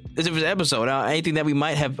much it. This is the episode. Anything that we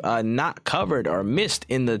might have not covered or missed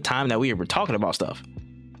in the time that we were talking about stuff?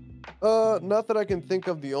 Not that I can think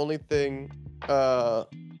of. The only thing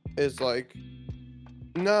is like,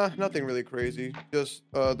 nothing really crazy. Just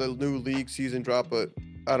the new league season drop, but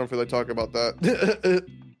I don't feel like talking about that.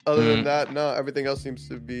 Other than that, no, everything else seems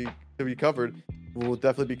to be covered. We'll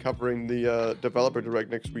definitely be covering the developer direct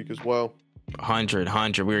next week as well.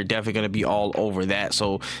 100. We're definitely going to be all over that.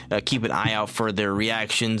 So keep an eye out for their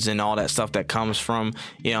reactions and all that stuff that comes from,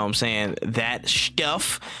 you know what I'm saying, that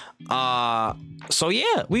stuff. So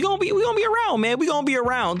yeah, we gonna be around, man. We gonna be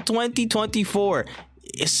around 2024.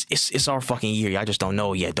 It's our fucking year. I just don't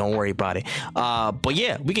know yet. Don't worry about it. But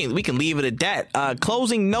yeah, we can leave it at that.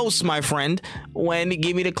 Closing notes, my friend.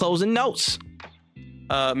 Give me the closing notes.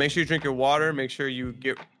 Make sure you drink your water. Make sure you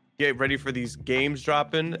get ready for these games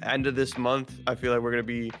dropping. End of this month, I feel like we're gonna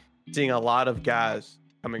be seeing a lot of guys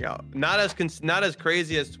coming out. Not as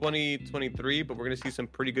crazy as 2023, but we're gonna see some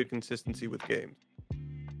pretty good consistency with games.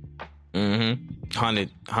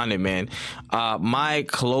 100, man. My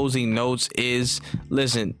closing notes is,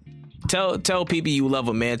 listen, tell people you love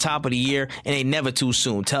them, man. Top of the year, and ain't never too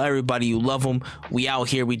soon. Tell everybody you love them. We out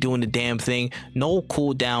here, we doing the damn thing. No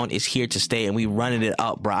cool down is here to stay, and we running it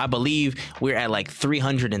up, bro. I believe we're at like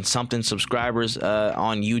 300 and something subscribers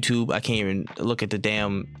on YouTube. I can't even look at the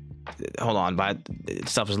damn. Hold on, but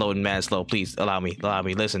stuff is loading mad slow. Please allow me.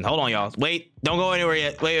 Listen, hold on, y'all. Wait, don't go anywhere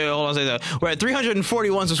yet. Wait, hold on. Say that. We're at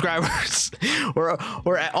 341 subscribers.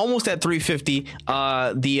 we're at almost at 350.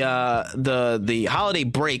 The holiday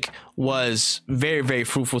break was very, very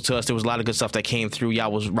fruitful to us. There was a lot of good stuff that came through.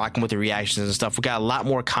 Y'all was rocking with the reactions and stuff. We got a lot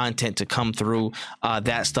more content to come through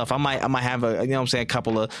that stuff. I might have a, you know what I'm saying, a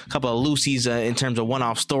couple of loosies in terms of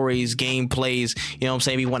one-off stories, gameplays. You know what I'm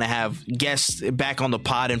saying? We want to have guests back on the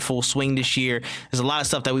pod in full swing this year. There's a lot of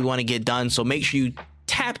stuff that we want to get done. So make sure you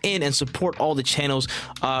tap in and support all the channels.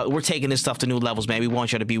 We're taking this stuff to new levels, man. We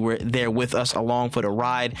want you to be there with us along for the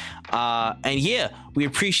ride. And yeah, we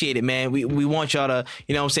appreciate it, man. We want y'all to,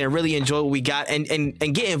 you know what I'm saying, really enjoy what we got and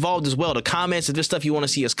get involved as well. The comments, if there's stuff you want to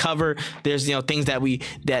see us cover, there's, you know, things that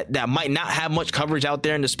that might not have much coverage out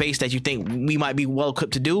there in the space that you think we might be well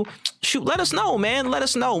equipped to do. Shoot, let us know, man. Let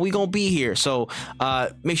us know. We gonna be here. So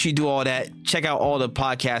make sure you do all that. Check out all the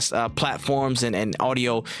podcast platforms and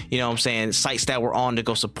audio, you know what I'm saying, sites that we're on to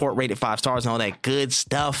go support, rate it 5 stars and all that good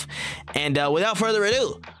stuff. And without further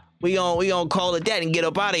ado, we gonna call it that and get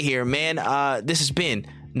up out of here, man. This has been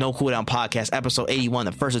No Cooldown Podcast, episode 81,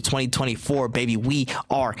 the first of 2024, baby. We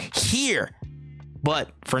are here. But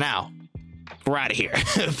for now, we're out of here.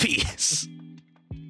 Peace.